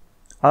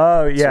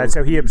 Oh, yeah,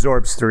 so he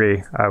absorbs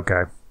 3.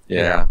 Okay.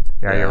 Yeah.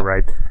 Yeah, you're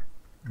right.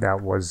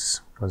 That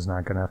was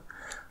not gonna...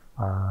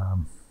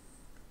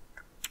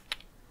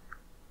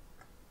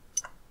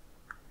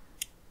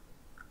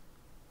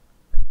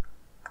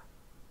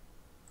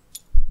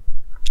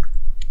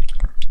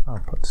 I'll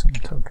put some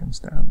tokens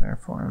down there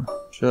for him.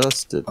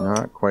 Just did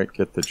not quite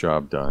get the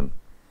job done.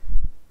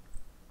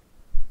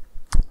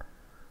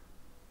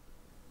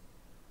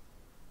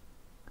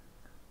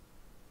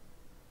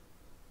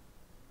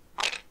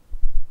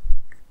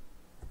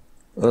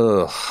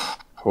 Ugh.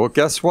 Well,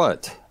 guess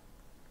what?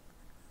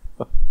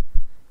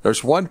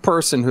 There's one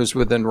person who's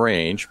within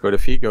range, but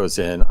if he goes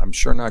in, I'm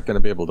sure not going to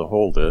be able to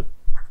hold it.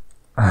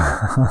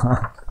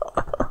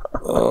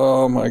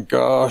 Oh my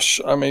gosh.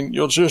 I mean,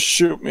 you'll just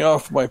shoot me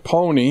off my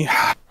pony.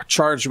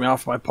 Charge me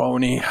off my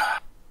pony.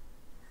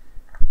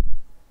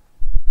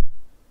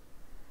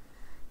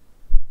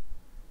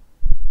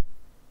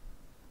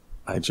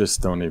 I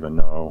just don't even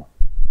know.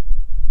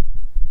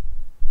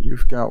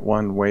 You've got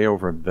one way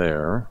over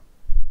there.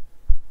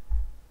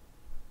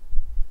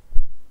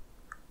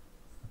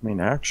 I mean,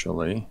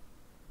 actually,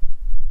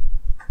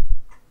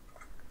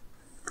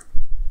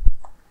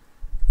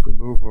 if we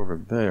move over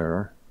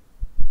there,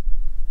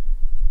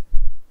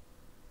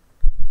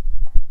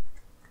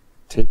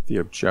 take the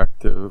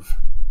objective,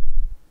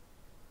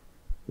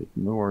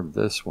 ignore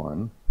this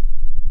one.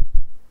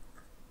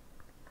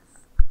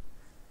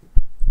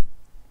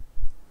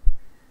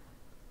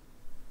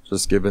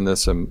 Just giving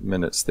this a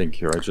minute's think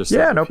here. I just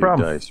have a few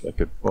dice. I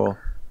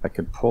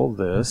could pull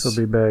this. This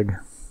will be big.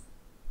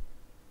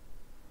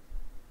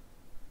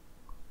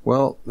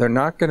 Well, they're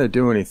not going to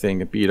do anything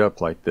to beat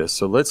up like this,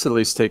 so let's at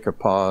least take a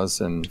pause,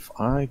 and if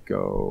I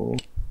go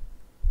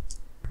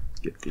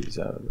get these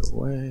out of the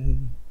way.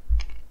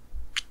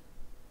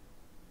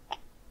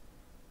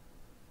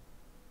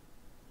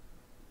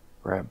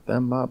 Grab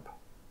them up.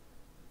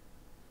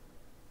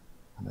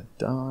 I'm going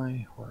to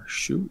die or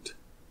shoot.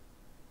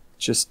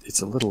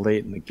 It's a little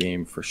late in the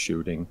game for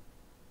shooting.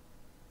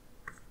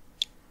 I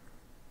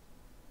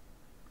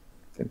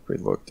think we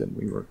looked and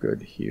we were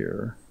good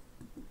here.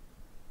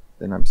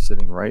 Then I'm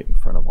sitting right in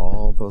front of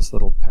all those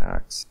little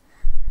packs.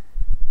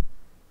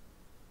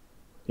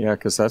 Yeah,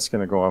 because that's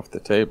going to go off the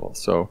table.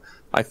 So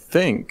I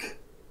think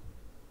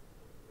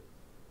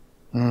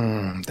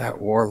that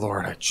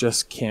warlord, I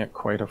just can't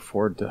quite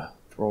afford to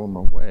throw him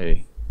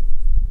away.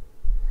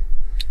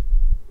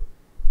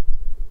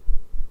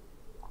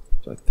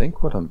 So I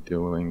think what I'm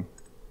doing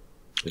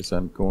is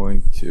I'm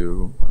going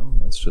to, well,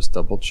 let's just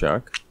double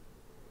check.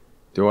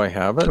 Do I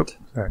have it? Oops,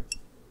 sorry.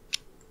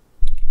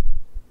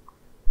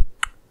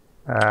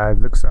 It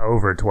looks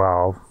over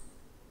 12.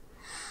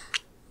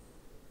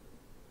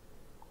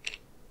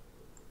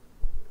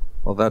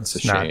 Well, that's a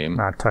shame.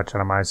 Not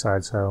touching on my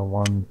side, so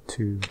 1,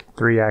 2,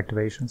 3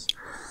 activations.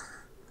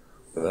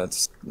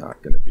 That's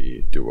not going to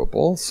be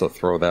doable, so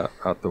throw that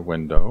out the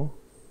window.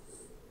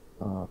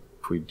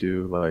 If we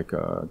do like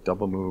a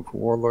double move,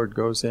 warlord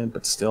goes in,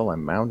 but still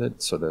I'm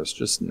mounted, so there's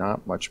just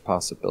not much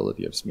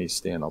possibility of me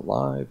staying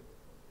alive.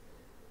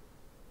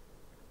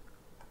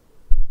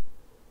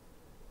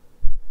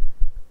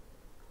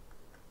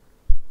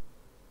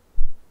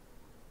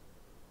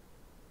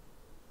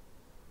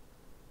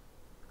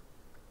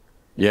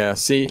 Yeah,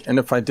 see, and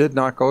if I did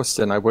knock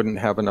Osten, I wouldn't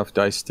have enough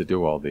dice to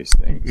do all these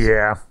things.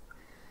 Yeah.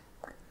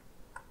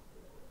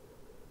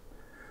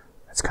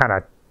 It's kind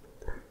of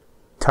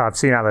tough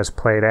seeing how this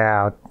played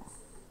out.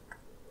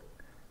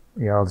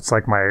 You know, it's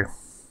like it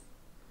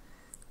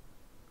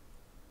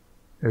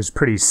was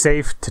pretty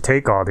safe to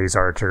take all these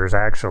archers,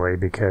 actually,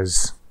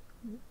 because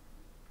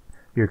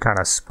you're kind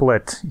of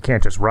split. You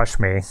can't just rush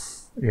me,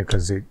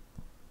 because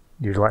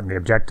you're letting the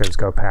objectives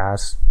go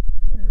past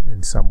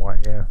in some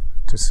way. Yeah,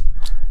 just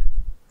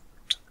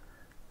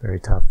very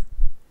tough.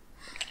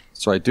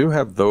 So I do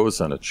have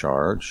those on a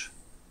charge,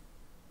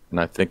 and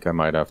I think I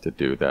might have to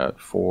do that.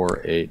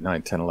 4, 8,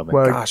 9, 10, 11.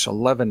 Well, gosh,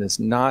 11 is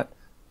not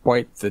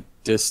quite the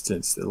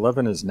distance.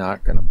 11 is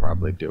not going to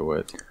probably do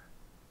it.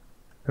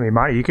 I mean,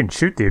 Monte, you can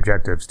shoot the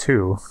objectives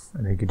too,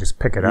 and you can just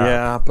pick it up.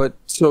 Yeah, but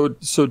so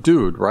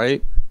dude,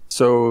 right?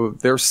 So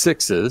they're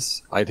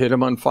 6s. I'd hit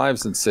them on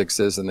 5s and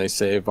 6s, and they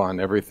save on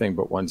everything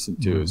but 1s and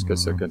 2s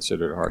because they're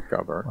considered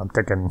hardcover. I'm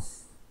thinking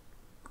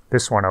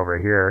this one over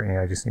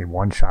here, I just need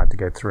one shot to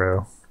get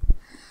through.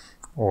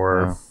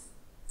 Or,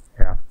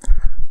 yeah.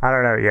 I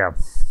don't know, yeah.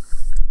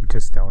 You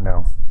just don't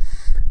know.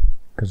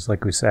 Because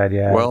like we said,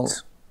 yeah. Well,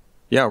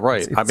 yeah,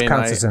 right. I mean,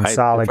 counts in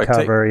solid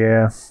cover,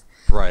 yeah.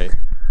 Right.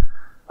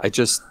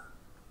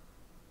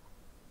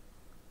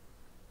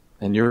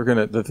 And you're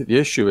gonna. The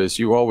issue is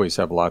you always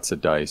have lots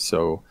of dice.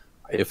 So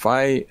if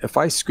I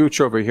scooch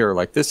over here,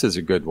 like this is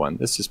a good one.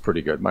 This is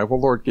pretty good. My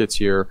warlord gets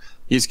here,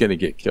 he's gonna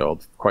get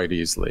killed quite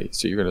easily.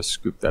 So you're gonna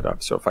scoop that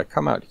up. So if I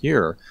come out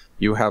here,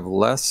 you have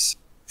less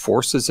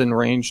forces in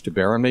range to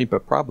bear on me,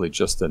 but probably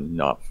just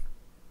enough.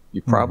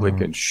 You probably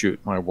can shoot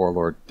my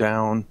warlord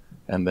down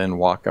and then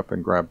walk up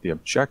and grab the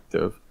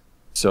objective.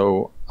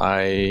 So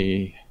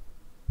I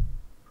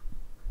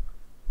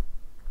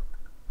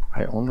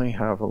only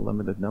have a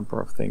limited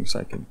number of things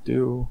I can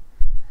do.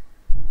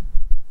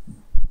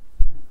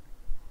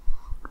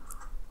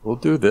 We'll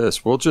do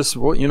this.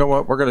 You know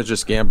what? We're going to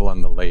just gamble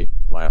on the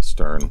last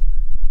turn.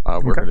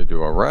 We're going to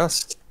do a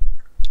rest.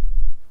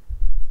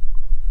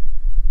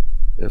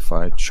 If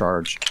I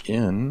charge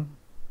in,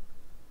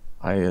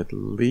 I at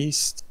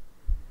least...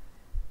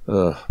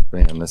 Ugh,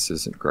 man, this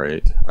isn't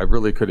great. I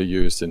really could have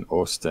used an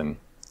Osten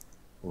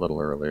a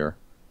little earlier.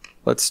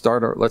 Let's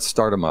start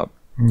them up.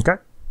 Okay.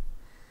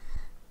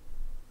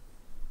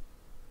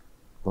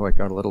 Oh, I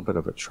got a little bit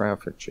of a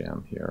traffic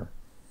jam here.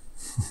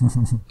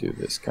 Do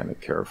this kind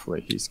of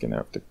carefully. He's going to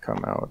have to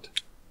come out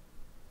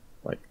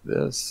like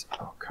this.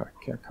 Oh, God,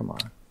 come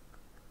on.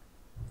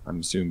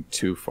 I'm zoomed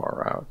too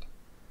far out.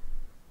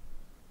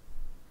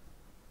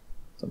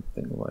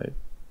 Something like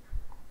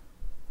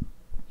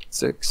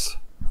 6.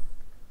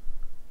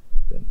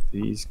 Then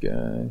these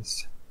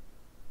guys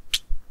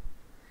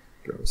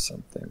go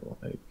something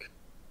like...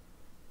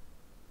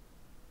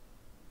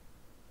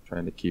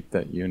 Trying to keep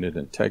that unit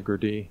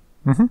integrity.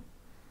 Mm-hmm.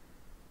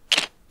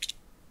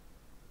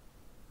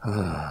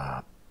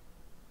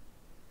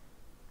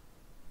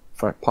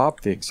 If I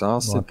pop the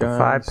exhausted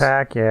guys... The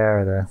 5-pack, yeah,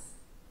 or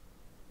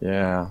the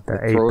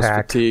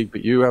 8-pack. Fatigue,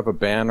 but you have a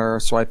banner,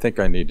 so I think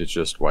I need to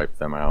just wipe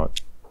them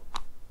out.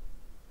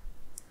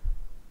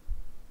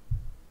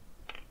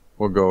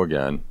 We'll go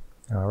again.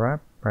 All right,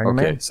 bring them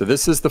in. Okay, so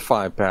this is the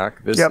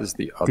 5-pack. This is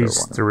the other one.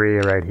 These 3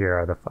 right here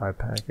are the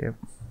 5-pack, yep.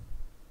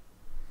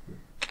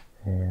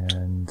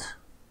 And...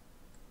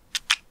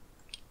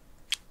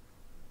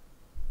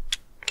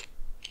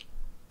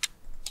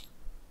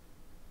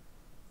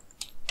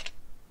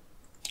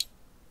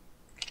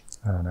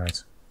 Oh,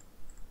 nice.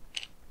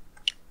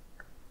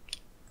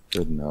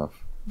 Good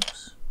enough.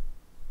 Oops.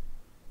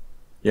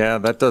 Yeah,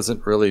 that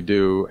doesn't really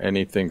do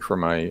anything for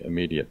my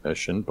immediate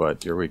mission,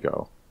 but here we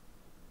go.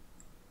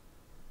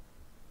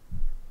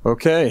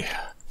 Okay.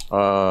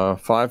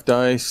 5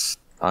 dice.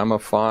 I'm a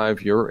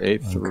 5. You're a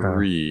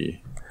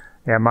 3.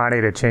 Yeah,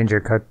 Monte, to change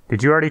your cut.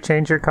 Did you already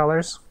change your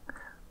colors?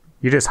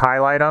 You just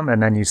highlight them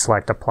and then you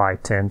select apply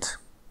tint.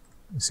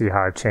 See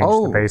how I've changed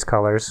the base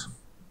colors?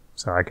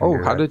 So I can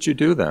do how did you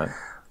do that?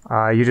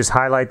 You just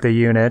highlight the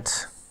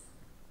unit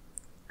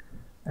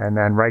and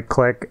then right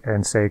click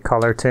and say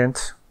color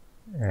tint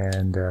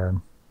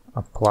and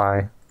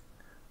apply.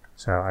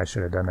 So I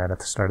should have done that at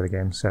the start of the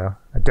game. So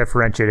I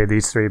differentiated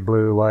these 3,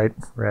 blue, white,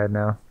 red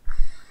now.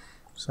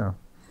 So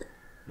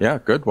yeah,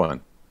 good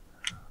one.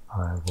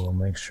 I will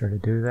make sure to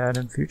do that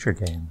in future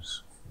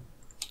games.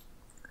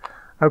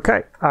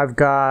 Okay, I've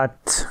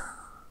got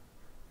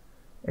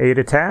 8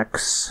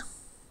 attacks.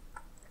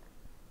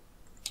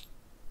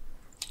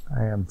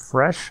 I am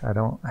fresh. I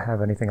don't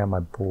have anything on my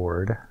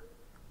board.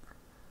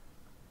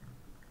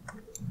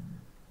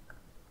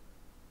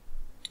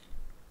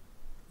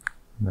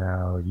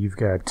 Now, you've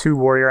got 2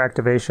 warrior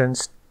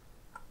activations.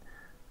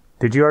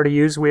 Did you already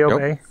use Wheel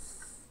A?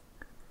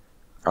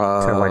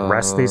 To like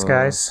rest these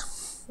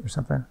guys or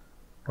something?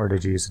 Or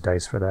did you use the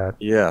dice for that?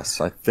 Yes,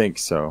 I think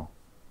so.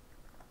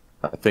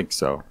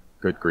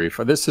 Good grief.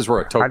 This is where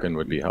a token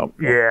would be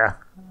helpful. Yeah.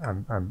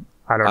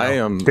 I don't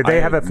know. Did they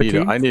have a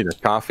fatigue? I need a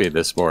coffee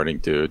this morning,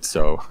 dude.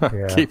 So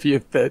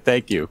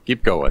thank you.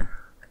 Keep going.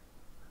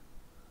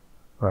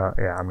 Well,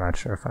 yeah, I'm not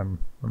sure if I'm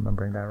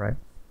remembering that right.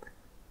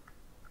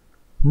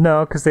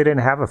 No, because they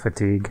didn't have a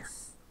fatigue.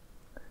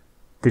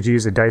 Did you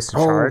use a dice to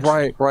charge?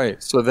 Oh,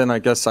 right. So then I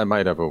guess I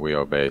might have a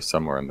wheelbase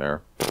somewhere in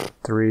there.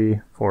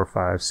 3, 4,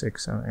 5,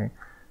 6, 7,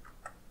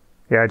 8.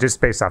 Yeah,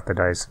 just based off the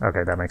dice.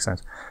 Okay, that makes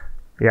sense.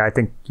 Yeah, I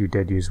think you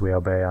did use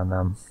wheelbase on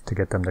them to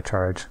get them to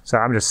charge. So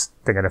I'm just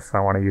thinking if I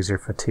want to use your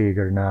fatigue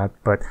or not.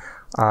 But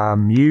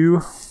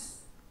you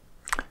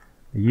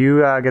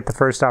get the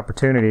first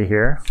opportunity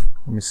here.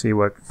 Let me see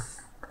what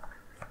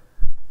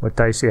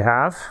dice you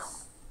have.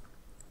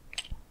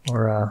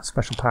 Or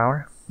special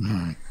power.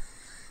 Mm.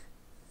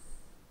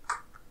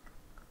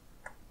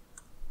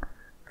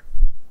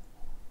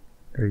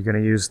 Are you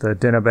going to use the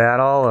din of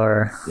battle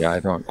or? Yeah, I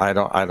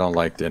don't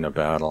like din of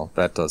battle.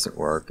 That doesn't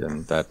work,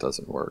 and that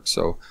doesn't work.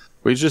 So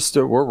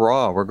we're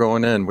raw. We're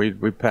going in.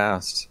 We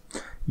passed.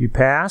 You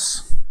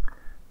pass?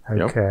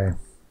 Okay. Yep.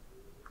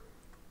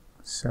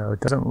 So it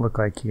doesn't look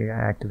like you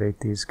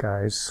activate these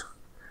guys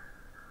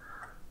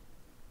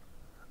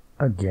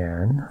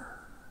again.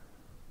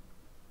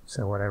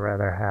 So would I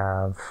rather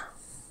have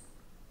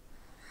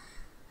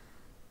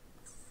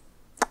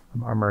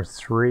armor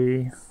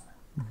 3?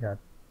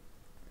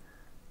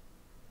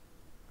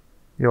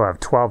 You'll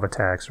have 12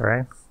 attacks,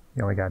 right?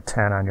 You only got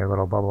 10 on your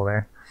little bubble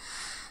there.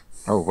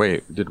 Oh,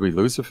 wait. Did we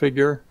lose a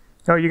figure?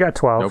 No, you got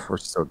 12. Nope, we're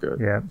still good.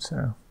 Yeah,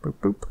 so boop,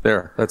 boop.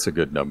 There, that's a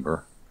good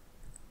number.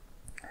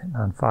 Hitting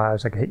on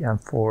 5s. I can hit you on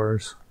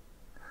 4s.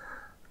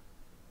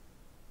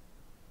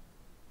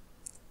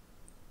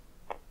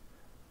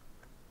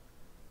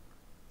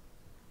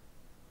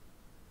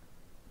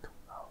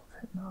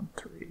 Hitting on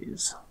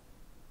 3s.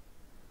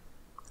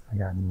 I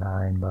got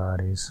 9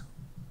 bodies.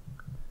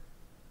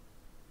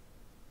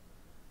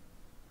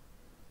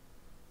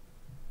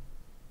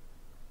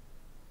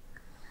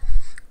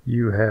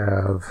 You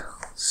have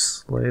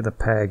slay the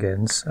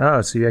Pagans.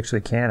 Oh, so you actually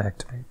can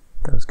activate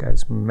those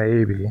guys.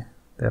 Maybe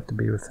they have to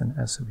be within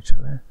S of each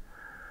other.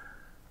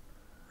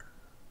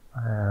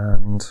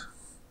 And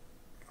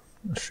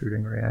a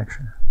shooting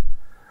reaction.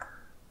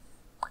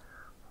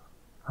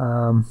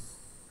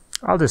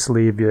 I'll just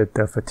leave you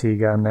the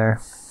fatigue on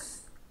there.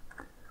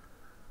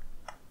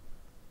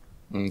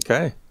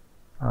 Okay.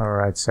 All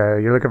right, so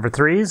you're looking for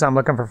 3s. I'm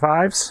looking for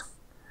 5s.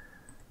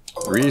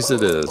 3s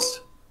it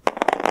is.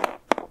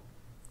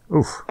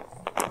 Oof.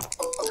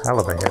 Hell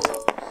of a hit.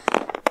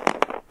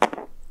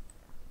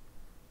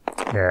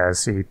 Yeah,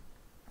 see,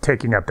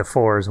 taking up to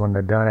 4s wouldn't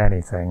have done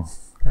anything.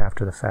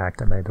 After the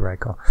fact, I made the right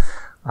call.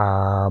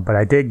 But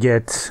I did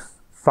get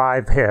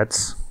 5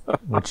 hits,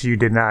 which you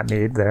did not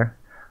need there.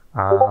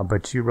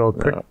 But you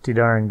rolled pretty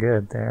darn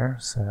good there.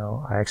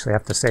 So I actually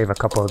have to save a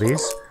couple of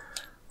these.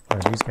 Or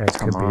these guys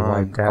could be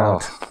wiped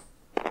out.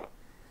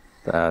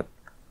 Oh.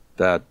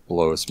 That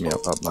blows me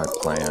up my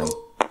plan.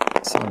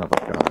 Son of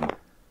a gun.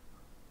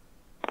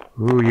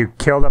 Ooh, you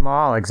killed them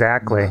all,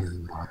 exactly.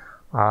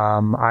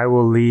 I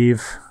will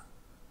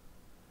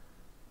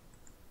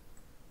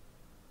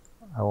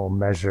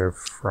measure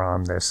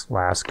from this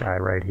last guy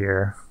right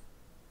here.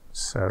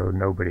 So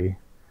nobody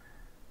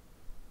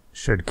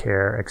should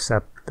care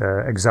except the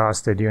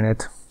exhausted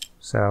unit.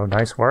 So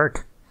nice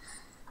work.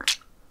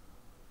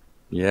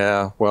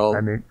 Yeah, well,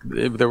 I mean,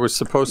 there was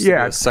supposed to be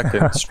a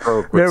second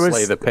stroke with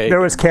Slay the Pagan.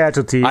 There was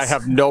casualties. I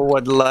have no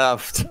one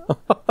left.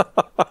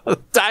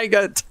 Dang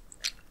it.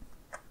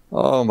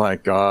 Oh my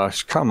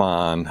gosh, come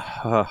on.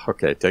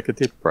 Okay, take a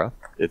deep breath.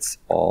 It's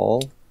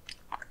all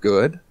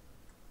good.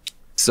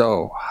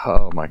 So,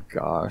 oh my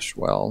gosh,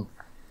 well,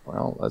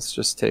 let's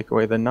just take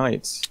away the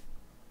knights.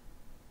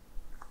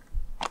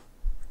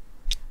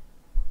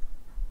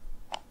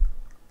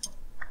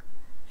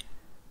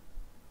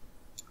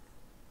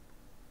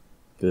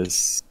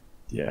 This,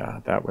 yeah,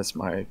 that was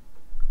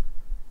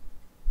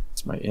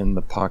it's my in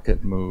the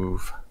pocket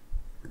move.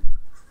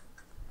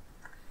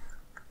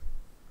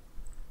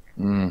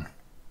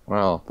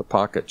 Well, the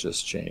pocket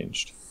just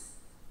changed.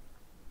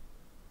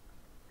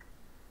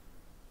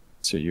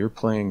 So you're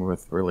playing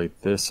with really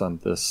this on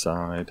this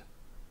side.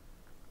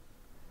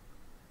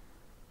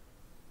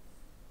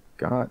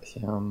 Got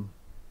him.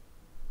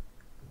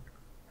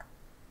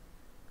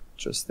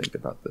 Just think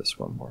about this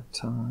one more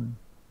time.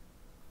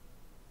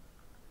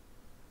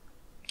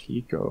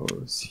 He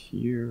goes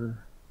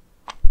here.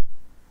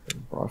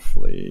 And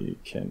roughly,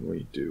 can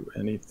we do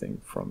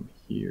anything from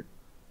here?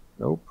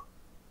 Nope.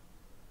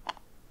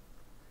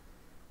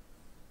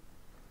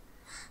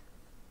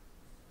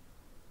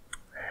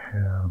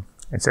 Yeah.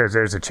 It says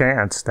there's a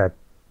chance that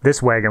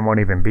this wagon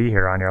won't even be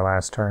here on your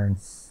last turn.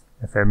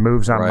 If it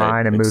moves on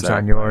mine, it moves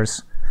on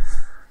yours.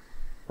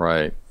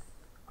 Right.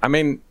 I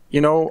mean, you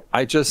know,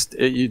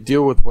 you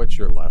deal with what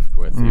you're left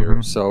with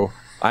here. So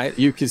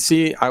you can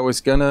see I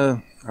was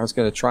gonna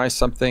try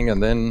something,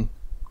 and then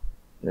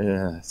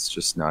it's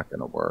just not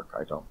gonna work,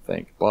 I don't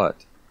think.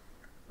 But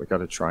we got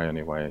to try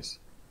anyways.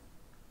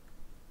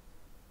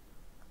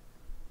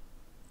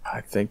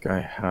 I think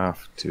I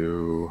have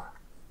to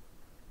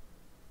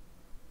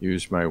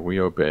use my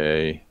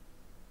wheelbase.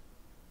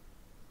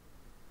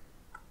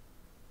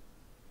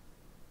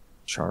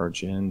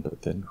 charge in,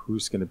 but then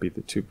who's going to be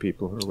the two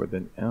people who are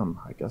within M?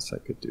 I guess I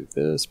could do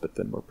this, but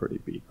then we're pretty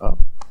beat up.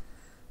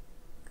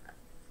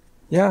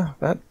 Yeah,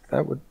 that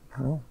would,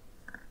 well,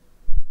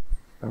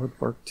 that would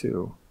work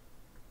too.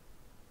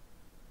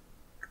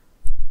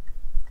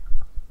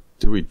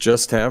 Do we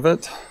just have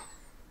it?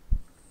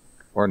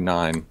 Or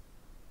 9?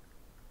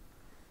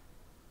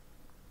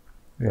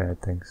 Yeah, I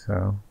think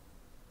so.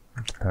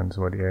 It depends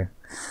what do you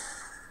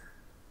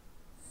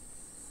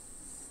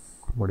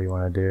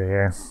want to do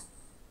here?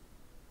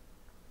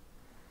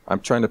 I'm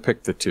trying to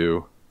pick the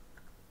 2.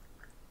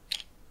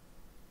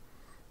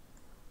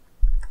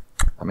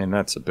 I mean,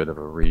 that's a bit of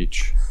a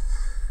reach.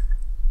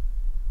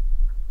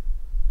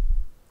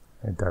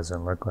 It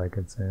doesn't look like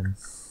it's in.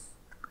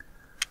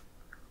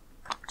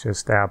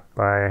 Just out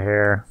by a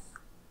hair.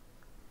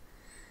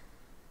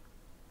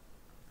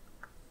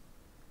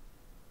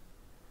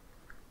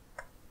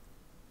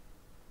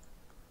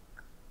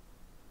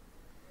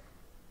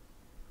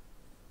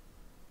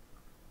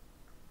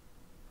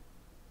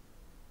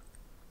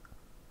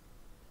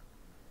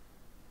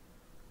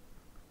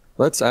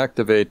 Let's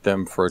activate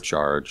them for a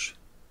charge.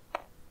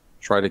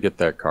 Try to get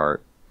that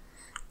cart.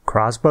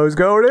 Crossbows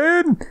going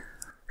in!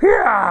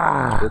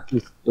 Yeah!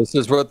 This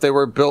is what they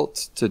were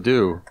built to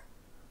do.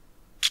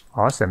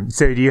 Awesome.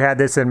 So do you have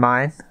this in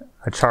mind?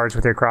 A charge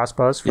with your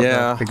crossbows from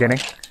the beginning?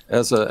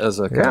 As a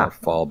kind of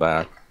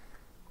fallback.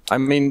 I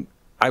mean,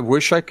 I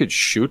wish I could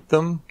shoot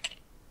them.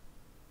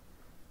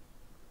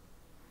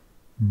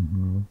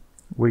 Mm-hmm.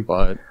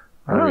 But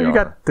I don't know, you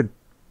got the...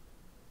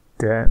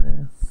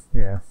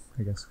 Yeah,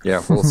 I guess.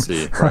 Yeah, we'll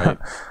see, right?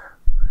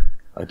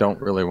 I don't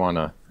really want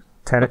to...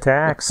 10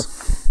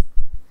 attacks.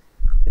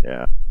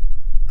 Yeah.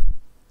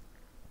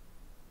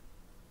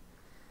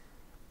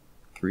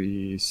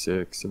 3,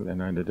 6, 7, 8,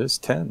 9. It is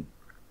 10.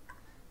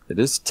 It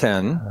is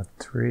 10.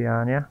 3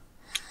 on you.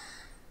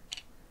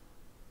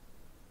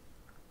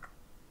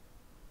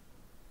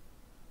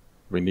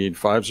 We need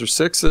 5s or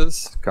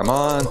 6s. Come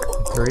on.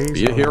 3s.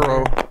 Be a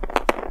hero.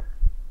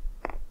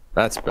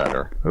 That's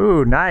better.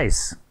 Ooh,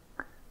 nice.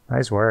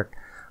 Nice work.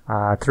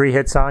 3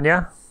 hits on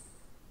you.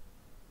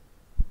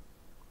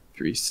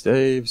 3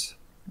 saves.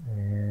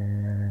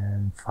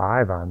 And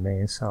 5 on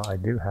me, so I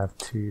do have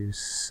to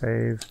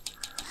save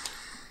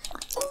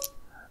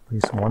at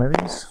least one of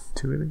these.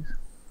 2 of these.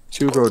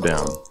 2 go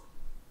down.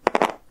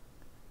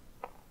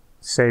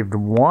 Saved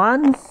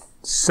 1,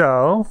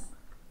 so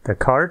the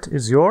cart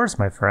is yours,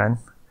 my friend.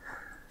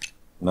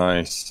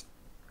 Nice.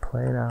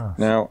 Play it off.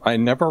 Now, I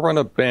never run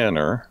a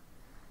banner.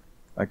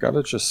 I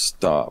gotta just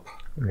stop.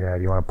 Yeah,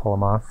 do you want to pull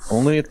them off?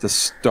 Only at the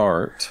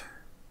start.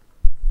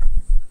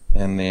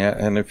 And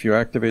if you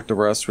activate the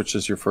rest, which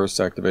is your first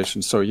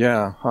activation. So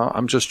yeah,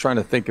 I'm just trying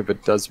to think if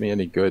it does me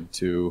any good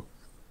to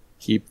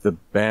keep the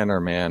banner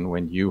man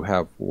when you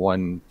have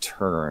 1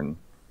 turn.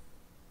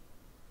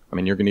 I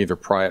mean, you're going to either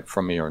pry it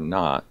from me or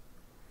not.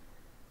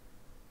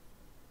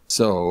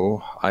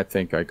 So I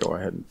think I go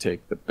ahead and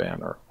take the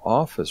banner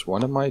off as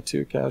one of my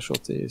 2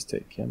 casualties.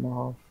 Take him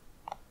off.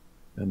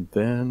 And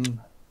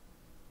then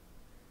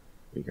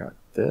we got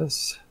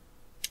this.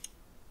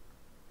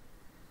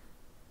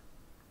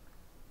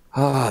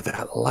 Ah,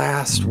 that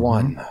last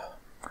one.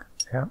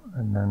 Yeah,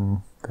 and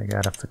then they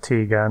got a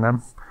fatigue on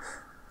them.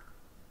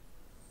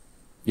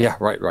 Yeah,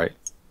 right.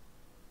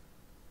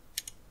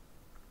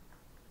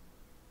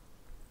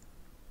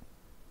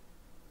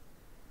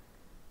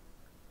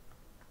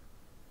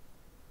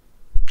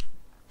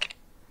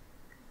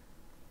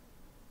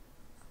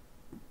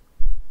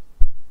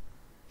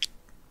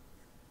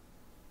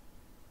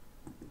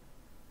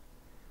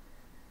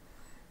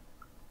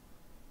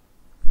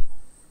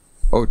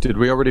 Oh, did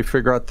we already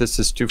figure out this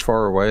is too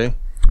far away?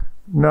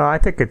 No, I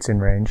think it's in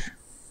range.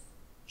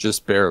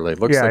 Just barely.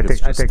 Looks yeah, like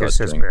I think it's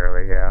just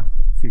barely, yeah.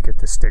 If you get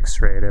the stick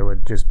straight, it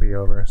would just be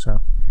over,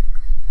 so.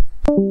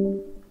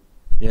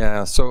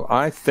 Yeah, so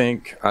I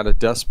think out of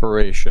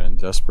desperation,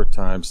 desperate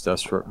times,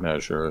 desperate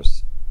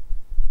measures.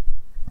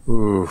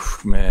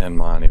 Oof, man,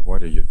 Monte,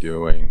 what are you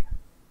doing?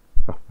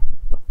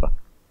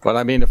 But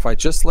I mean, if I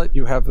just let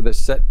you have this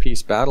set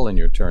piece battle in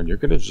your turn, you're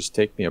going to just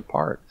take me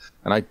apart.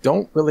 And I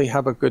don't really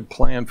have a good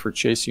plan for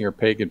chasing your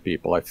pagan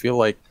people. I feel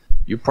like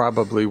you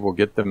probably will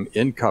get them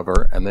in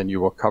cover, and then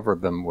you will cover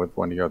them with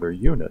one of your other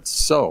units.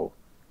 So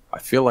I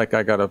feel like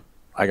I gotta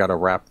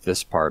wrap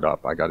this part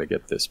up. I gotta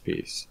get this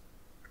piece.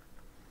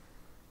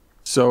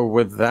 So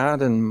with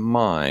that in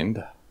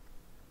mind,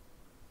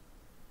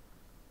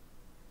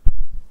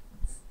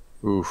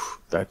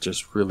 oof, that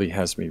just really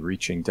has me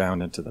reaching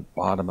down into the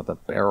bottom of the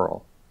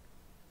barrel.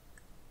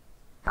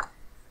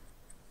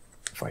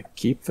 If I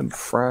keep them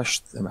fresh,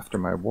 then after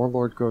my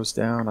warlord goes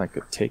down, I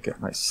could take it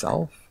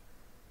myself.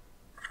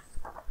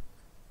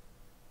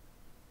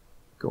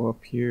 Go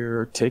up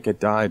here, take a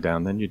die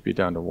down, then you'd be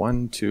down to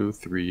 1, 2,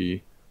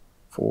 3,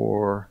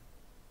 4,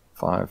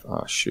 5.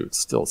 Oh, shoot,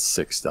 still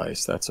 6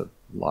 dice. That's a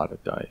lot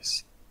of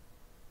dice.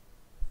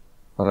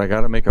 But I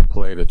gotta make a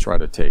play to try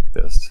to take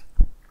this.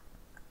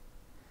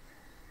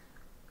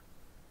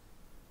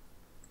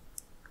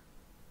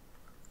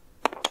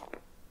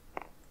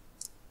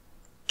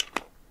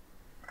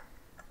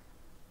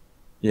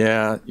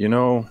 Yeah,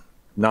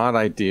 not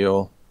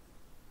ideal.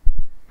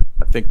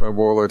 I think my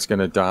warlord's going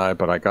to die,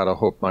 but I got to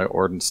hope my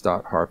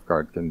Ordensstaat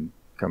Hearthguard can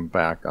come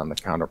back on the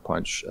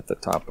counterpunch at the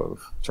top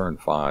of turn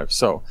 5.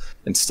 So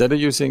instead of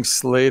using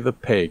Slay the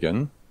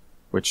Pagan,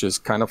 which is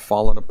kind of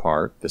fallen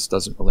apart, this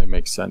doesn't really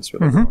make sense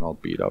with everyone all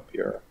beat up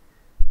here,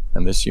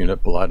 and this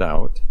unit bled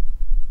out,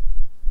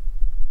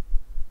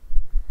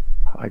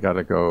 I got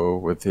to go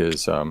with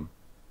his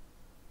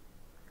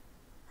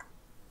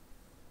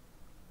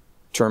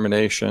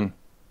termination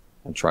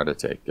and try to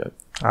take it.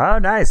 Oh,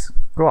 nice.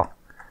 Cool.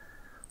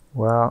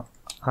 Well,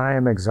 I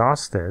am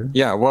exhausted.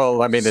 Yeah,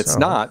 well, I mean, it's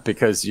not,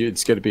 because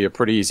it's going to be a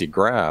pretty easy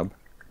grab,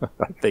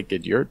 I think,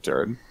 in your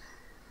turn.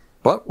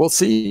 But we'll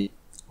see.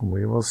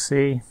 We will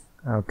see.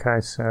 Okay,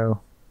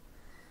 so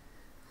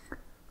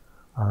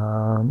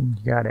you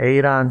got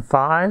 8 on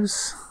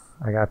 5s.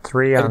 I got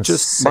 3 on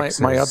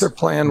 6s. My other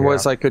plan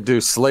was I could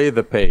do Slay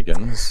the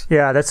Pagans.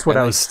 Yeah, that's what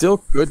I was still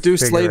could do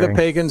figuring. Slay the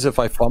Pagans if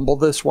I fumble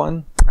this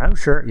one. Oh,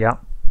 sure, yeah.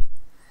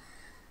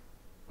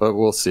 But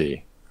we'll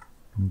see.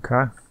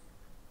 Okay.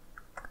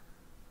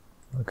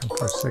 Looking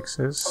for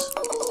 6s.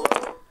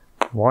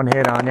 1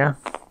 hit on you.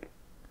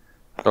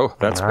 Oh,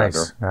 that's nice,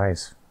 better.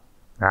 Nice.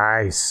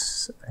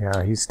 Nice.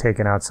 Yeah, he's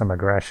taking out some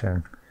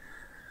aggression.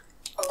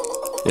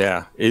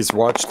 Yeah, he's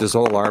watched his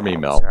whole army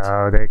melt.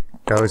 So it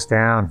goes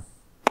down.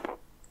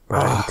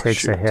 But he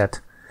takes a hit.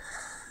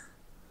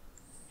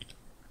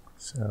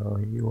 So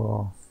you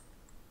will...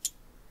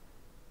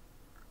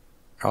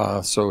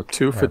 so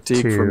 2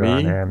 fatigue 2 for me.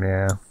 on him,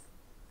 yeah.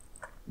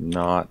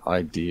 Not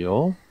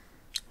ideal.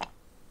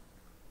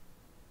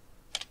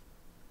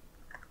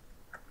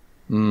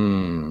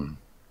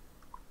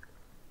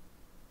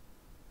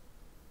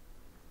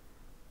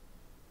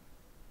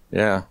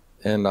 Yeah,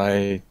 and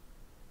I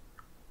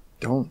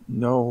don't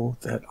know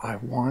that I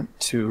want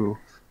to...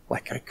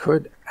 Like, I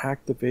could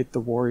activate the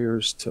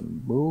warriors to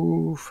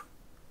move.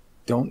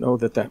 Don't know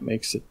that that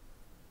makes it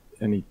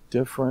any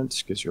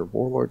difference, because your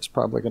warlord's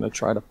probably going to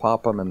try to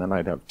pop them, and then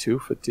I'd have 2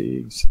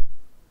 fatigues.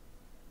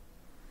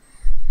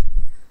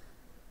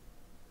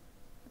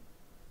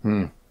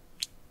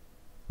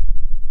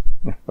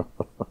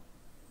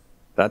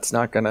 That's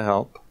not going to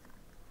help.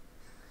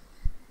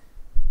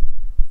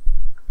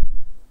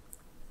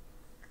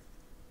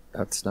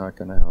 That's not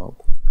going to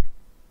help.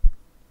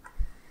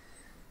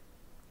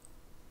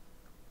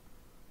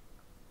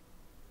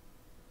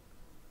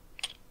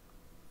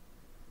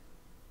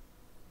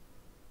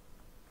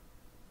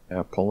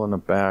 Yeah, pulling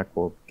it back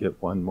will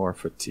get 1 more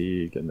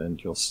fatigue, and then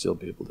you'll still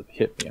be able to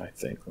hit me, I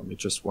think. Let me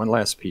just... one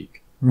last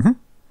peek.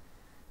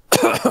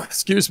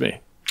 Excuse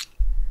me.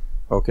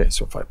 Okay,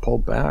 so if I pull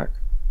back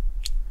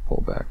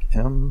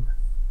M,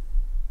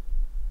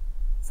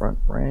 front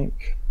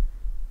rank.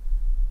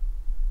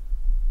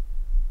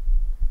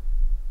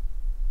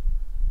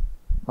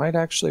 Might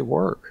actually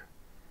work.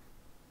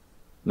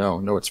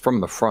 No, it's from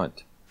the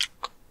front.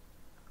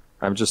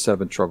 I'm just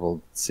having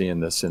trouble seeing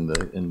this in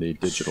the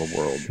digital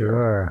world.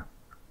 Sure.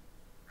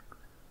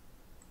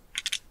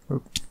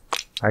 Oop.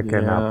 I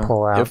cannot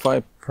pull out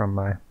from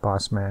my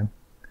boss man,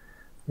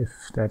 if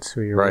that's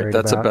who you're worried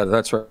about.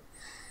 That's right.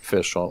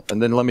 Official.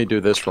 And then let me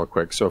do this real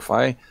quick. So if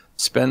I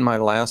spend my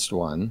last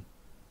one,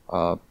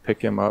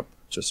 pick him up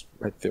just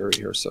right there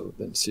here. So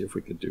then see if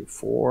we could do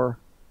 4.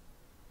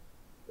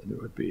 And it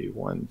would be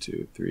 1,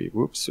 2, 3.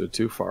 Whoops, so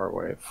too far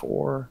away.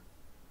 4.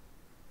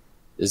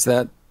 Is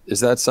that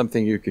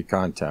something you could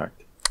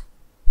contact?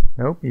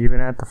 Nope,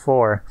 even at the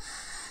 4.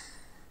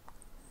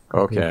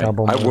 Okay, I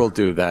will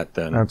do that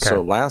then. Okay.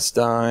 So last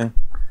die.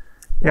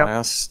 Yep.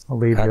 Last I'll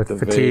leave you with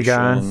fatigue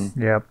on.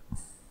 Yep.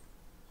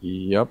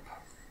 Yep.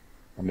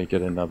 Let me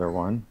get another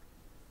one.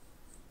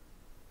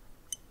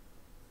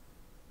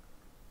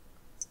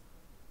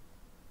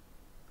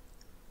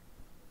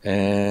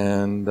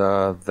 And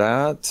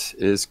that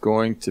is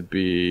going to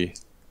be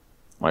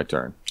my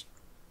turn.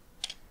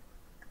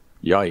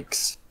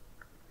 Yikes.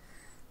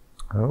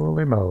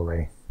 Holy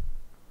moly.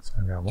 So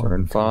I got 1,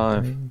 turn 2,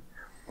 5. 3,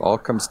 all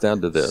comes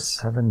down to this.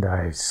 7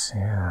 dice,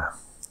 yeah.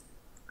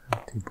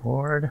 Empty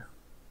board.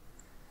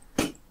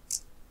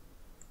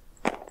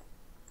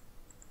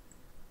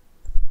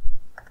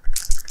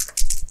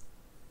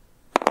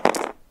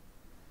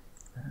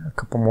 A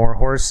couple more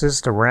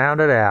horses to round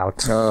it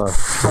out. Oh,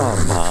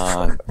 come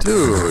on,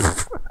 dude.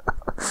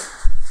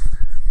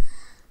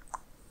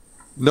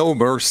 No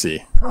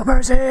mercy. No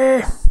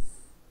mercy!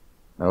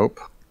 Nope.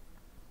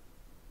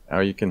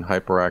 Now you can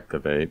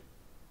hyperactivate.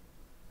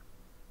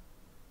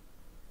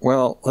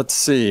 Well, let's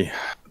see.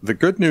 The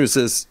good news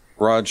is,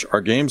 Rodge,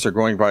 our games are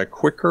going by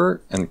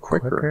quicker and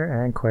quicker.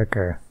 Quicker and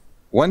quicker.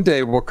 One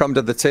day we'll come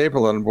to the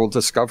table and we'll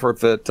discover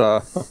that...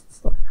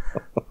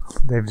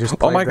 they've just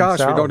played oh my gosh,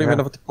 we don't even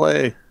have to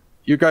play.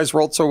 You guys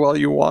rolled so well,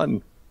 you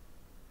won.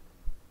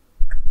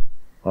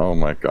 Oh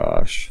my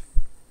gosh.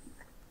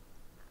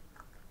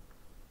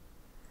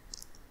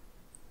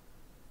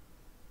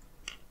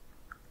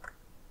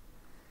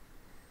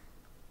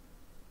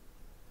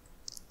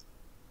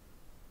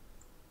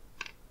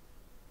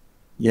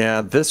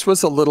 Yeah, this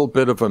was a little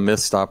bit of a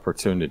missed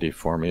opportunity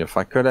for me. If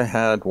I could have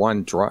had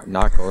one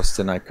knock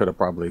Austin, I could have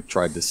probably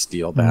tried to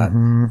steal that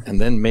and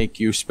then make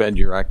you spend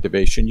your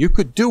activation. You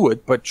could do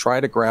it, but try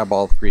to grab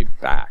all 3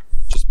 back.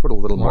 Just put a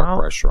little more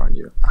pressure on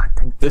you. I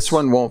think this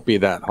one won't be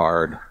that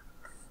hard.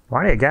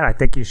 Why again? I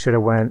think you should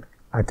have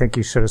I think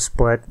you should have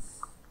split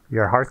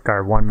your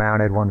Hearthguard, 1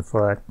 mounted, 1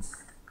 foot.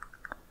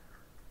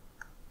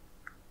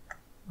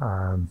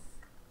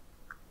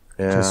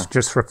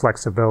 Just for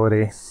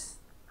flexibility.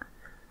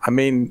 I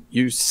mean,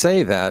 you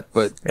say that,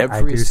 but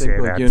every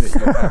single unit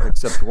you have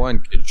except one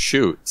can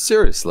shoot.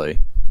 Seriously.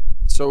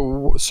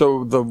 So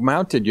the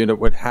mounted unit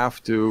would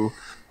have to.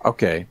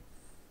 Okay.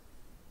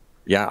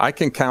 Yeah, I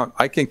can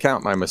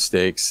count my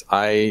mistakes.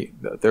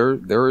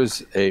 There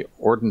is a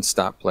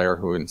Ordensstaat player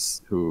who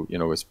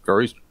is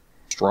very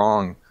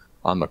strong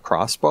on the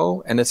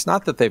crossbow, and it's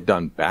not that they've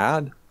done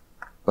bad,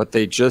 but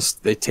they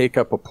take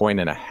up 1.5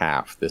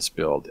 points this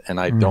build, and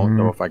I don't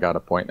know if I got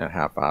 1.5 points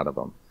out of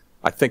them.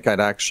 I think I'd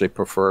actually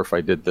prefer, if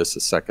I did this a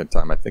second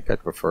time, I think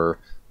I'd prefer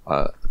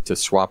to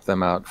swap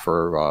them out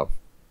for,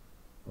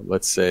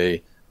 let's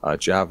say,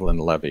 Javelin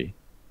Levy.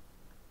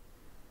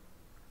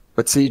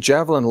 But see,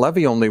 Javelin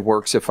Levy only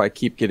works if I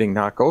keep getting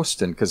Knock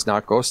Ostin, because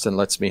Knock Ostin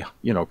lets me,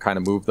 kind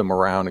of move them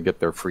around and get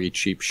their free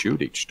cheap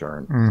shoot each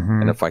turn.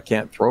 And if I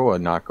can't throw a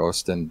Knock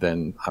Ostin,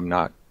 then I'm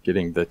not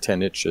getting the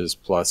 10 inches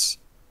plus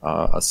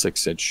a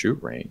 6-inch shoot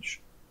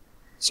range.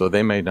 So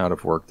they may not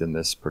have worked in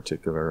this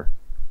particular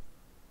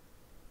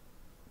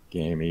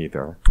game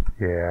either.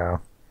 Yeah.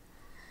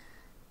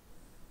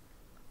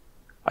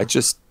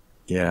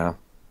 Yeah.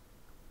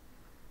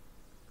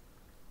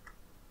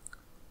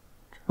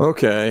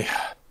 Okay.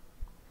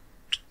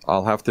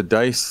 I'll have to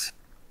dice.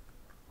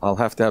 I'll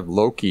have to have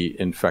Loki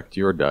infect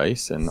your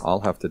dice, and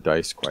I'll have to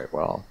dice quite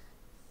well.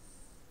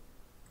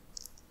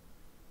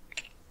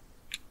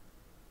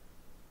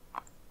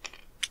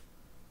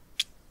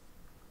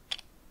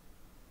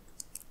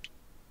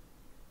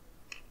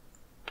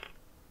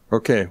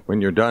 Okay,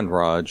 when you're done,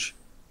 Rodge,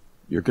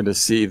 you're going to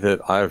see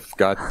that I've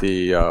got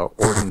the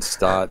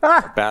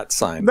Ordensstaat bat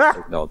sign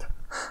signaled.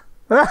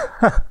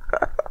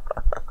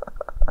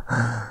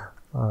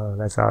 Oh,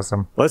 that's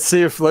awesome. Let's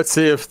see if the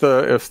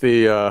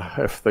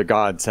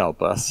gods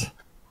help us.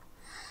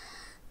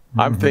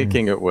 I'm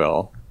thinking it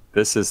will.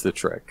 This is the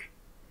trick.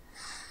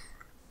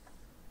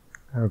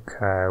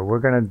 Okay, we're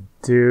gonna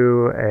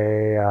do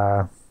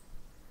a.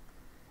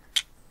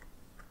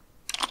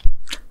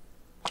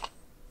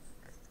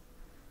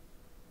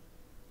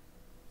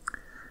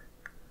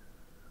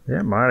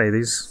 Yeah, Monte,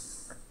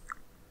 these.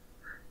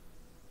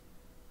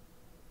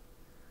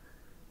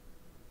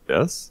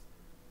 Yes.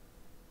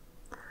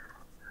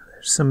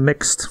 There's some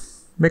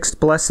mixed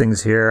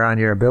blessings here on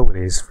your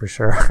abilities for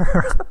sure.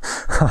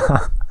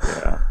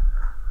 Yeah.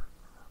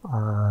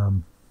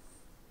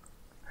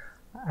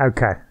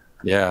 Okay.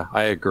 Yeah,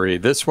 I agree.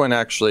 This one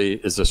actually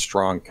is a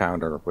strong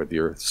counter with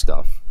your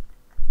stuff.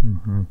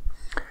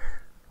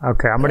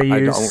 Okay, I'm going to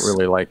use. I don't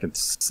really like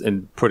it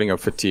in putting a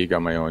fatigue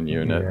on my own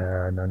unit.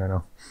 Yeah,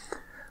 no.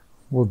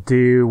 We'll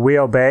do We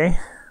Obey,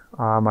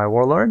 my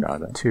warlord,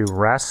 to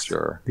rest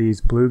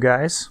these blue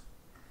guys.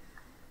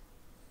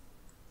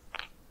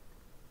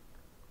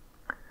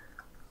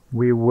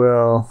 We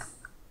will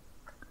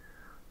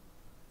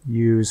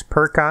use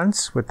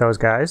Perkons with those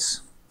guys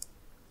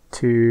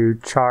to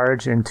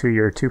charge into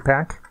your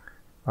 2-pack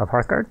of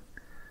Hearthguard.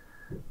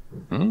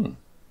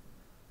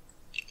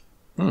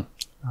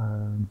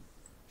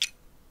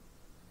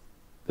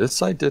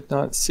 This I did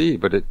not see,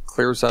 but it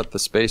clears out the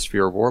space for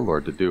your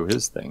warlord to do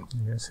his thing.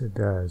 Yes, it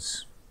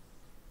does.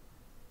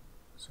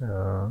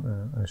 So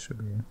I should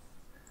be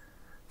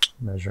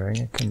measuring.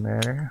 It can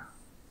matter.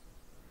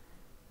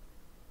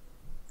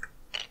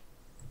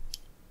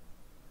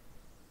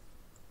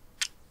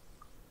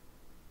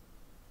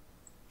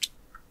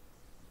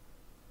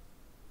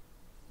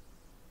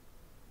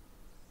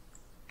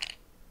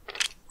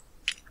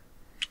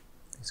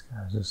 These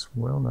guys just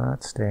will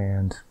not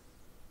stand.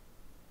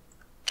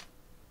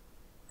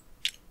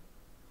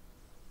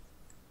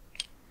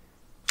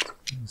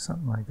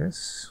 Something like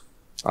this.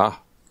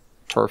 Ah,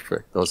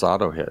 perfect. Those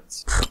auto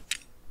hits.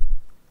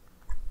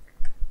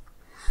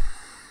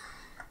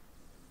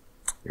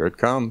 Here it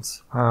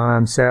comes.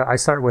 So I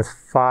start with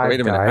 5 Wait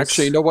a minute. dice.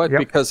 Actually, you know what? Yep.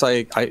 Because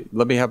I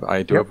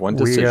do have one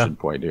decision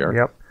point here.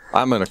 Yep.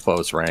 I'm going to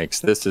close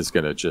ranks. This is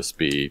going to just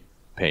be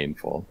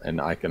painful,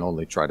 and I can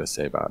only try to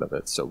save out of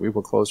it. So we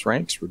will close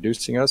ranks,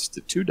 reducing us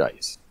to 2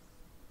 dice.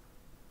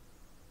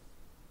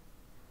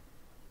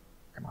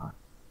 Come on.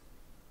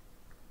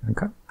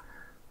 Okay.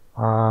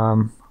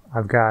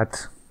 I've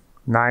got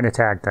 9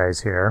 attack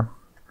dice here.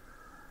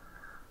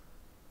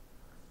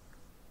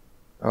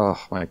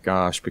 Oh my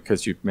gosh,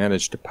 because you've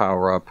managed to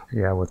power up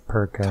with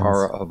Perkins.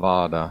 Tara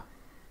Avada.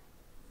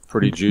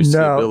 Pretty juicy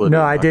ability.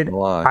 No, I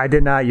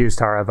did not use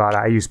Tara Avada.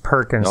 I used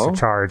Perkins to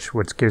charge,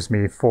 which gives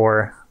me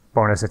 4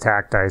 bonus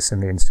attack dice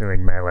in the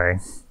ensuing melee.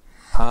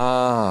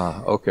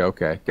 Ah,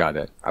 okay, got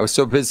it. I was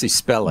so busy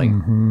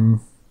spelling.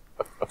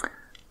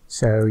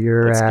 So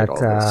you're Let's at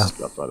get all this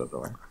stuff out of the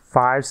way.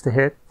 5s to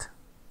hit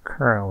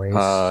currently.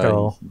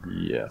 So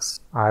yes.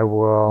 I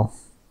will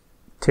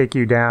take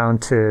you down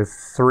to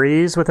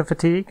 3s with a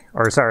fatigue.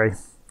 Or sorry,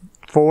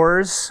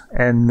 4s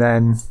and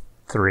then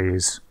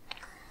 3s.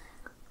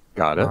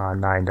 Got it.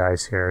 9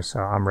 dice here, so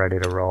I'm ready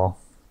to roll.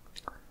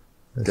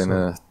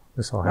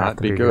 This will have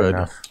to be good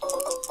enough.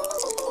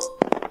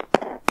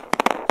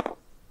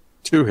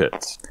 2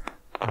 hits.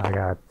 I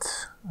got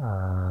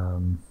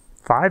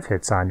 5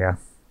 hits on you.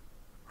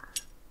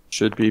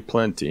 Should be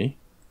plenty.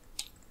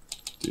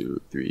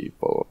 2, 3,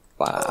 4,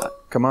 5.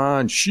 Come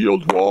on,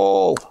 shield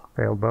wall.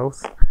 Failed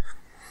both.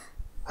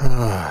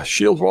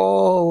 Shield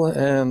wall,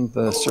 and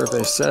the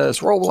survey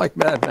says roll like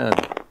madmen.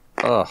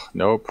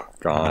 Nope,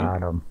 gone.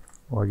 Got him.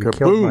 Well, you Kaboom.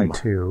 killed my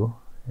 2.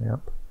 Yep.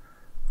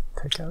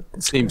 Take out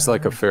this Seems guy.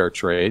 like a fair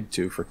trade.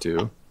 2 for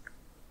 2.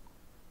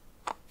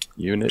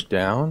 Unit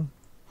down.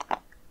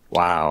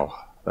 Wow.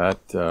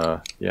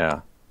 That,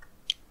 yeah.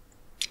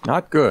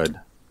 Not good.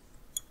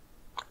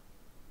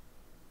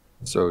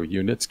 So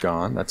unit's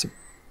gone. That's a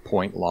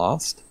point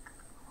lost.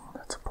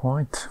 That's a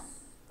point.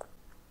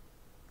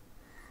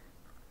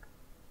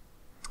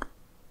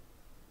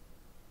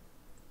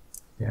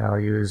 Yeah, I'll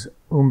use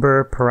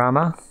Umber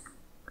Parama.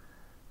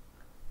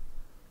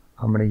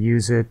 I'm going to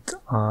use it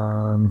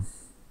on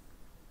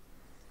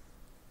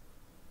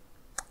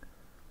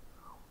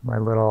my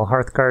little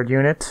Hearthguard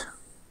unit.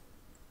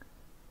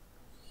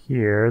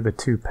 Here, the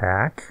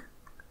 2-pack.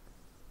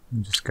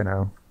 I'm just going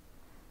to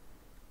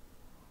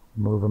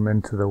move them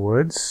into the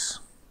woods.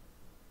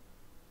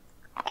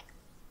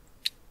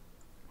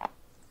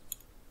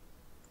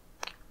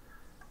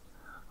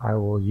 I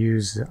will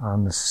use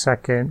on the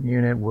second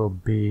unit will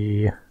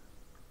be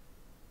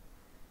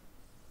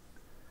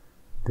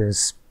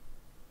this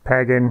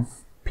Pagan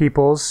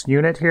Peoples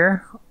unit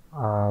here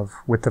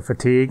with the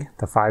fatigue,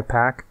 the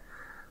 5-pack.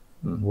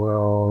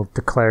 Will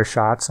declare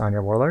shots on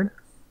your warlord.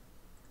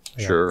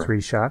 I Sure. got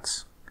 3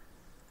 shots.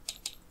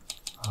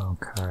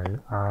 Okay.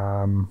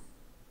 I'm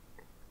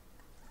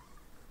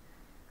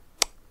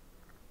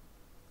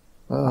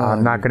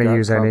not going to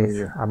use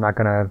any. I'm not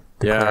going to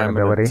declare I'm an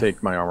ability. going to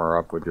take my armor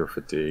up with your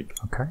fatigue.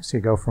 Okay, so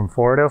you go from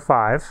 4 to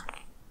 5.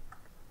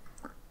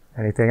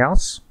 Anything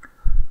else?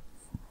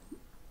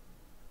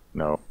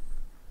 No.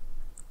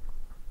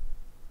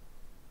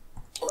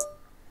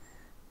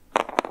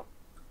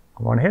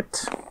 One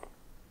hit.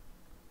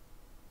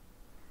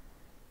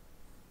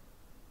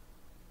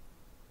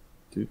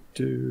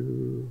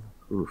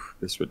 Oof,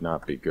 this would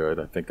not be good.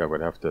 I think I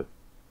would have to...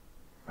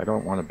 I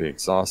don't want to be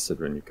exhausted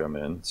when you come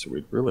in, so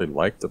we'd really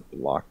like to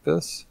block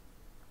this.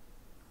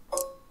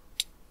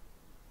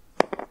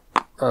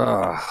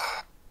 What'd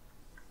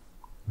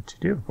you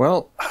do?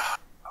 Well,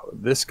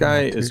 this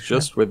guy is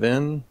just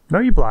within... No,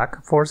 you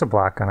block. 4's a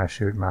block on a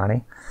shoot,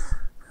 Monte.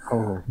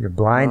 Oh. You're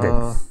blinded.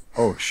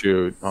 Oh,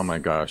 shoot. Oh, my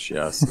gosh.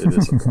 Yes, it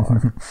is a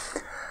block.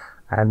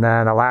 And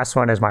then the last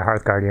one is my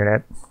Hearthguard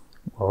unit.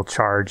 Will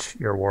charge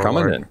your warlord.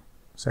 Coming in.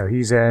 So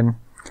he's in.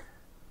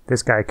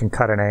 This guy can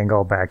cut an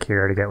angle back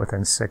here to get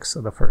within 6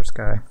 of the first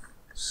guy.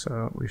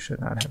 So we should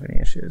not have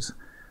any issues.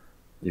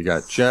 You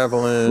got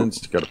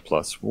javelins, you got a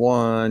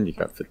 +1, you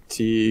got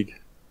fatigue.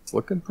 It's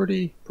looking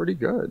pretty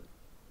good.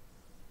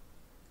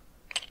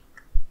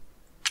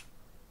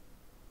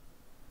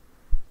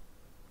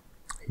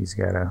 He's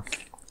got to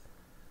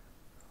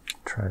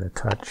try to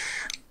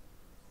touch.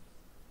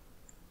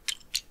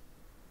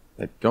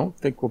 I don't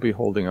think we'll be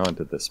holding on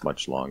to this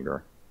much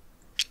longer.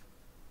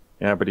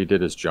 Yeah, but he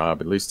did his job.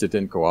 At least it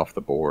didn't go off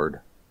the board.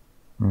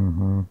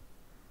 Mm-hmm.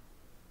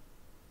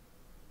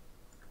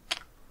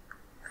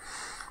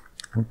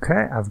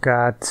 Okay, I've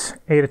got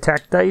 8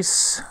 attack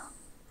dice.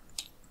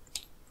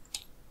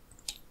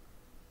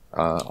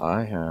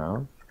 I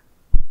have...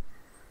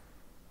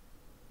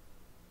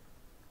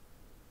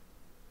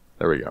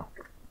 There we go.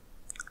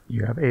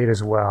 You have 8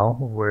 as well.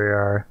 We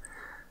are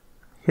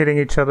hitting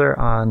each other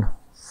on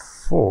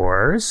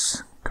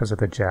 4s because of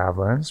the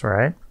javelins,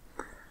 right?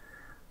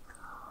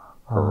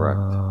 Correct.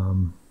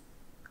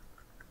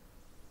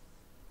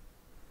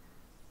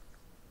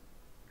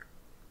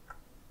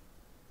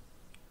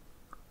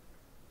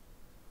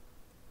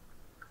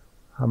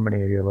 How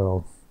many of your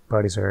little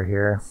buddies are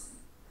here?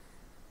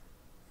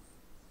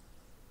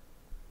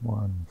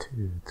 1,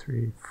 2,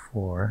 3,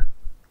 4.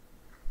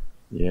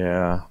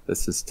 Yeah,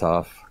 this is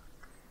tough.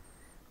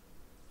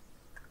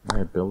 My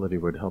ability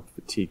would help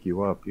fatigue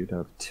you up. You'd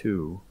have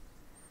 2.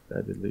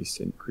 That at least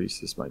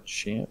increases my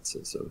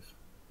chances of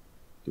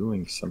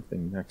doing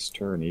something next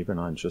turn, even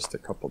on just a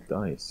couple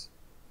dice.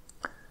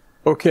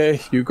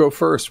 Okay, you go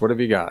first. What have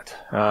you got?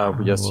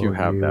 Yes, you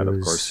have that.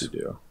 Of course you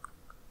do.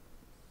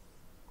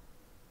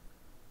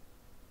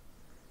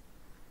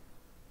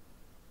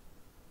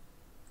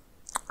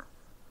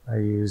 I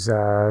use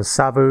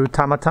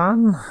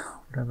Savutamatan.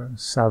 Whatever.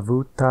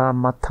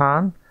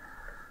 Savutamatan.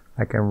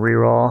 I can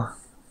reroll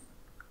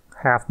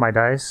half my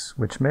dice,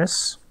 which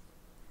miss.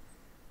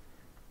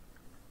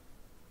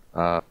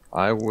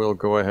 I will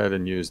go ahead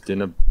and use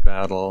Din of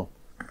Battle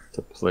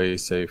to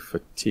place a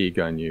fatigue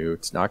on you.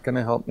 It's not going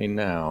to help me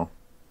now.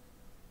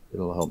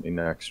 It'll help me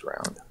next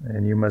round.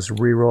 And you must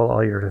re-roll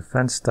all your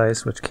defense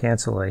dice, which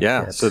cancel a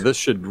hit. So this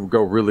should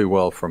go really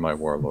well for my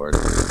warlord.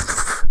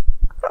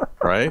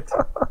 Right?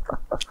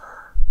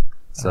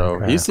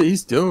 So okay.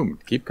 he's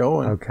doomed. Keep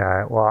going.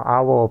 Okay. Well,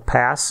 I will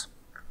pass.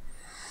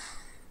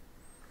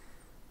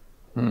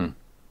 And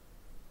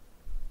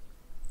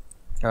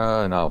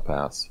I'll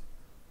pass.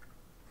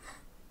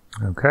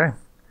 Okay.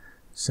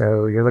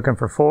 So you're looking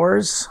for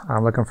 4s.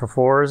 I'm looking for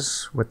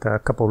 4s with a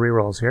couple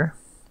rerolls here.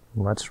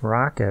 Let's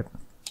rock it.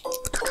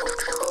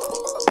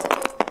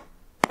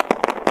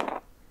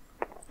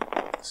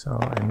 So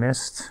I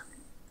missed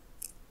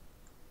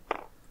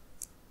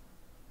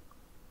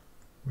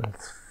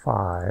with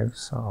 5,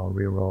 so I'll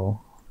reroll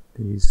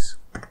these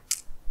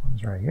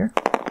ones right here.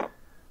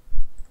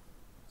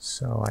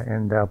 So I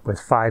end up with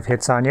 5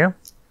 hits on you.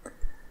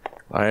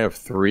 I have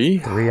 3.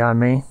 3 on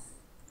me.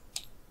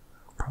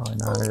 Probably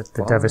not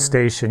the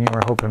devastation you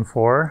were hoping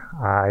for.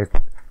 I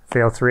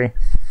fail 3.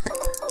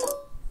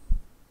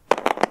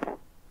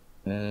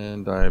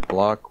 And I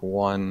block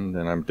 1,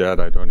 and I'm dead.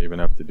 I don't even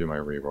have to do my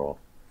reroll.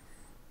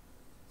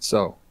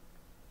 So,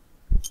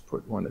 let's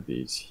put one of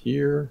these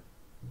here.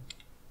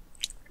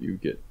 You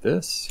get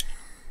this.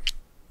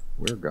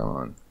 We're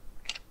gone.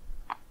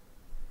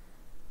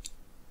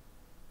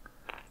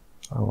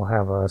 I will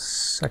have a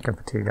second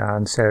fatigue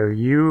on. So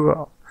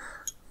you,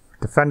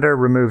 defender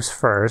removes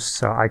first,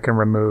 so I can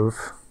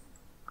remove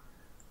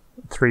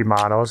 3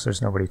 models.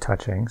 There's nobody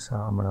touching, so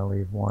I'm going to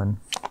leave 1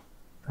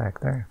 back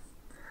there.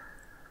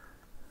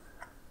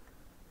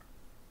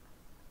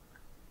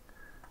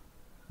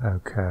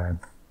 Okay.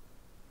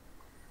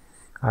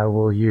 I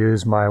will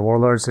use my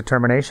Warlord's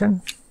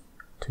Determination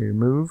to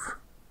move.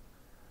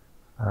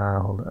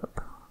 Hold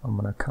up. I'm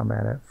going to come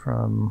at it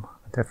from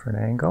a different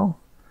angle.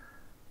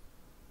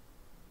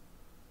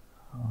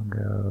 I'll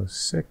go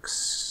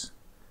 6.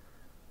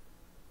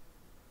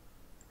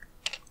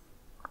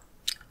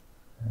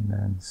 And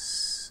then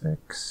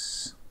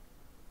 6.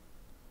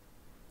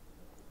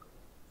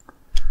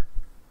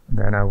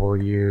 Then I will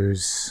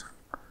use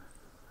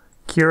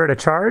Cure to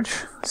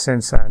charge.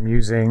 Since I'm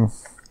using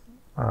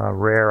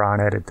rare on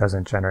it, it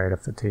doesn't generate a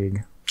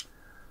fatigue.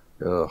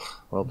 Ugh.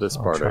 Well, this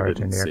I'll part I charge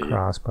didn't into see. your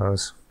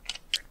crossbows.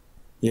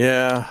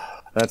 Yeah,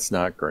 that's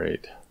not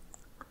great.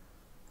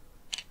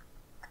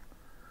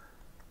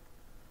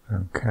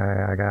 Okay,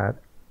 I got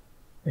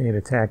 8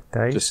 attack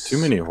dice. Just too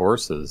many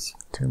horses.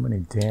 Too many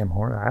damn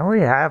horses. I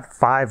only have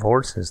 5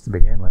 horses to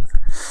begin with.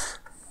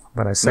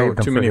 But I saved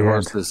them too for many the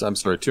horses. I'm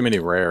sorry, too many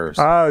rares.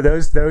 Oh,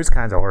 those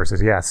kinds of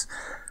horses, yes.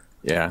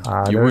 Yeah.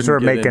 Those were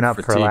making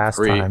up for last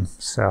time.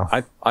 So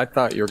I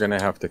thought you were going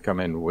to have to come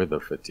in with a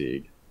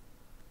fatigue,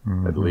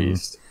 at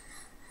least.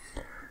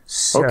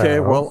 So, okay,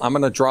 well, I'm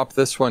going to drop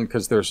this one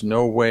because there's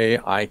no way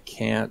I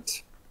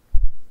can't.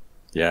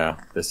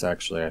 Yeah, this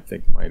actually I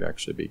think might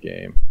actually be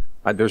game.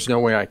 There's no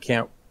way I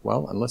can't.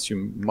 Well, unless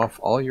you muff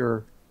all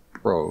your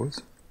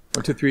rows.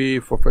 1, 2, 3,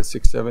 4, 5,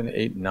 6, 7,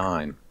 8,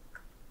 9.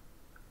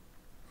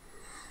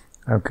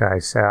 Okay,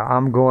 so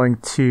I'm going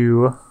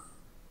to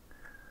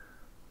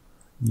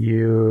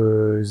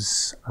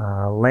use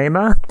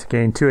Lema to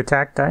gain 2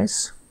 attack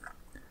dice.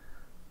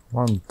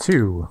 1,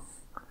 2.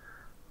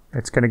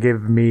 It's going to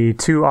give me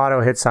 2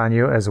 auto hits on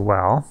you as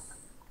well.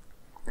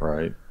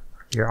 Right.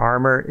 Your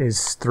armor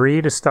is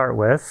 3 to start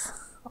with.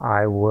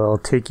 I will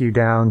take you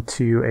down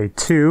to a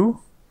 2.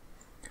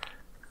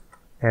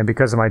 And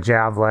because of my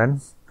javelin,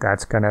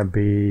 that's going to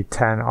be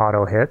 10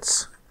 auto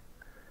hits.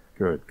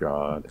 Good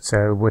God.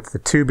 So with the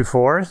 2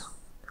 before,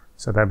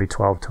 so that'd be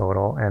 12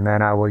 total. And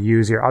then I will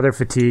use your other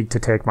fatigue to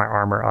take my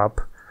armor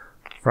up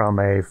from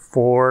a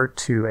 4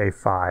 to a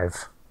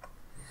 5.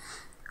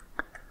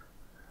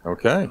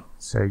 Okay.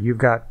 So you've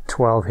got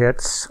 12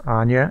 hits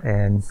on you,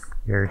 and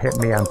you're hitting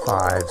me on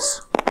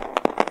 5s.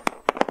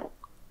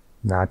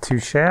 Not too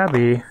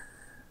shabby.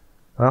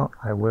 Well,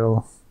 I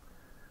will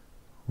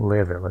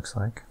live, it looks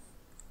like.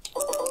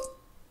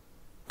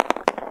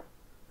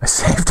 I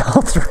saved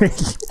all 3.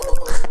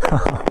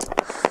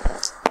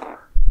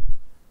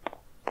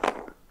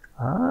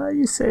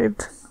 You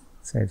saved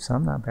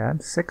some, not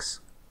bad. 6.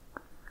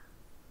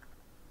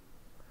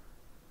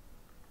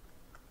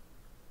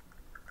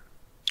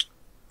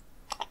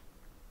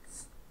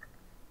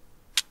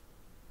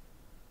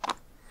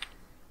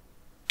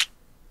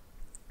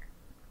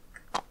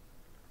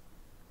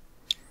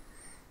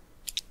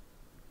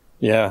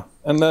 Yeah,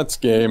 and that's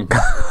game.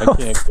 I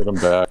can't get them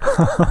back.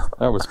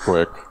 That was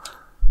quick.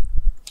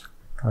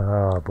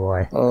 Oh,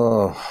 boy.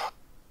 Oh,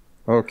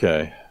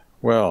 okay.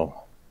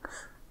 Well,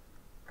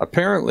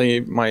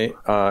 apparently my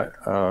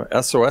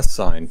SOS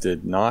sign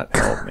did not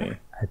help me.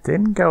 It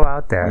didn't go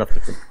out there. I'm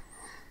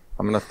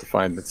going to have to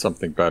find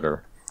something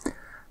better.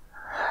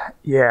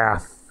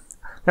 Yeah.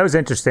 That was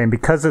interesting.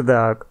 Because of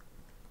the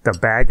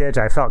baggage,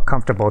 I felt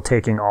comfortable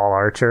taking all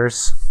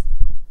archers.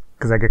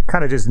 Because I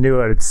kind of just knew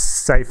it would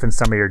siphon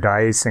some of your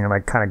dice and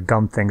like kind of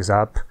gum things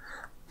up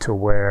to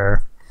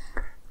where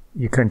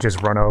you couldn't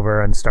just run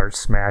over and start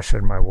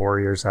smashing my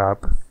warriors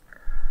up.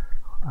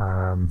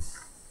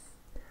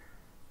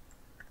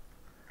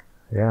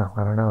 Yeah,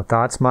 I don't know.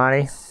 Thoughts,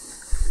 Monte?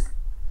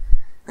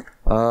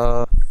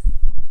 I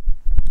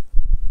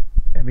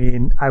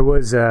mean, I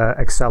was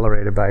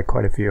accelerated by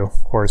quite a few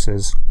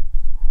horses.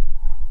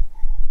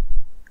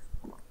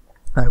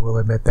 I will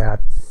admit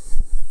that.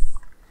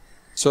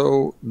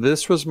 So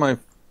this was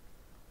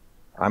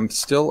I'm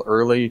still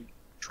early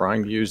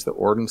trying to use the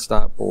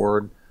Ordensstaat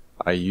board.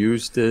 I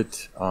used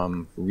it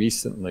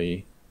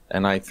recently,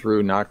 and I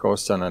threw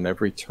Knockosan on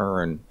every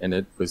turn, and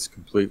it was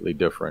completely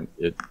different.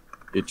 It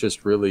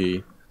just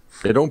really,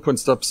 it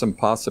opens up some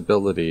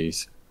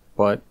possibilities,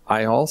 but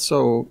I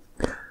also,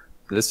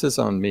 this is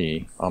on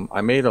me,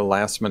 I made a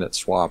last minute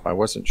swap. I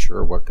wasn't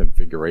sure what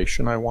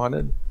configuration I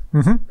wanted,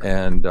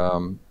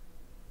 and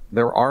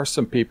there are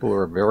some people who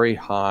are very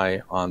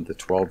high on the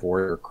 12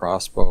 warrior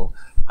crossbow.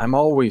 I'm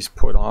always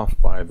put off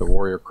by the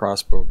warrior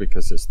crossbow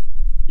because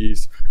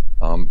he's,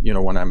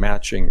 when I'm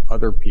matching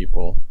other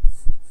people,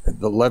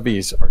 the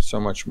levies are so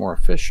much more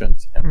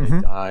efficient and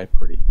they die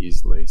pretty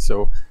easily.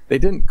 So they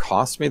didn't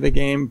cost me the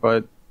game,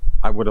 but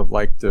I would have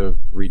liked to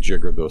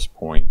rejigger those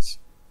points.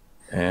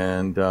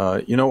 And,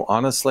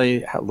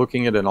 honestly,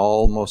 looking at an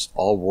almost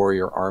all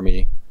warrior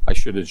army, I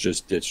should have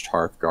just ditched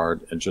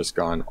Hearthguard and just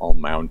gone all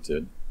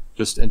mounted.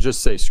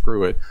 Just say,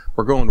 screw it.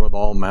 We're going with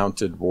all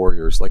mounted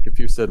warriors. Like if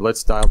you said,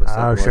 let's dial this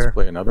up, let's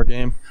play another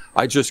game,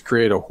 I'd just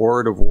create a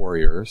horde of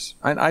warriors.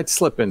 And I'd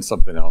slip in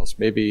something else,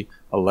 maybe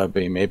a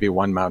levy, maybe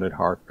one mounted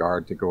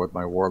Hearthguard to go with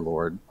my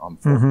warlord on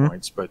 4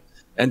 points.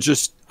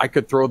 I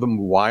could throw them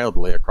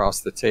wildly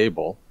across the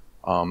table,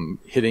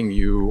 hitting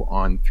you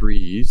on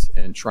 3s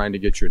and trying to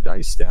get your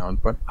dice down.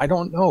 But I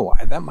don't know.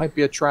 That might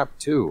be a trap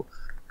too,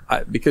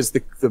 because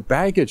the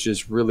baggage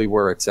is really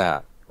where it's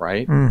at.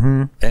 Right?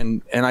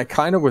 And I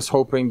kind of was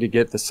hoping to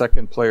get the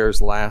second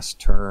player's last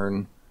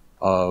turn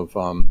of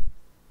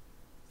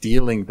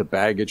dealing the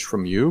baggage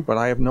from you, but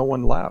I have no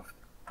one left.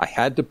 I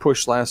had to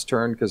push last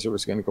turn because it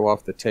was going to go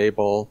off the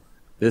table.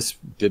 This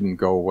didn't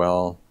go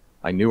well.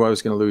 I knew I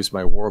was going to lose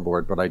my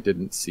warlord, but I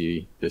didn't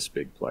see this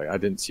big play. I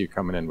didn't see you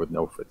coming in with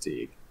no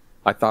fatigue.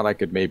 I thought I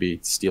could maybe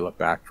steal it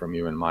back from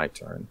you in my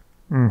turn.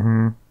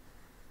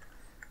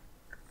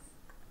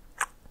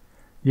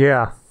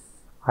 Yeah,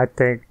 I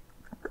think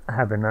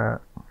having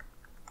a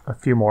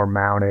few more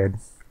mounted,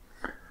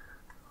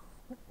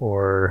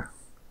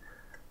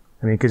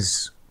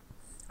 because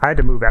I had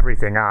to move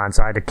everything on,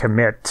 so I had to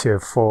commit to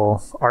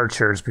full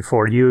archers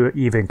before you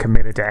even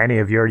committed to any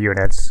of your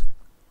units.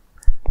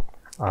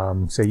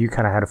 So you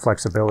kind of had a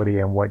flexibility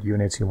in what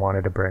units you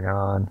wanted to bring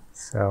on.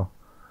 So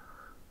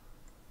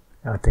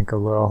I think a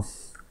little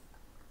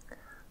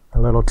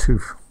two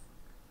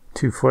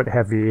foot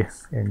heavy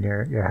in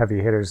your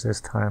heavy hitters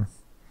this time.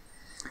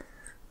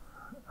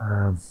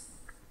 I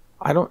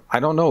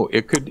don't know.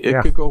 It could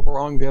go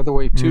wrong the other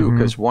way too,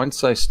 because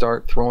once I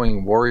start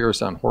throwing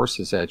warriors on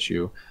horses at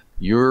you,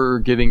 you're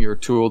getting your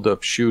tooled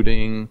up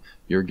shooting,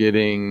 you're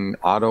getting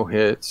auto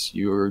hits,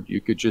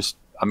 you could just,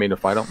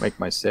 if I don't make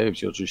my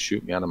saves, you'll just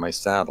shoot me out of my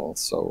saddle.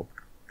 So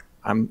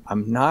I'm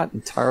not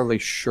entirely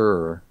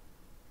sure.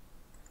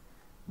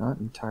 But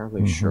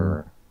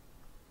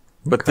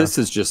this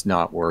is just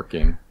not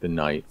working, the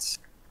knights.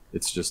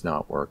 It's just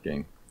not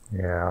working.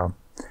 Yeah.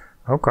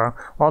 Okay.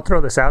 Well, I'll throw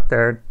this out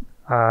there.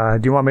 Do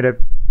you want me to...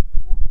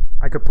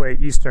 I could play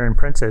Eastern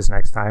Princes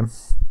next time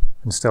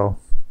and still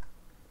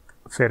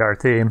fit our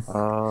theme.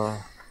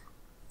 I'll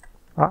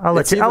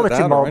let you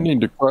mull. I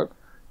need to mull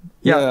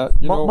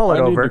it I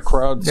over. need to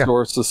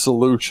crowdsource a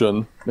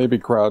solution. Maybe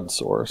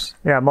crowdsource.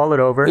 Yeah, mull it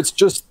over. It's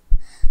just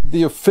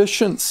the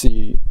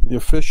efficiency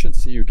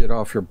you get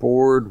off your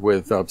board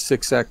with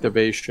 6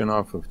 activation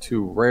off of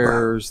 2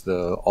 rares,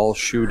 the all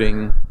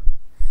shooting.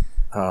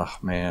 Oh,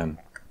 man.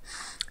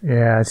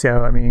 Yeah,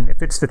 so,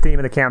 if it's the theme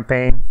of the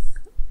campaign,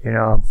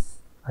 I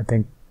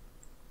think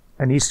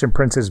an Eastern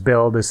Princes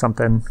build is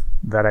something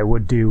that I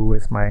would do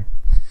with my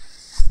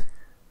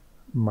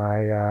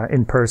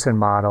in-person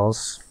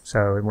models,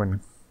 so it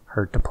wouldn't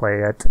hurt to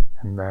play it.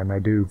 And then I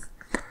do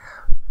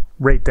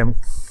rate them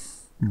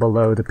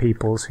below the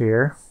people's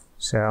here,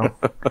 so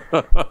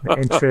the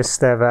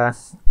interest of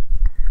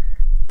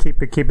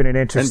keeping it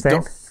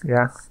interesting.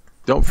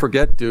 Don't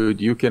forget,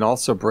 dude, you can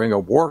also bring a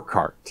war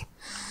cart.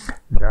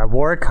 The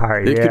war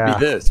cart, It could be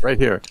this right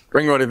here.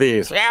 Bring one of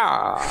these.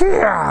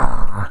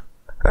 Yeah.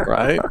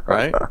 Right.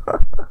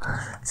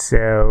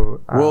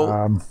 So,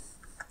 mull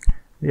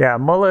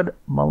it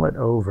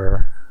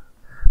over.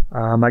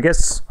 I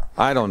guess.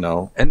 I don't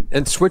know.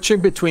 And switching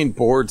between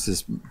boards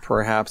is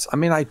perhaps.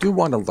 I do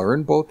want to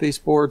learn both these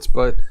boards,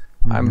 but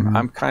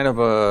I'm kind of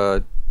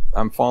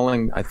I'm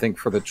falling, I think,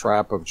 for the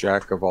trap of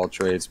jack of all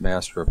trades,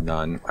 master of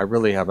none. I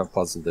really haven't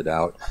puzzled it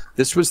out.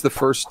 This was the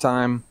first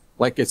time.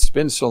 Like, it's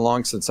been so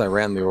long since I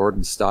ran the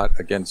Ordensstaat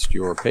against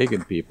your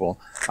pagan people,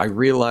 I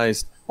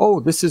realized,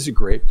 this is a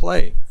great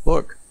play.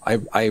 Look,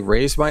 I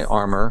raise my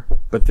armor,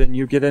 but then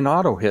you get an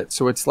auto hit.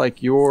 So it's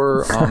like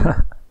your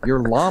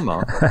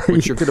llama,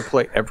 which you're going to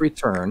play every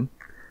turn.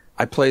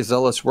 I play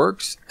Zealous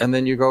Works, and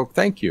then you go,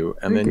 thank you,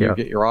 and then you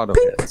get your auto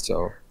hit.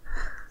 So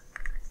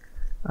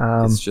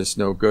It's just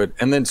no good.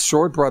 And then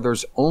Sword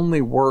Brothers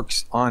only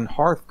works on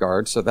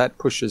Hearthguard, so that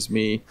pushes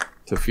me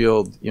to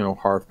field,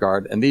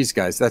 Hearthguard. And these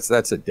guys,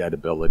 that's a dead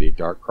ability,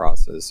 Dark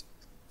Crosses.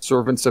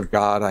 Servants of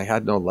God, I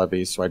had no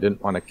levies, so I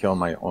didn't want to kill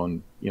my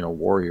own,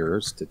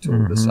 warriors to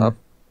tool this up.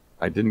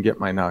 I didn't get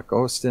my Not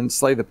Ghost in.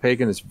 Slay the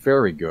Pagan is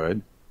very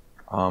good.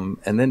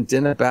 And then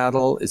Din of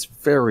Battle is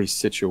very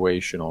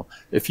situational.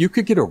 If you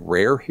could get a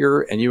rare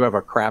here and you have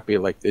a crappy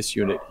like this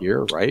unit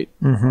here, right?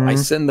 I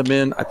send them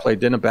in, I play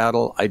Din of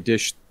Battle, I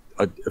dish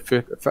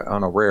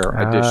on a rare,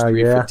 I dish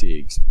 3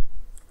 fatigues.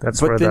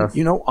 But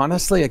then,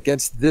 honestly,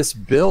 against this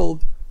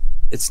build,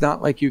 it's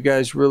not like you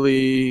guys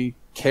really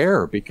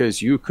care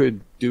because you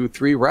could do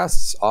 3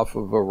 rests off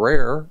of a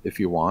rare if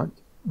you want.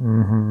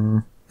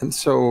 And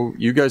so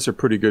you guys are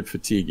pretty good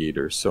fatigue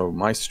eaters. So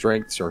my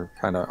strengths are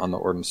kind of on the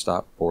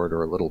Ordensstaat board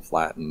or a little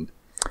flattened.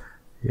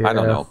 I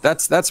don't know.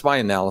 That's my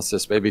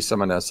analysis. Maybe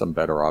someone has some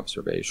better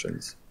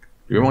observations.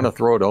 Do you want to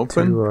throw it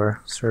open? 2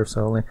 or serfs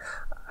only.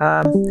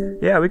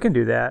 Yeah, we can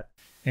do that.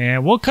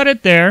 And we'll cut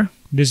it there.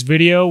 This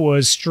video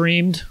was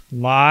streamed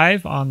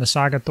live on the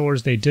Saga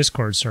Thursday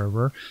Discord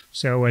server.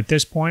 So at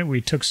this point,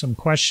 we took some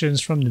questions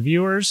from the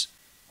viewers.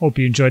 Hope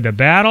you enjoyed the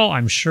battle.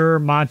 I'm sure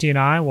Monte and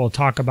I will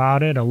talk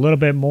about it a little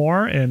bit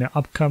more in the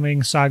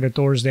upcoming Saga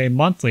Thursday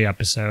monthly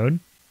episode.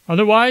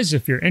 Otherwise,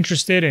 if you're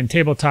interested in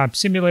Tabletop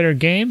Simulator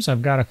games,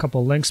 I've got a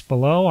couple links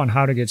below on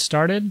how to get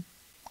started.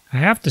 I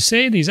have to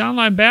say, these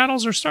online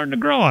battles are starting to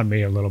grow on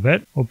me a little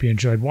bit. Hope you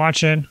enjoyed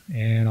watching,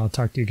 and I'll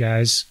talk to you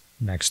guys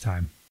next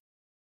time.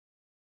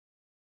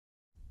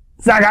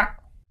 Saga!